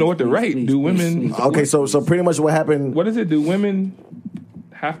 yes, I don't even know what to please, write. please, Do please, women? please. Okay, so pretty much what happened. What is it? Do women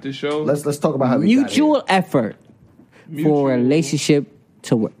have to show Let's talk about how we got Mutual effort for a relationship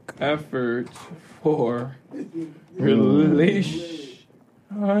to work. effort for relation? here.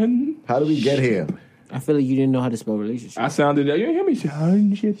 How did we get here? I feel like you didn't know how to spell relationship. I sounded. You didn't hear me?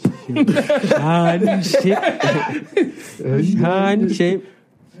 Handshake.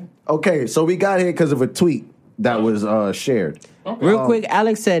 Okay, so we got here because of a tweet that was shared. Real quick,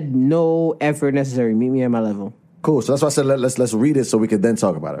 Alex said no effort necessary. Meet me at my level. Cool. So that's why I said let's read it so we could then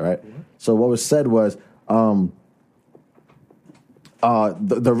talk about it, right? So what was said was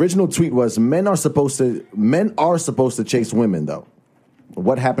the original tweet was men are supposed to chase women though.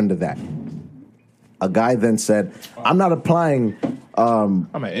 What happened to that? A guy then said, I'm not applying I'm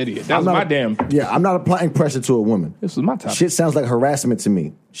an idiot. That was my damn. Yeah, I'm not applying pressure to a woman. This was my topic. Shit sounds like harassment to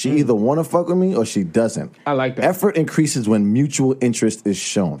me. She either want to fuck with me or she doesn't. I like that. Effort increases when mutual interest is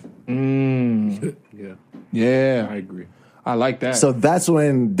shown. Yeah, I agree. I like that. So that's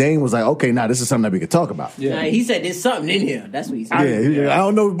when Dane was like, okay, now this is something that we could talk about. yeah, Nah, he said there's something in here. That's what he said. I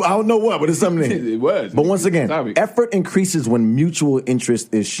don't know what, but it's something in it was. But once again, Topic. effort increases when mutual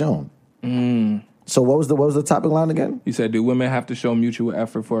interest is shown. So what was the topic line again? He said, "Do women have to show mutual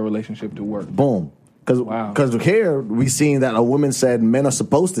effort for a relationship to work?" Boom. Wow. Because here we seen that a woman said men are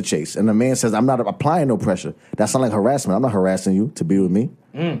supposed to chase, and the man says, I'm not applying no pressure. That sounds like harassment. I'm not harassing you to be with me.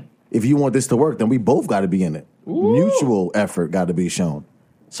 If you want this to work, then we both got to be in it. Mutual effort got to be shown.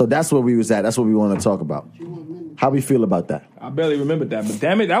 So that's where we was at. That's what we want to talk about. How we feel about that? I barely remembered that, but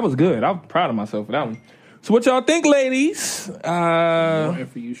damn it, that was good. I'm proud of myself for that one. So what y'all think, ladies? And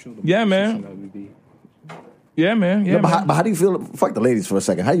for you, show the Yeah, man. that we be. Yeah, man. Yeah, man. But how do you feel? Fuck the ladies for a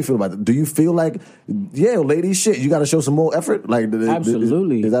second. How you feel about it? Do you feel like, yeah, ladies, shit, you got to show some more effort? Like,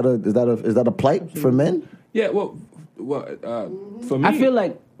 Absolutely. Is that a plight for men? Yeah, well, for me, I feel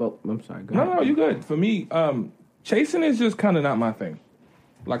like. Well, I'm sorry. Go ahead. no, you good. For me, chasing is just kind of not my thing.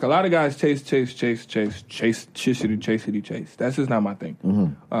 Like a lot of guys chase. That's just not my thing.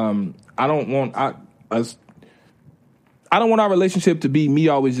 I don't want our relationship to be me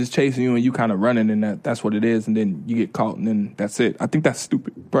always just chasing you and you kind of running, and that's what it is, and then you get caught and then that's it. I think that's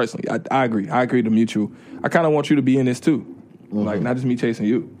stupid. Personally, I agree. I agree to mutual. I kind of want you to be in this too, like not just me chasing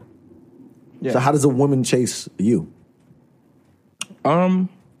you. Yeah. So how does a woman chase you?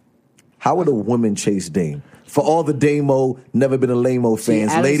 How would a woman chase Dame? For all the Damo, never been a lame-o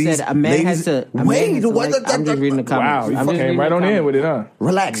fans, Alex ladies. said a man has to. I'm just reading the comments. Wow, you I'm just came reading right the on in comments. with it, huh?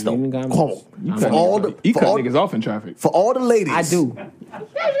 Relax though. Reading the Come comments. on. For all the You for cut all, niggas off in traffic. for all the ladies, I do.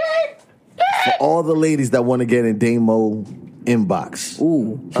 For all the ladies that want to get in Damo inbox,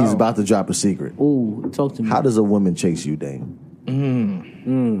 Ooh. she's about to drop a secret. Ooh, talk to me. How does a woman chase you, Dame?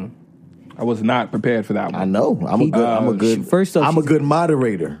 I was not prepared for that I one. know. I'm a good. first off, I'm a good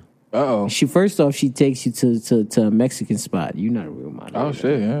moderator. Uh-oh. She takes you to a Mexican spot. You're not a real model. Oh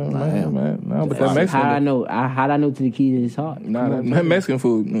shit, yeah, man. No, but that How'd Mexican. I know? How'd I know to the key to his heart? Nah, that Mexican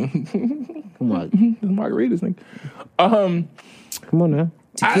food. Come on, Margaritas, nigga. come on now.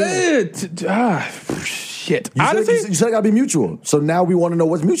 Shit. You Honestly, said it gotta be mutual. So now we want to know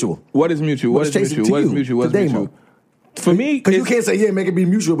what's mutual. what is mutual? What is chasing mutual? to What is you, mutual? What's to Damo? mutual? For me, Because you it's- can't say, yeah, make it be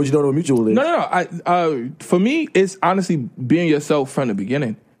mutual, but you don't know what mutual is. No. For me, it's honestly being yourself from the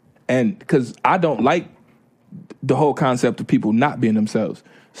beginning, and because I don't like the whole concept of people not being themselves.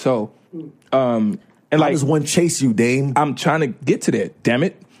 So, and How like does one chase you, Dame? I'm trying to get to that. Damn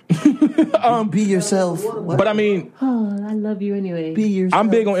it. Be yourself. But I mean, Oh, I love you anyway. Be yourself. I'm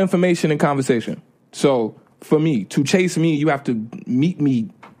big on information and conversation. So for me, to chase me, you have to meet me,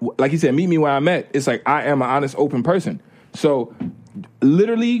 like you said, meet me where I'm at. It's like I am an honest, open person. So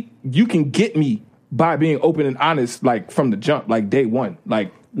literally, you can get me by being open and honest, like from the jump, like day one,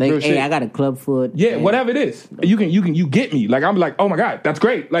 like real Like, hey, shit. I got a club foot. Yeah, whatever it is, you get me. Like I'm like, oh my god, that's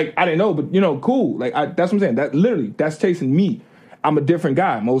great. Like I didn't know, but cool. Like that's what I'm saying. That literally, that's chasing me. I'm a different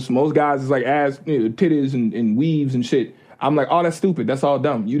guy. Most guys is like ass, titties and weaves and shit. I'm like, oh, that's stupid. That's all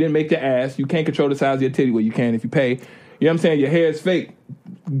dumb. You didn't make your ass. You can't control the size of your titty. Well, you can if you pay. You know what I'm saying? Your hair is fake.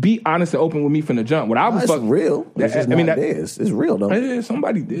 Be honest and open with me from the jump. When I was It's real. It's just not theirs. It's real though. Yeah,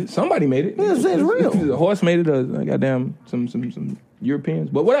 somebody did. Somebody made it. Yeah, it's real. A horse made it. Goddamn some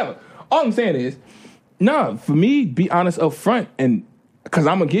Europeans. But whatever. All I'm saying is, for me, be honest up front, and because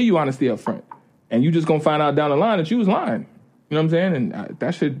I'm gonna give you honesty up front, and you just gonna find out down the line that you was lying. You know what I'm saying? And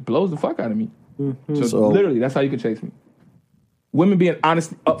that shit blows the fuck out of me. Mm-hmm. So literally, that's how you can chase me. Women being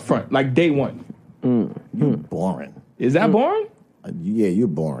honest up front, like day one. You're boring. Is that boring? Yeah, you're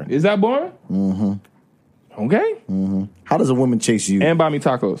boring. Is that boring? Mm-hmm. Okay. Mm-hmm. How does a woman chase you? And buy me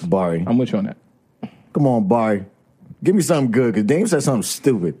tacos. Barry. I'm with you on that. Come on, Barry. Give me something good, because Dame said something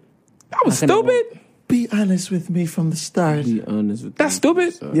stupid. That was stupid. Be honest with me from the start. Be honest with That's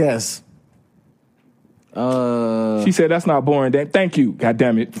stupid. Yes. She said that's not boring. Thank you. God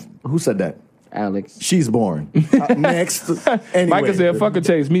damn it. Who said that? Alex. She's boring. Next. Anyway. Micah said, fuck a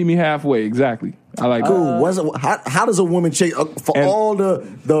chase. Meet me halfway. Exactly. I like Cool. How does a woman chase for all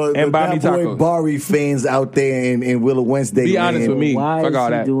the and buy me Bad Boy tacos. Barry fans out there in Willow Wednesday? Be honest with me. Why Fuck is all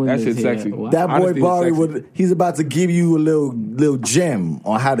he that. doing That this shit's here? sexy. Why? That boy Honesty is Barry sexy. he's about to give you a little gem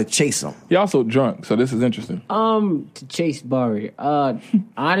on how to chase him. You're also drunk, so this is interesting. To chase Barry.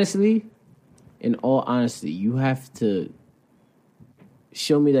 Honestly, in all honesty, you have to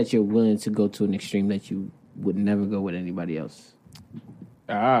show me that you're willing to go to an extreme that you would never go with anybody else.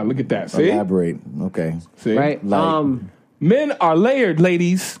 Look at that. See? Elaborate. Okay. See? Right? Like- Men are layered,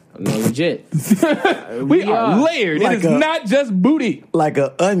 ladies. No, legit. We are layered. Like it is a- not just booty. Like an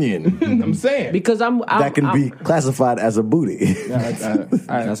onion I'm saying. Because I'm that can be classified as a booty.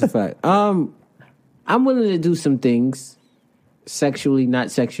 That's a fact. I'm willing to do some things, sexually,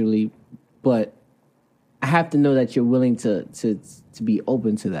 not sexually, but I have to know that you're willing to be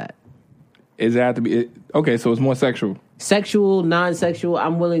open to that. Is it have to be okay? So it's more sexual. Sexual, non-sexual.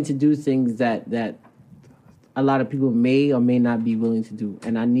 I'm willing to do things that a lot of people may or may not be willing to do,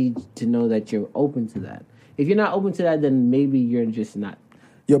 and I need to know that you're open to that. If you're not open to that, then maybe you're just not.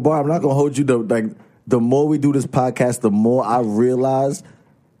 Yo, Barb, I'm not gonna hold you. The more we do this podcast, the more I realize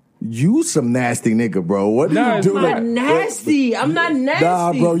you some nasty nigga, bro. What do Nah, you it's do? not Like, Nasty. I'm not nasty.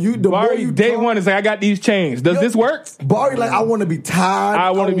 nah, bro. The more Barry, you day talk- one is like, I got these chains. Does this work? Barry, like, I want to be tied.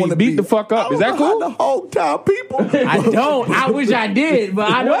 I wanna be beat the fuck up. Is that cool? The whole time, people. I don't. I wish I did, but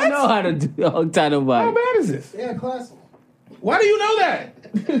I don't know how to do hog tie nobody. How bad is this? Yeah, classic. Why do you know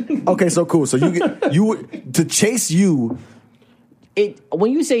that? Okay, so cool. So you to chase you.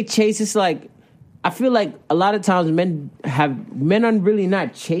 When you say chase, it's like I feel like a lot of times men are really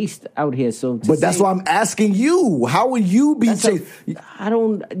not chased out here. So, But that's why I'm asking you. How would you be chased? I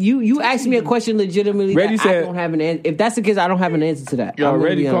don't. You asked me a question legitimately. Reggie that I said- don't have an answer. If that's the case, I don't have an answer to that. Yo, I'm gonna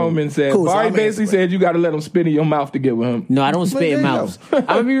Reggie be honest. Coleman said, Cool, so Barry I'm basically answering. said you got to let him spit in your mouth to get with him. No, I don't spit in there you mouths. I'm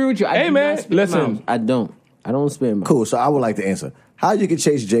gonna be real with you. I Hey, do man, not spit in listen. mouths. I don't. I don't spit in mouths. Cool. So I would like to answer. How you can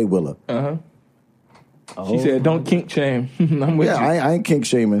chase Jay Willer? She said, don't kink shame. I'm with Yeah, you. I ain't kink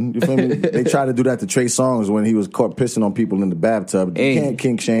shaming. You feel me? They tried to do that to Trey Songz when he was caught pissing on people in the bathtub. Hey. You can't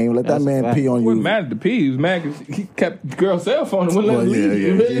kink shame. Let that That's a man fact. pee on He you. wasn't mad at the pee. He was mad because he kept the girl's cell phone and wouldn't let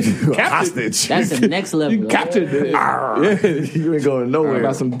him Well, leave. yeah. Captured. Hostage. That's the next level. You captured it. You ain't going nowhere.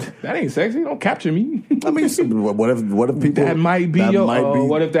 About some, that ain't sexy. Don't capture me. I mean, what if people? That might be your.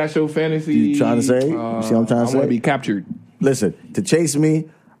 What if that's your fantasy? You trying to say? You see what I'm trying to I say? want to be captured. Listen, to chase me,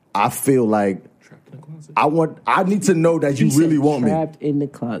 I feel like I need to know that you He really said want me. trapped in the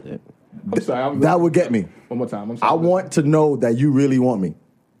closet. I'm sorry. That would get me. One more time. I'm sorry. I want to know that you really want me.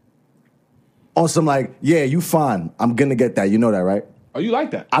 On some like, yeah, you fine. I'm gonna get that. You know that, right? Oh, you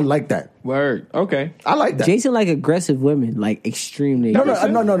like that? I like that. Word. Okay. I like that. Jason like aggressive women, like extremely. No.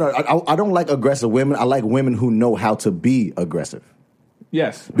 aggressive. I don't like aggressive women. I like women who know how to be aggressive.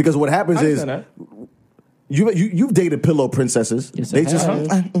 Yes. Because what happens I is understand that. you've dated pillow princesses. Yes, They I just.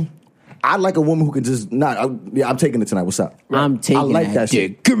 have. I like a woman who can just I'm taking it tonight. What's up? I'm taking I like that shit.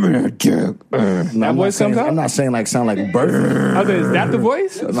 dick. Give me that dick. No, That I'm voice not saying, comes out? I'm not saying like sound like birth. I said, is that the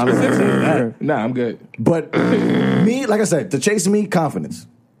voice? I'm not saying that. Nah, I'm good. But me, like I said, to chase me, confidence.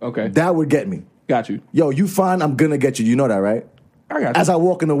 Okay. That would get me. Got you. Yo, you fine, I'm gonna get you. You know that, right? I got you. As I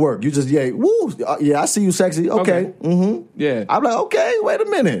walk into work, you just, woo, yeah, I see you sexy. Okay. Okay. Yeah. I'm like, okay, wait a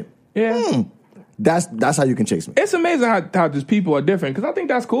minute. Yeah. That's how you can chase me. It's amazing how just people are different. Because I think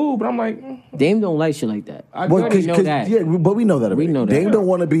that's cool, but I'm like, Dame don't like shit like that. I Well, already know that. Yeah, but we know that already. We know that. Dame don't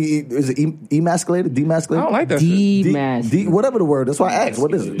want to be. Is it emasculated? Demasculated? I don't like that shit. Demasculated. Whatever the word. That's why I asked.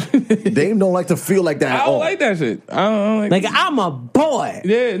 What is it? Dame don't like to feel like that I at don't all. like that shit. I don't Like, I'm a boy.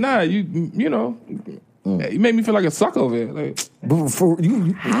 Yeah, nah, you know, you made me feel like a sucker over here. Like, But for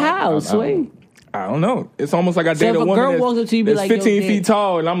you How, Sway? I don't know. It's almost like I So dated if a a woman girl walks up to you, be that's like, yo, 15 Dame. feet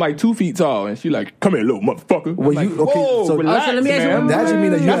tall, and I'm like 2 feet tall, and she like, come here, little motherfucker. Well, I'm like, you- okay, whoa, so- relax, so let me ask you man. one that you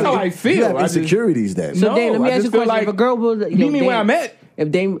mean that you That's have, how I feel. You have I just- insecurities then. So No, Dame, let me I ask you just a feel question. like- If a girl was, Meet me where I'm at.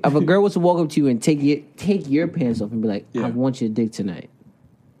 If a girl was to walk up to you and take your pants off and be like, Yeah. I want your dick tonight.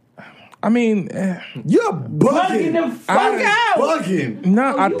 I mean, You're bugging. Bugging.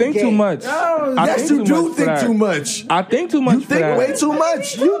 nah, I think too much. Yes, you do think too much. I think too much. You think for that. way too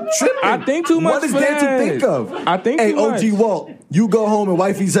much. You tripping. I think too much What is for there that. to think of? I think Hey, too much. OG Walt, you go home and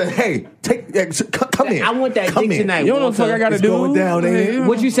wifey said, "Hey, come here. I want that Come dick here. tonight. You don't know what the fuck I gotta It's do. going down, ain't it?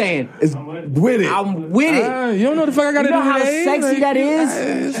 What you saying? It's with it. I'm with it. You don't know what the fuck I gotta You know do how today? sexy that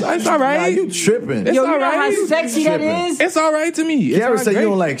is? It's all right. Nah, you tripping. It's Yo, all you know how right. sexy that Tripping. is? It's all right to me. It's Garrett not said you great.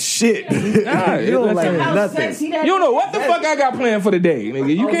 don't like shit. you don't like listen. How nothing. sexy that You don't know what the fuck I got planned for the day,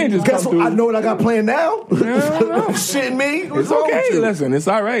 nigga. You can't just Guess come what? through. I know what I got planned now. no. Shit, me. What's It's wrong okay. with you? Listen, it's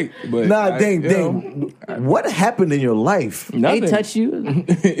all right. But Nah, dang. you know, What happened in your life? nothing. They touch you?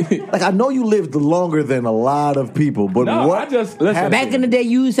 Like, I know you lived longer than a lot of people, but No, what I just listen. happened? Back in the day,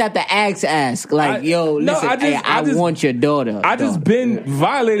 you used to have to ask, like, yo, No, listen, I just- want your daughter. I just been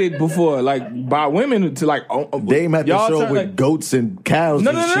violated before, like by women to like. Dame had to y'all show up turn, with like, goats and cows. No,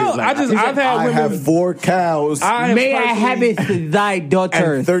 and no, no, shit. no. Like, I've had I women. have 4 cows May I have it thy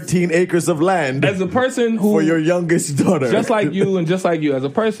daughter? and 13 acres of land as a person who for your youngest daughter. just like you and just like you, as a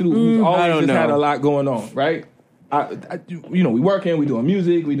person who's always don't just know. had a lot going on, right? We working, we doing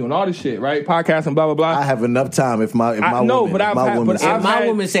music, we doing all this shit, right? Podcast and blah blah blah. I have enough time if my no, woman, but if I've my had, woman but says- I've If my had,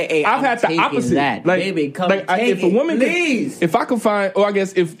 woman say, "Hey, I've I'm had the taking opposite. that. Baby, come take if a it, woman please." if I could find, or I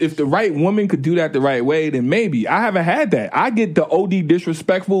guess if the right woman could do that the right way, then maybe. I haven't had that. I get the OD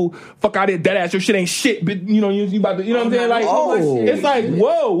disrespectful, fuck out of dead ass, your shit ain't shit, but you about to, you know what I'm saying? Like, it's like,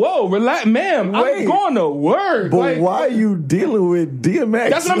 whoa, relax, ma'am. I'm Wait. going to work. But Like, why are you dealing with DMX?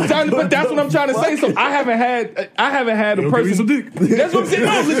 that's what I'm trying to. But that's what I'm trying to say. So I haven't had a person. some dick. That's what I'm saying.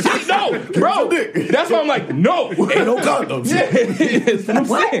 No, legit, no, bro. That's why I'm like, no. Ain't no condoms. Yeah, that's what I'm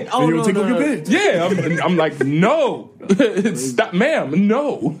saying. Oh, no, no, no. Yeah, I'm like, no, stop, ma'am,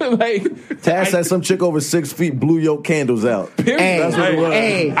 no. Like, Taz said some chick over 6 feet blew your candles out. period. Hey, That's what it was.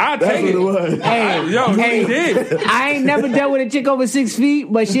 hey, I That's take what it. it was. Hey, Yo, hey, he did. I ain't never dealt with a chick over 6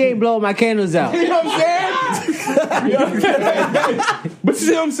 feet, but she ain't blowing my candles out. You know what I'm saying? You know what I'm saying? But you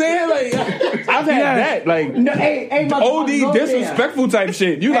see what I'm saying? Like, I've had that. Like, No, hey, my OD disrespectful type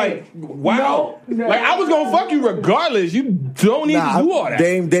shit. You like, wow. no. Like, I was gonna fuck you regardless. You don't need to do all that.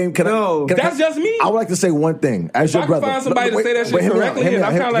 Dame, can I? Can That's just me. I would like to say one thing as If your I brother. could find somebody to say that shit hear me out, correctly, hear me and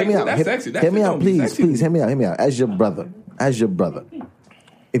out, I'm kinda like, hear me out, that's hear- sexy. That Hear me shit out, don't be please, sexy. please. Hear me out. As your brother.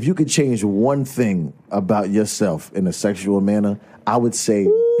 If you could change one thing about yourself in a sexual manner, I would say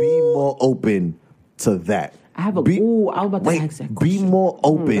be more open to that. I have a. Be- I was about to Wait, ask that be question. more that's a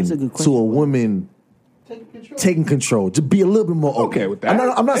open good to question. a woman taking control. To be a little bit more open. Okay with that.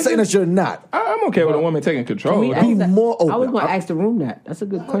 I'm not saying that you're not. I'm okay with a woman taking control. We Be asked that- more open. I was going to ask the room that. That's a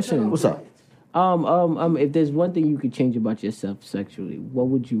good question. What's up? If there's one thing you could change about yourself sexually, what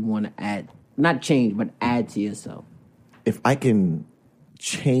would you want to add? Not change, but add to yourself. If I can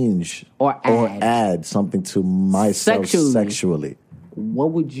change Or add. something to myself sexually.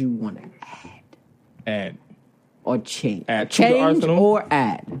 What would you want to And or change? Add to the change arsenal? or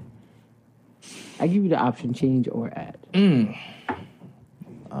add? I give you the option: change or add.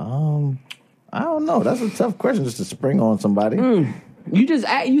 I don't know. That's a tough question just to spring on somebody. You just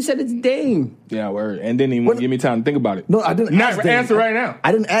you said it's Dame. yeah, word. And didn't even give me time to think about it. No, I didn't Not ask Dame. answer right now.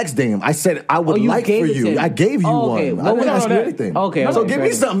 I didn't ask Dame. I said I would you like gave for it to you. him. I gave you Oh, okay. one. What I was didn't ask you that? anything. Okay, So okay, give me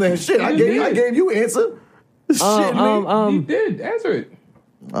fair something then. Shit, I did. gave you answer. Shit, me. He did answer it.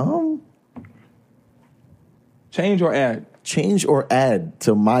 Change or add. Change or add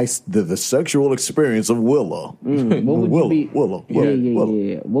to the sexual experience of Willow. What would Willow, you be? Willow, Yeah.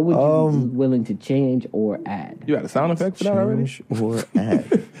 Willow. What would you be willing to change or add? You got a sound effect for that already? Change or add.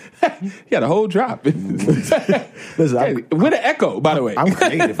 He had a whole drop. Listen, Hey, with an echo, by the way. I'm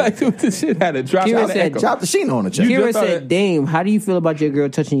creative. Like, the shit had a drop. Kira Shout out to said- echo. shout out to Sheena on the chat. Kira just thought said, it- "Dame, how do you feel about your girl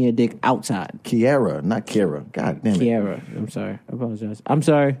touching your dick outside?" Kiara, not Kira. God damn it. Kiara, I'm sorry. I apologize. I'm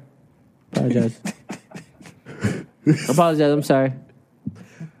sorry. Apologize. I'm sorry.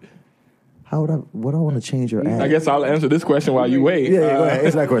 What do I want to change your ass? I guess I'll answer this question while you wait. Yeah, go ahead.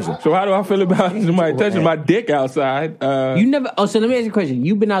 Answer that question. So how do I feel about somebody touching my dick outside? You never. Oh, so let me ask you a question.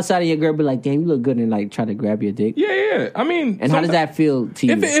 You've been outside and your girl be like, "Damn, you look good," and like try to grab your dick. Yeah. I mean, And how does that feel to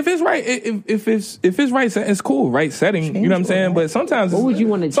you? If it's right, if it's right, it's cool. Right setting, you know what I'm saying. But sometimes, what would you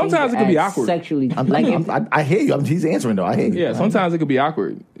want to? Sometimes it can be awkward. Sexually, I hear you. He's answering though. I hear you. Yeah, sometimes it could be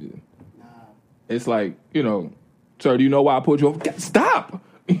awkward. It's like, sir, do you know why I pulled you over? Stop.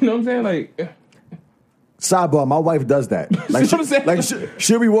 You know what I'm saying? Like. Sidebar, my wife does that. Like, what I'm saying? Like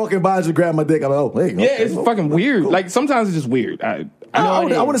she'll be walking by and she'll grab my dick. I'm like, oh, hey. Yeah, it's fucking weird. Cool. Like sometimes it's just weird. I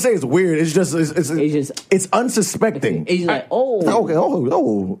wouldn't say it's weird. It's just it's unsuspecting. It's like, oh, okay,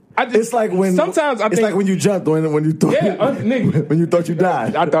 it's like when sometimes it's like when you jumped when you thought nigga. when you thought you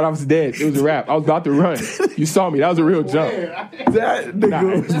died. I thought I was dead. It was a wrap. I was about to run. You saw me. That was a real jump. That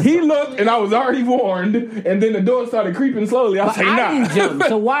nigga. He looked and I was already warned. And then the door started creeping slowly. I was like, nah. I didn't jump.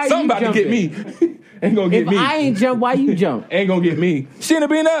 So why are something you about jumping? to get me. Ain't gonna get me. If I ain't jump, why you jump? Ain't gonna get me. Shouldn't have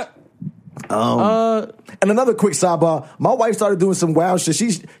been up. And another quick sidebar. My wife started doing some wild shit.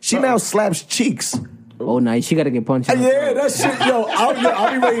 She now slaps cheeks. Oh, nice. She got to get punched. Yeah, that shit, yo.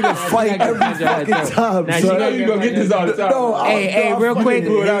 I'll be ready to fight every fucking time. Now, you gonna get this all the time. No, hey, real quick.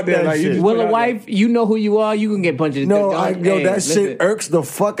 Out there, like, Willa wife, you know who you are. You can get punched. No, that shit irks the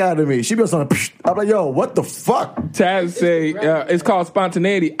fuck out of me. She be on. I'm like, yo, what the fuck? Taz say it's called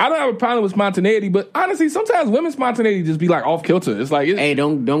spontaneity. I don't have a problem with spontaneity, but honestly, sometimes women's spontaneity just be like off kilter. It's like, hey,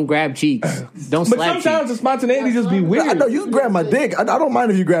 don't grab cheeks. Don't slap. But sometimes the spontaneity just be weird. I know you can grab my dick. I don't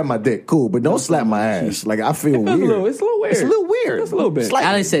mind if you grab my dick. Cool, but don't slap my ass. Like I feel weird. It's a little weird. It's a little weird. It's a little bit.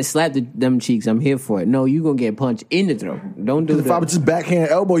 Alex said, "Slap them cheeks." I'm here for it. No, you gonna get punched in the throat. Don't do that. If I would just backhand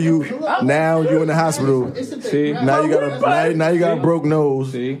elbow you, now you in the hospital. See, now you got a broke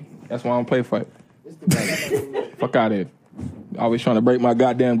nose. See, that's why I don't play fight. Fuck out of here. Always trying to break my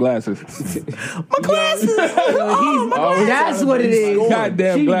goddamn glasses. My glasses. That's what it is.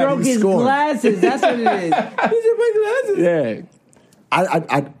 Goddamn she glasses. broke his glasses. That's what it is. He just broke glasses. Yeah.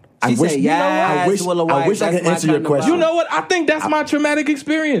 I wish I could answer your question. You know what? I think that's my traumatic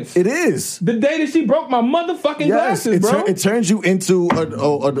experience. It is. The day that she broke my motherfucking glasses, bro. It turns you into a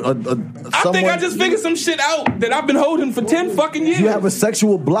I think I just figured some shit out that I've been holding for 10 fucking years. You have a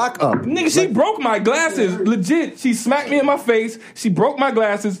sexual block up. Nigga, she broke my glasses. Legit. She smacked me in my face. She broke my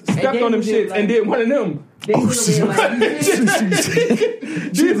glasses, stepped on them shits, and did one of them. Do you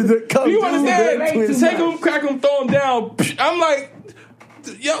understand? Take them, crack them, throw them down. I'm like,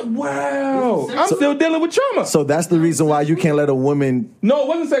 yo, wow. I'm still dealing with trauma. So that's the reason why you can't let a woman. No, it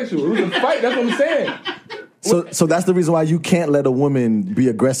wasn't sexual. It was a fight. That's what I'm saying. So that's the reason why you can't let a woman be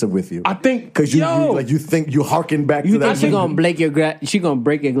aggressive with you. I think because you think you harken back to that. She gonna break your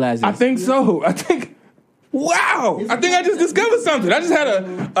glasses. I think so. I think. Wow! I think I just discovered something. I just had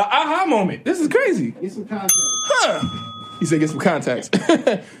a aha moment. This is crazy. Get some contacts. Huh? He said, "Get some contacts."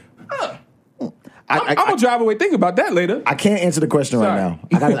 Huh? I'm gonna drive away. Think about that later. I can't answer the question right now.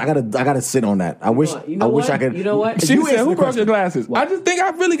 I gotta sit on that. I wish I could. You know what? She said, "Who broke your glasses?" I just think I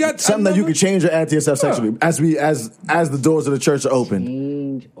really got something that you can change or add to yourself sexually. As the doors of the church are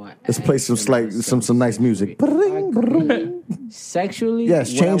open, let's play some nice music. Sexually,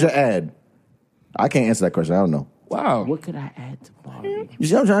 yes, change or add. I can't answer that question. I don't know. Wow. What could I add to Barbie? You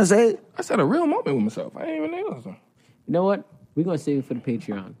see what I'm trying to say? I said a real moment with myself. I ain't even know. You know what? We're gonna save it for the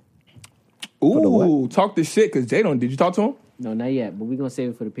Patreon. Ooh, talk this shit because Jay did you talk to him? No, not yet. But we're gonna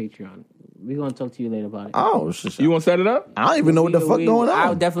save it for the Patreon. We're gonna talk to you later about it. Oh, shit. You want to set it up? I don't even know what the fuck going on.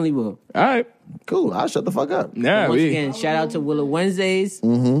 I definitely will. All right, cool. I'll shut the fuck up. Nah, once again, shout out to Willow Wednesdays.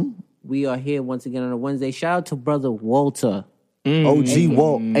 Mm-hmm. We are here once again on a Wednesday. Shout out to brother Walter. OG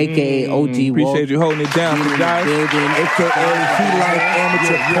Walt, aka OG Walt. Appreciate you holding it down, for guys. AKA he like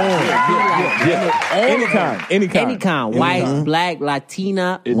amateur porn. Any kind. White, black,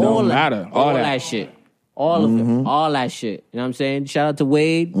 Latina, it all don't matter. All that shit. All of it. All that shit. You know what I'm saying? Shout out to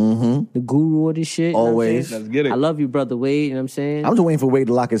Wade, the guru of this shit. Always. Let's get it. I love you, brother Wade. You know what I'm saying? I'm just waiting for Wade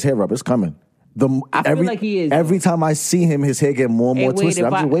to lock his hair up. It's coming. I feel like he is. Every time I see him, his hair get more and more twisted.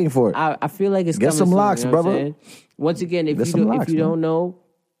 I'm just waiting for it. I feel like it's get coming some soon, locks, you know brother. Once again, if you don't know,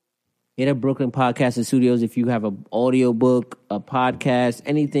 hit up Brooklyn Podcasting Studios. If you have an audio book, a podcast,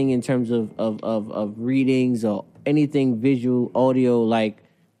 anything in terms of readings or anything visual, audio, like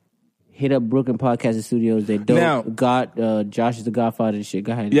hit up Brooklyn Podcasting Studios. They dope. Now, Josh is the godfather of shit.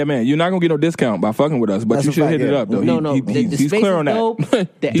 Go ahead. Yeah, man, you're not gonna get no discount by fucking with us, but you should hit it up though. No, he's clear on that.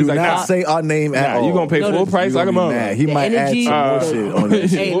 Do not say our name at all. You're gonna pay full price like a mother. He might add some more shit on it.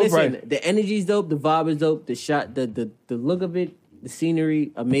 Hey, listen, the energy's dope, the vibe is dope, the shot, the look of it, the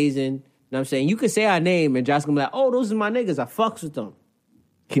scenery, amazing. You know what I'm saying? You could say our name and Josh gonna be like, oh, those are my niggas. I fucks with them.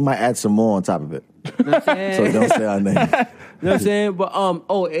 He might add some more on top of it. You know what I'm saying? So don't say our name. You know what I'm saying? But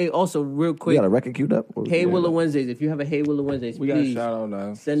hey, also real We quick, got a record queued up? Hey Willow Wednesdays. If you have a Hey Willow Wednesdays, We got a please shout out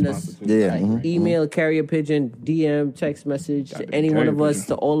now. send us Yeah. email, carrier pigeon, DM, text message to Gotta be any one carrier of us, pigeon.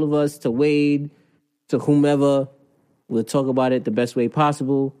 to all of us, to Wade, to whomever. We'll talk about it the best way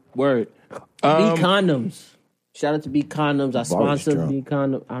possible. Word. Be Condoms. Shout out to Be Condoms. Our sponsor, drunk. Be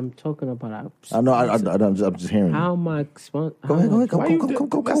Condoms. I'm talking about our I know. I'm just hearing. How am I sponsor? Go ahead. Why you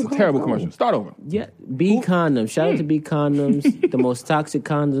do- That's a terrible commercial. Start over. Yeah, Be Condoms. Shout out to Be Condoms. The most toxic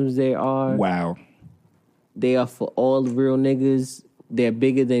condoms there are. Wow. They are for all the real niggas. They're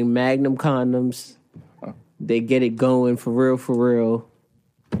bigger than Magnum condoms. They get it going for real.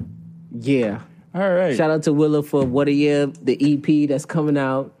 Yeah. All right. Shout out to Willa for What a Year, the EP that's coming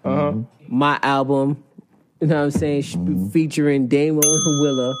out. My album. You know what I'm saying? Featuring Damo and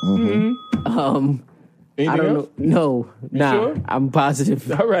Willa. Anything I don't else? know. No, sure? I'm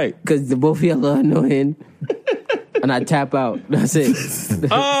positive. All right. Because the both of y'all are annoying. And I tap out. That's it.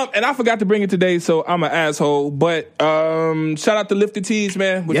 And I forgot to bring it today, so I'm an asshole. But shout out to Lifted Tees,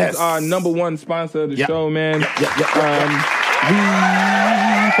 man, which Yes. is our number one sponsor of the Yep. show, man. We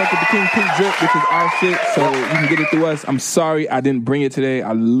fuck with the King Pink Drip, which is our shit, so you can get it through us. I'm sorry I didn't bring it today.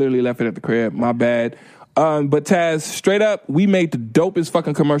 I literally left it at the crib. My bad. But Taz, straight up, we made the dopest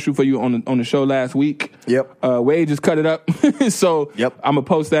fucking commercial for you on the show last week. Yep. Wade just cut it up. So Yep. I'm gonna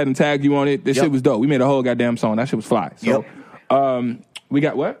post that and tag you on it. This Yep. shit was dope. We made a whole goddamn song. That shit was fly. So we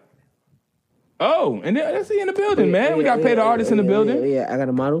got what? Oh, and then, let's see in the building, man. We got to pay the artists in the building. Yeah, I got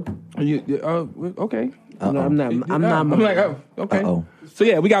a model. Okay. I'm not. I'm like, oh, okay. Uh-oh. So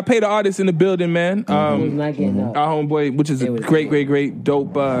yeah, we got to pay the artists in the building, man. I'm not getting up. Our homeboy, which is a great,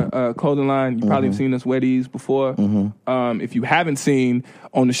 dope clothing line. You probably have seen us wear these before. If you haven't seen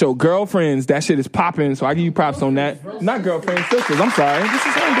on the show Girlfriends, that shit is popping. So I give you props on that. Not Girlfriends, Sisters. I'm sorry. This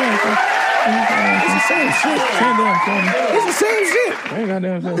is same damn thing. It's the same shit. Same damn thing. It's the same shit. Ain't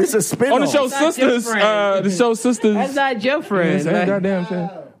goddamn thing. It's a spin On the show That's not your Sisters, friend. the show Sisters. That's not your friend. Same goddamn thing.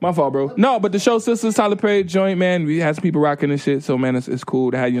 My fault, bro. No, but the show Sisters Tyler Perry joint, man. We had some people rocking and shit. So man, it's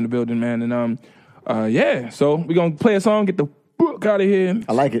cool to have you in the building, man. And yeah. So we gonna play a song, get the book out of here.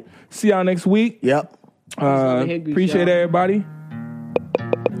 I like it. See y'all next week. Yep. Appreciate everybody.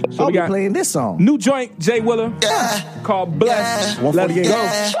 So I'll we be got playing this song. new joint, Jay Willer, called Bless. 148.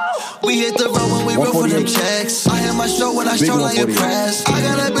 Let's go. We hit the road when we roll for them 148. checks. I had my show when I Big show like 148. impressed. I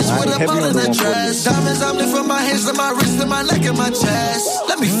got a bitch with a Heavy ball on in the the 148. dress. Diamonds on me from my hands to my wrist to my neck and my chest.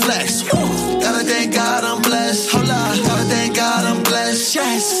 Let me flex. Gotta thank God I'm blessed. Hold on. Gotta thank God I'm blessed.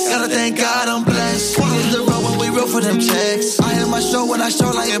 Yes. Gotta thank God I'm blessed. We hit the road when we roll for them checks. I had my show when I show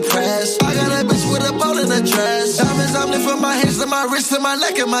like impressed. I got a bitch with a ball in the dress. Diamonds on me from my hands to my wrist to my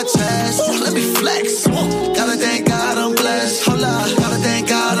neck and my chest. Let me flex. Gotta thank God I'm blessed. Hold on. Gotta thank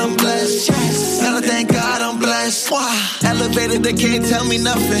God I'm blessed. Yes. Gotta thank God I'm blessed. Elevated, they can't tell me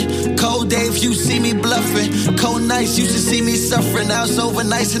nothing. Cold day if you see me bluffing. Cold nights, you should see me suffering. Now it's over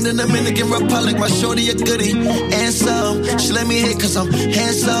nice in the Dominican Republic. My shorty a goodie and some. She let me hit cause I'm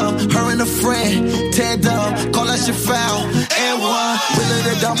handsome. Her and a friend, tear down. Call that shit foul. And one, realer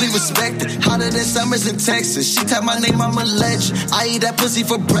that don't be respected. Hotter than summers in Texas. She tap my name, I'm a legend. I eat that pussy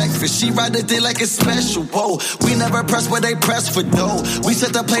for breakfast. She ride the dick like it's special. Whoa, we never press where they press for dough. We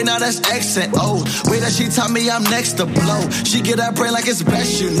set the play, now that's accent. Oh, wait that she taught me I'm next to blow. She get that brain like it's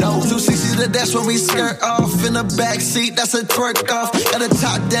best, you know. 260 the dash when we skirt off. In the back seat, that's a twerk off. Got the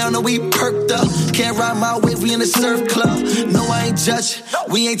top down and we perked up. Can't ride my wave, we in the surf club. No, I ain't judging.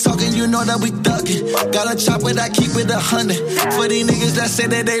 We ain't talking, you know that we thuggin'. Got a chop it, I keep it 100. For these niggas that say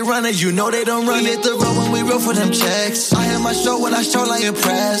that they runnin', you know they don't run. We hit the road when we roll for them checks. I had my show when I show like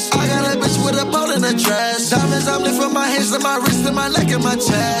impressed. I got a bitch with a ball in a dress. Diamonds on me from my hands to my wrist to my neck and my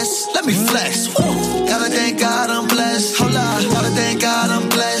chest. Let me flex. Gotta thank God I'm blessed. Hold on. Gotta thank God I'm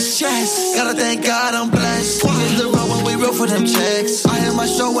blessed. Yes. Gotta thank God I'm blessed. We hit the road when we roll for them checks. I had my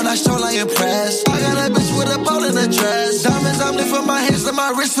show when I show like impressed. I got a bitch with a ball in a dress. Diamonds on me from my hands to my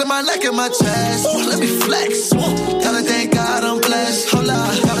wrist to my neck and my chest. Let me flex. Gotta thank God I'm blessed. Hold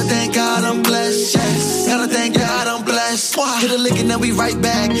on. Gotta thank God I'm blessed. Yes. Gotta thank God I'm blessed. Hit a lick and then we right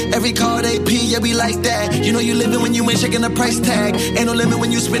back. Every card AP, yeah, we like that. You know you living when you ain't checking the price tag. Ain't no limit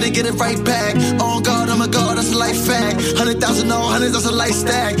when you spend it, get it right back. On guard, I'm a guard, that's a life fact. 100,000 on 100, that's a life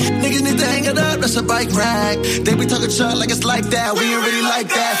stack. Niggas need to hang it up, that's a bike rack. They be talking shit like it's like that. We ain't really like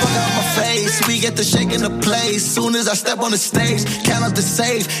that. Fuck out my face, we get the shake in the place. Soon as I step on the stage, count up the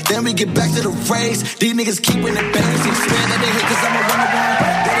saves, then we get back to the race. These niggas keeping it balanced. They swear that they hate cause I'm a one-on-one.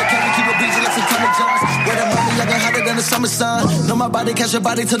 They can't keep a beat like some Tommy Johns. Where the money, I got hotter than in the summer sun. Know my body, catch your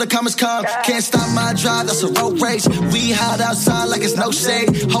body till the commas come. Can't stop my drive, that's a road race. We hide outside like it's no shade.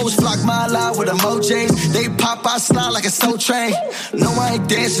 Hoes flock my line with emojis. They pop, I slide like a soul train. No, I ain't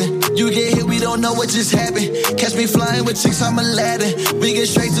dancing. You get hit, we don't know what just happened. Catch me flying with chicks, I'm Aladdin. We get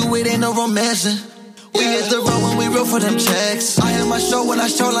straight to it, ain't no romancing. We hit the road when we roll for them checks. I am my show when I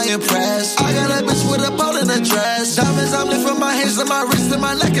show like impress. I got a bitch with a pole in a dress. Diamonds, I'm lifting my hands to my wrist and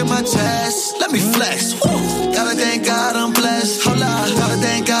my neck and my chest. Let me flex. Woo. Gotta thank God I'm blessed. Hold on. Gotta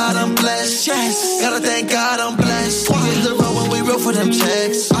thank God I'm blessed. Yes. Gotta thank God I'm blessed. We hit the road when we roll for them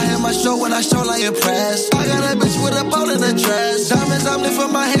checks. I am my show when I show like impress. I got a bitch with a pole in a dress. Diamonds, I'm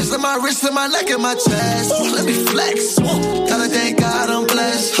lifting my hands to my wrist and my neck and my chest. Let me flex. Gotta thank God I'm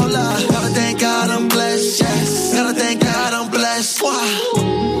blessed. Hold on. Gotta thank God I'm blessed. Yes. Gotta